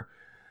ever.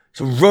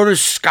 It's a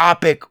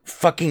rotoscopic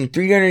fucking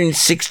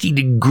 360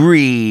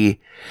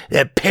 degree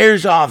that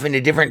pairs off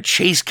into different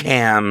chase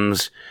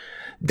cams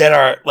that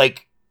are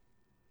like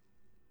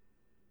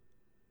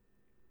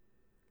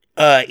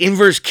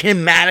inverse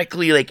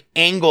kinematically like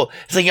angle.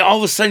 It's like all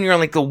of a sudden you're on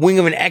like the wing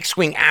of an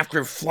X-Wing after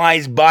it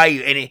flies by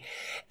you, and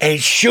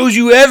it shows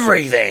you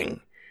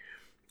everything,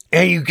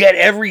 and you get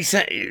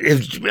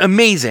it's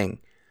amazing.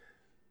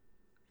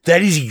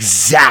 That is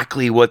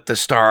exactly what the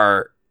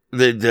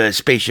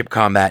spaceship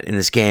combat in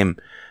this game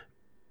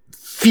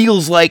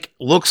feels like,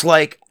 looks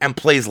like, and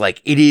plays like.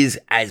 It's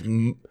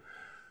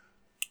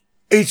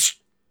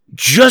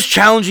just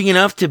challenging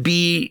enough to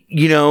be,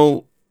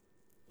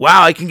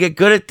 wow, I can get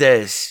good at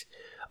this.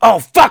 Oh,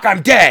 fuck,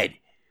 I'm dead.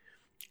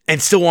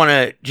 And still want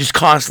to just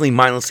constantly,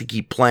 mindlessly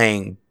keep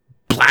playing,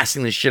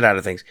 blasting the shit out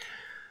of things.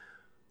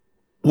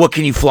 What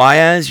can you fly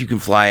as? You can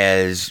fly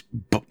as,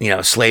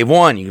 Slave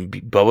One. You can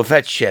be Boba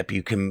Fett's ship.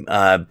 You can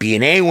be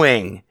an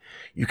A-Wing.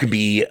 You can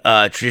be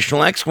a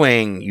traditional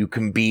X-Wing. You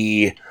can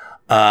be,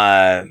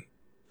 and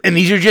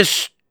these are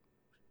just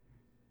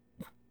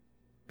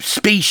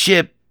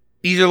spaceship.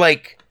 These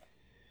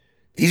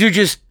are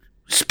just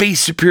space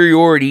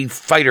superiority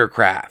fighter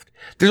craft.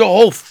 There's a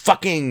whole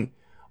fucking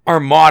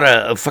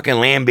armada of fucking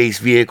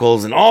land-based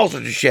vehicles and all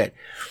sorts of shit.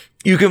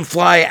 You can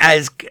fly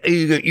as,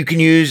 you can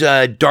use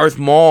Darth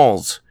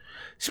Maul's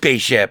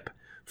spaceship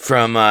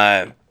from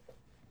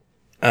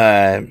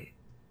Phantom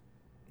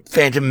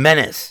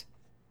Menace,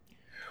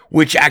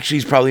 which actually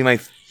is probably my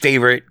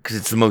favorite because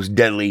it's the most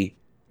deadly,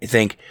 I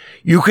think.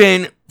 You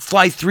can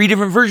fly 3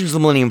 different versions of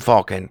the Millennium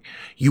Falcon.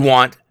 You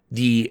want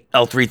the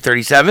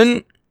L337,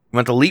 you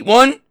want the Elite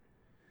one,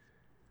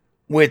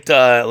 with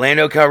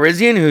Lando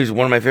Calrissian, who's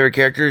one of my favorite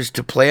characters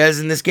to play as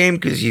in this game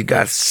because he's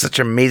got such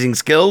amazing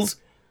skills.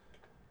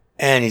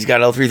 And he's got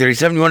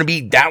L337. You want to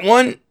be that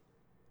one?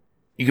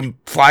 You can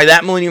fly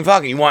that Millennium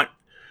Falcon. You want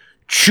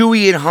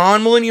Chewie and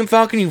Han Millennium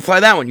Falcon? You can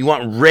fly that one. You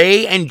want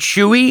Rey and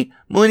Chewie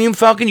Millennium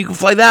Falcon? You can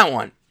fly that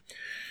one.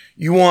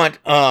 You want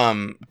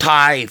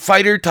TIE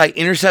Fighter, TIE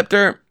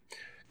Interceptor,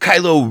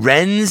 Kylo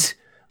Ren's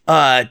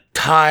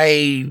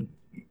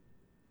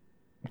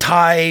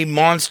TIE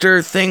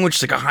Monster thing, which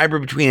is like a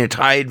hybrid between a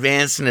TIE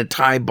Advanced and a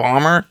TIE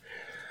Bomber,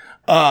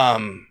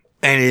 and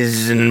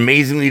is an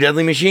amazingly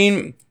deadly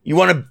machine. You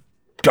want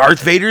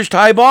Darth Vader's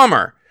TIE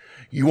Bomber.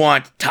 You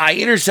want TIE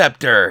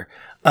Interceptor,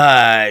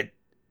 TIE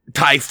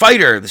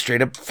Fighter, the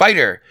straight up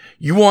fighter.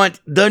 You want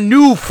the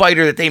new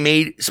fighter that they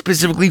made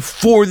specifically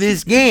for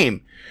this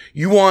game.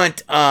 You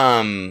want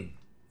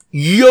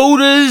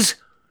Yoda's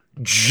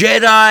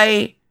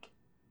Jedi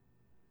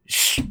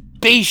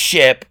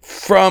spaceship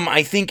from,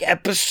 I think,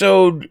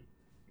 episode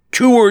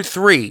 2 or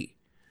 3.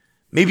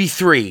 Maybe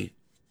 3.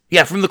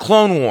 Yeah, from the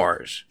Clone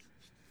Wars.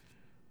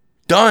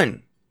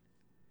 Done.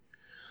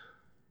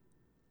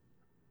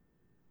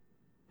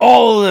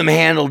 All of them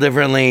handle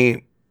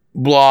differently.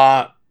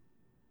 Blah.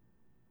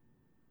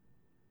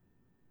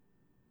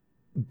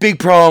 Big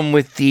problem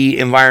with the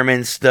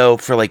environments, though,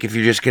 for like if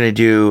you're just going to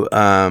do,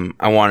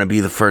 I want to be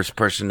the first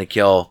person to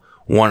kill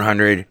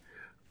 100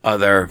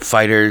 other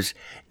fighters,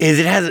 is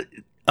it has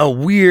a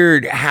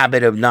weird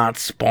habit of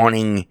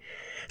sometimes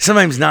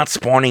not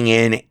spawning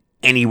in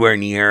anywhere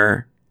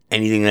near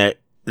anything that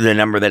the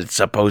number that it's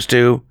supposed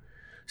to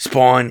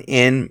spawn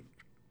in.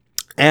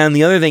 And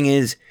the other thing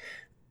is,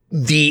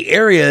 the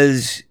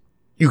areas,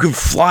 you can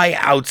fly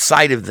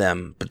outside of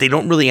them, but they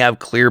don't really have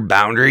clear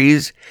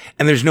boundaries,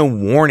 and there's no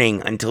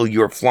warning until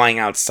you're flying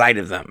outside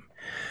of them.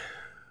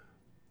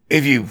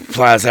 If you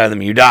fly outside of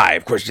them, you die.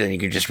 Of course, then you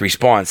can just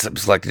respawn,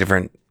 select a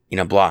different,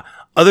 blah.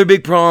 Other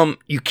big problem,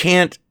 you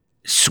can't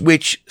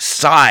switch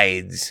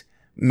sides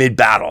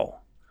mid-battle.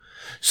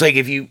 So like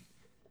if you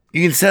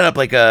can set up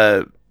like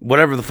a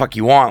whatever the fuck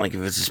you want, like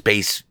if it's a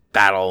space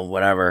battle,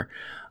 whatever,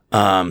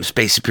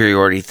 space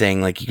superiority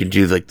thing, like you can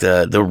do like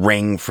the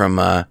ring from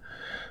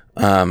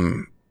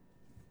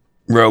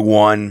Rogue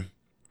One,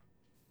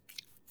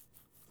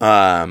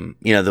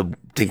 the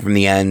thing from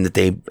the end that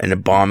they end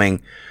up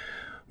bombing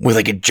with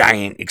like a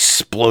giant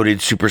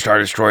exploded Super Star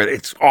Destroyer.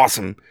 It's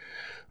awesome.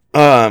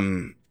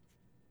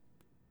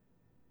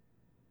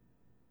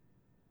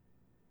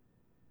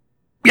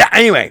 Yeah,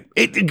 anyway,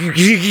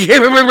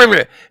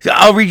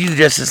 I'll read you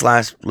just this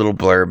last little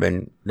blurb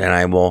and then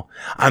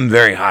I'm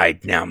very high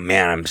now,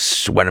 man. I'm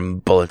sweating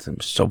bullets. I'm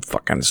so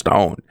fucking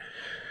stoned.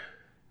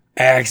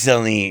 I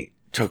accidentally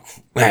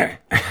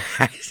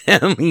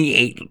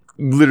ate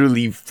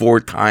literally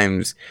 4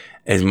 times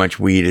as much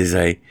weed as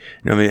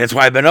that's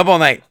why I've been up all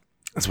night.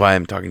 That's why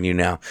I'm talking to you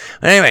now.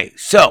 But anyway,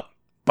 so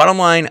bottom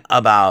line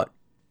about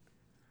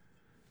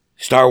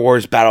Star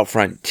Wars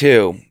Battlefront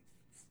 2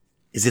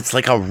 is it's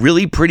like a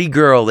really pretty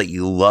girl that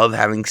you love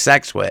having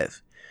sex with,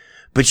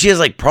 but she has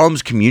like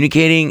problems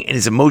communicating and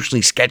is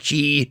emotionally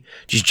sketchy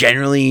just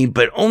generally,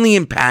 but only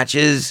in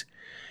patches.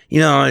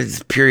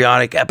 It's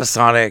periodic,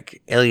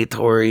 episodic,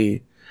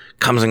 aleatory,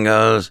 comes and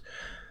goes.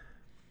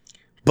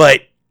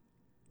 But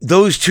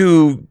those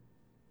two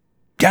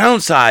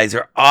downsides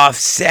are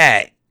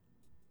offset,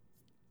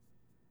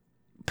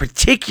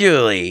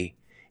 particularly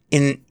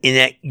in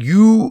that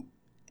you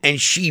and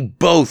she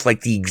both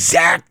like the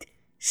exact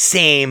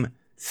same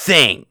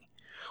thing,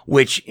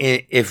 which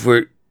if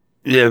there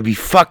would be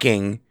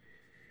fucking,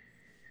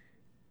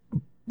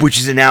 which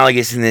is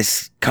analogous in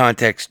this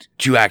context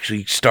to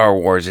actually Star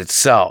Wars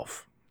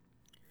itself.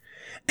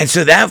 And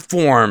so that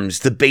forms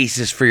the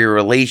basis for your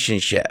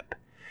relationship.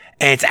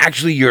 And it's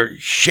actually your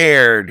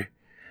shared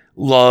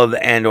love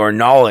and or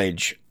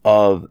knowledge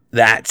of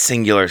that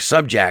singular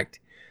subject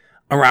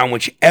around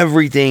which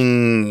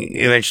everything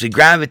eventually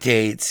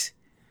gravitates.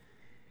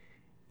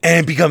 And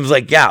it becomes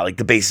like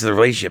the basis of the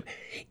relationship.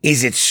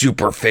 Is it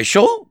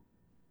superficial?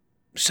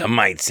 Some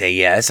might say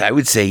yes. I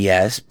would say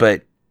yes,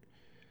 but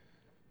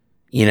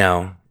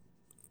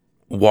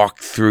walk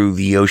through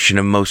the ocean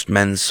of most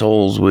men's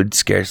souls would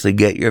scarcely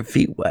get your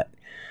feet wet.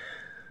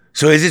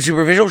 So is it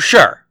superficial?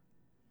 Sure.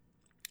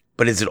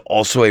 But is it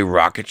also a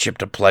rocket ship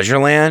to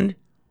Pleasureland?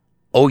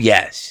 Oh,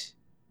 yes.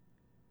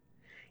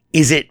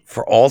 Is it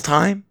for all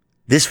time?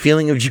 This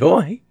feeling of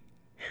joy?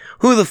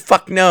 Who the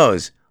fuck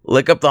knows?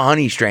 Lick up the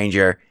honey,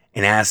 stranger,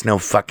 and ask no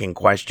fucking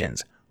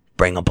questions.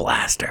 Bring a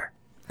blaster.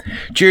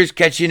 Cheers,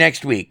 catch you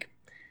next week,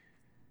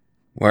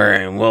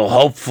 where we'll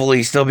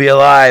hopefully still be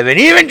alive and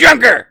even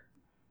drunker.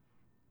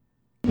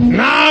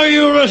 Now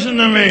you listen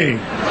to me.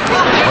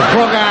 The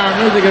program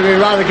music can be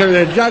rather because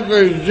the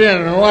juggler's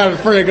gin and what is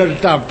pretty good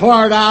stuff.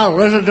 Pour it out,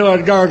 listen to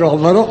it gurgle a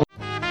little. 4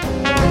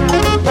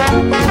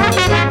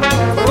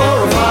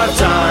 or 5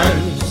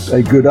 times.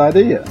 A good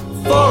idea.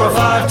 4 or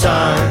 5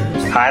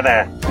 times. Hi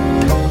there.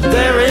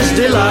 There is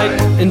delight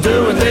in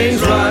doing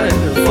things right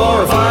 4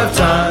 or 5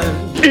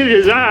 times. It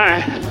is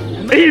I,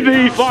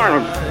 E.B.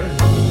 Farnham.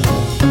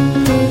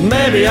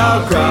 Maybe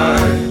I'll cry.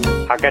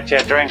 I'll get you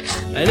a drink.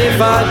 And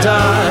if I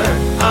die,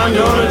 I'm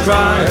gonna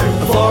cry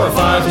 4 or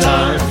 5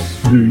 times.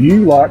 Do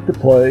you like to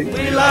play?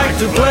 We like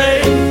to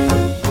play.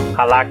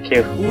 I like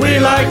you. We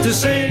like to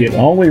sing. It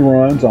only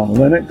runs on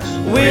Linux.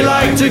 We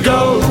like to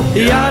go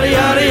yada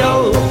yada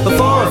yo 4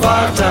 or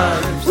 5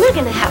 times. We're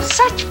gonna have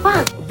such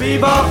fun.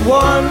 Bebop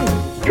 1.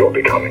 You're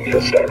becoming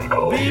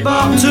hysterical.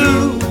 Bebop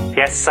 2.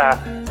 Yes, sir.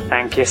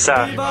 Thank you,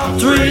 sir. Bebop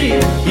 3.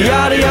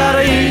 Yada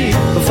yada e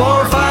 4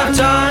 or 5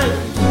 times.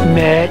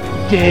 Matt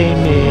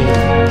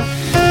Damon.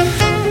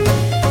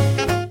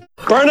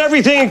 Burn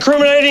everything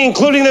incriminating,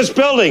 including this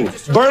building.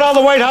 Burn all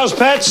the White House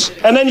pets,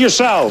 and then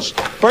yourselves.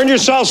 Burn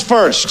yourselves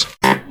first.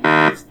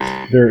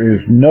 There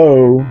is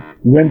no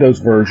Windows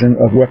version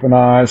of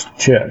weaponized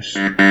chess.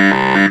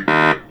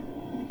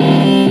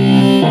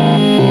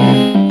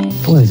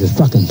 Boy, this is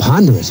fucking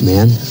ponderous,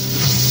 man.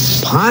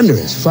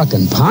 Ponderous,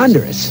 fucking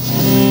ponderous.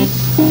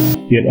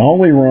 It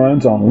only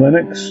runs on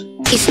Linux.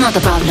 It's not a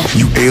problem.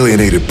 You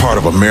alienated part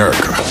of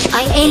America.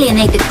 I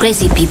alienated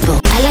crazy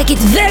people. I like it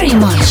very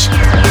much.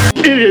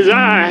 It is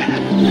I,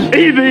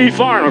 E.B.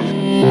 Farnham.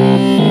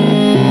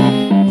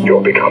 You're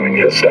becoming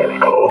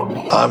hysterical.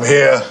 I'm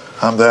here,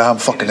 I'm there, I'm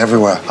fucking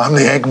everywhere. I'm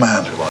the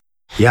Eggman.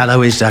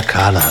 Yellow is the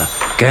color,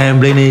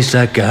 gambling is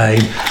the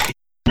game.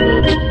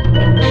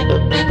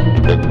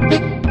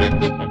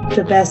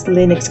 The Best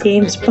Linux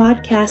Games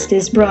podcast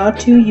is brought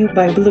to you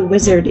by Blue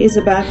Wizard is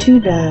About to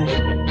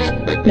Die.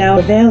 Now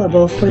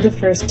available for the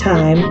first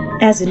time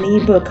as an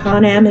ebook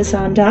on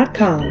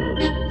Amazon.com.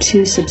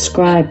 To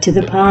subscribe to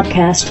the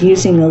podcast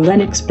using a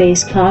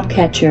Linux-based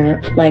podcatcher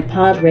like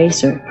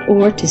Podracer,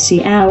 or to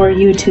see our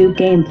YouTube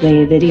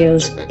gameplay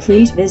videos,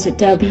 please visit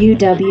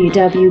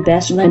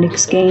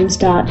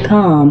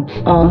www.bestlinuxgames.com.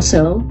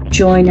 Also,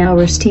 join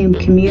our Steam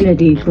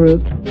community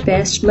group,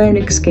 Best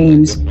Linux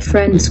Games,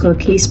 Friends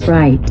Cookie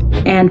Sprite,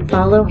 and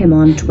follow him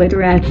on Twitter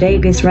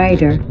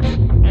 @VegasWriter.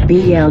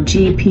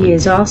 BLGP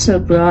is also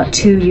brought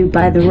to you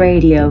by the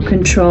Radio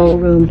Control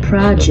Room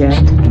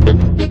Project.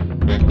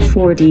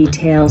 For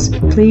details,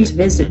 please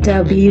visit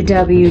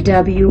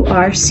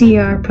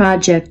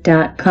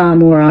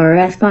www.rcrproject.com or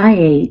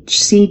rfihc.com.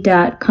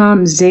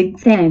 Zig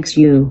thanks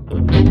you.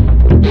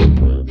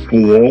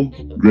 For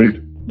great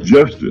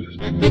justice.